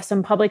maybe have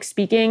some public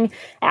speaking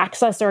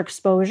access or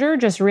exposure,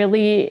 just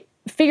really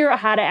figure out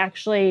how to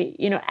actually,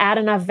 add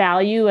enough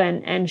value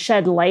and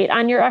shed light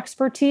on your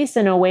expertise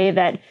in a way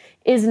that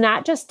is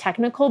not just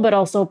technical, but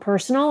also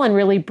personal, and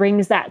really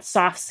brings that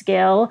soft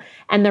skill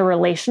and the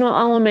relational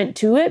element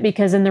to it.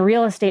 Because in the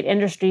real estate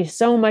industry,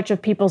 so much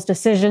of people's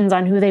decisions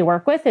on who they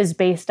work with is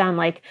based on,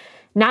 like,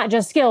 not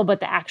just skill,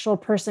 but the actual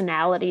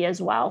personality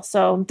as well.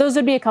 So those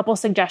would be a couple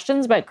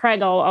suggestions, but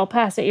Craig, I'll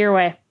pass it your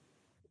way.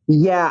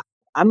 Yeah,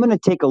 I'm going to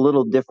take a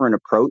little different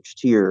approach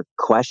to your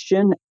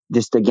question,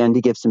 just again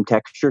to give some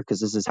texture, because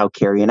this is how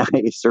Carrie and I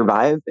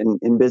survive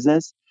in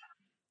business.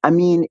 I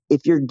mean,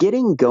 if you're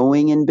getting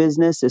going in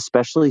business,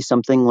 especially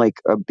something like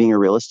being a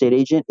real estate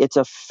agent, it's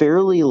a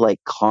fairly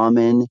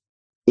common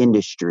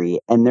industry,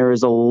 and there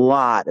is a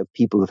lot of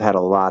people who've had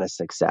a lot of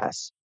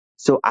success.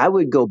 So I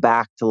would go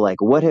back to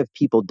what have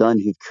people done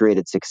who've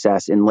created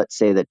success in, let's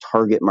say, the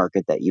target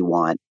market that you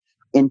want.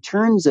 In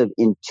terms of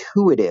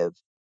intuitive,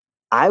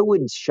 I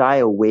would shy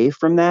away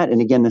from that.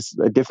 And again, this is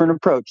a different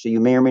approach, so you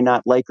may or may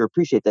not like or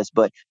appreciate this,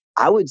 but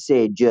I would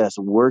say just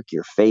work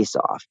your face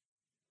off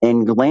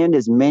and land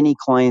as many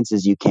clients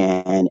as you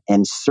can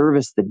and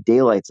service the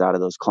daylights out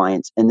of those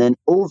clients. And then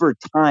over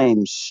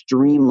time,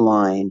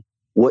 streamline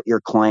what your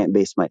client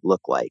base might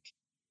look like.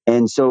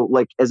 And so,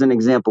 as an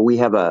example, we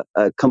have a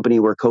company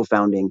we're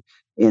co-founding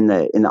in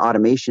the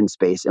automation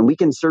space, and we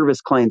can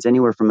service clients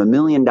anywhere from $1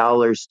 million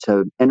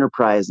to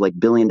enterprise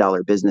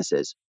billion-dollar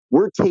businesses.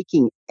 We're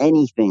taking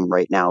anything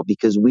right now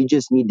because we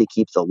just need to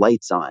keep the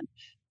lights on.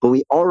 But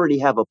we already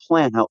have a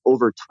plan how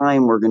over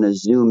time we're going to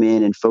zoom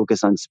in and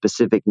focus on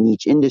specific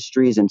niche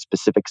industries and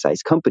specific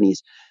size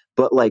companies.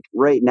 But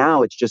right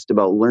now, it's just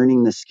about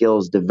learning the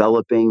skills,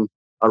 developing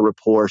a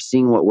rapport,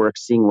 seeing what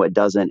works, seeing what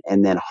doesn't,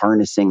 and then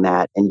harnessing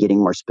that and getting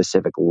more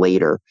specific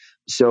later.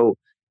 So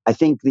I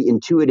think the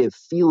intuitive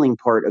feeling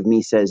part of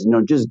me says,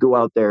 just go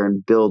out there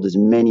and build as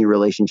many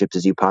relationships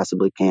as you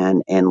possibly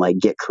can and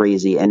get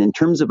crazy. And in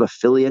terms of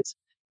affiliates,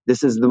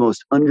 this is the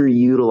most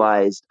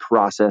underutilized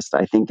process,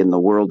 I think, in the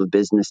world of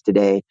business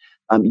today.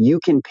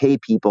 You can pay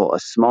people a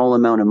small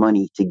amount of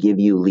money to give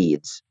you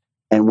leads.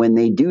 And when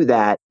they do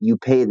that, you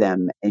pay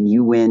them and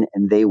you win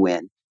and they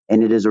win.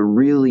 And it is a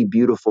really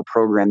beautiful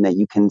program that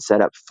you can set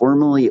up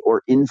formally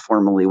or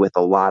informally with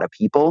a lot of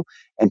people.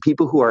 And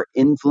people who are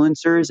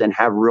influencers and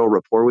have real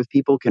rapport with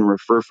people can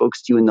refer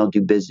folks to you, and they'll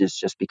do business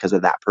just because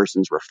of that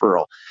person's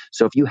referral.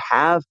 So if you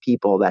have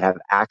people that have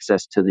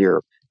access to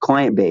your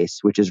client base,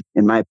 which is,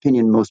 in my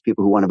opinion, most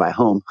people who want to buy a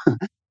home,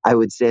 I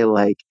would say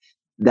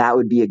that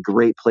would be a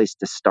great place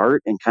to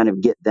start and kind of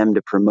get them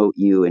to promote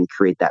you and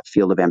create that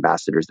field of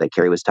ambassadors that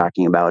Carrie was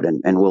talking about.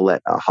 And we'll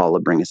let Hala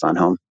bring us on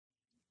home.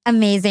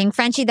 Amazing.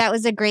 Frenchie, that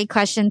was a great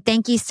question.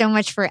 Thank you so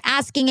much for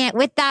asking it.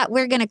 With that,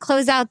 we're going to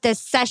close out this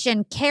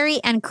session. Carrie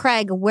and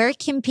Craig, where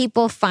can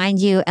people find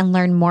you and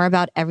learn more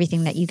about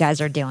everything that you guys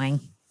are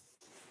doing?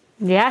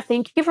 Yeah,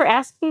 thank you for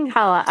asking,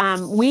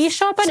 Hala. We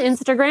show up on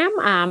Instagram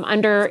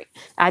under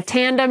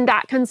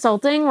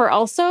Tandem.Consulting. We're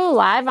also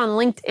live on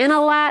LinkedIn a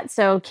lot.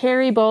 So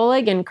Carrie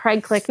Bohlig and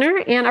Craig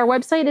Clickner. And our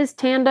website is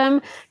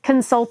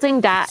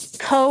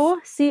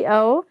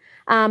tandemconsulting.co.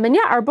 And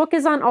yeah, our book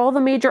is on all the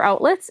major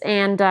outlets.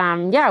 And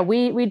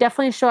we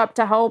definitely show up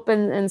to help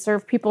and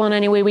serve people in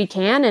any way we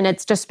can. And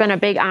it's just been a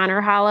big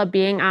honor, Hala,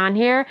 being on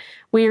here.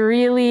 We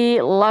really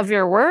love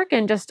your work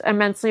and just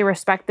immensely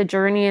respect the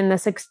journey and the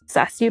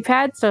success you've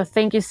had. So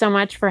thank you so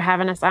much for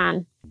having us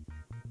on.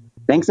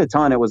 Thanks a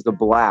ton. It was a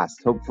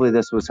blast. Hopefully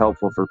this was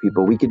helpful for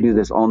people. We could do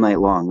this all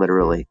night long,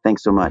 literally.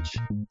 Thanks so much.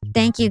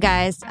 Thank you,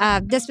 guys.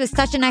 This was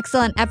such an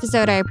excellent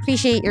episode. I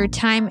appreciate your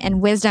time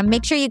and wisdom.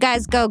 Make sure you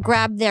guys go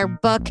grab their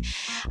book.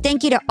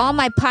 Thank you to all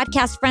my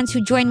podcast friends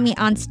who joined me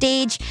on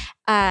stage.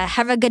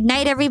 Have a good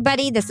night,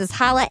 everybody. This is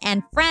Hala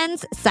and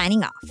Friends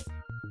signing off.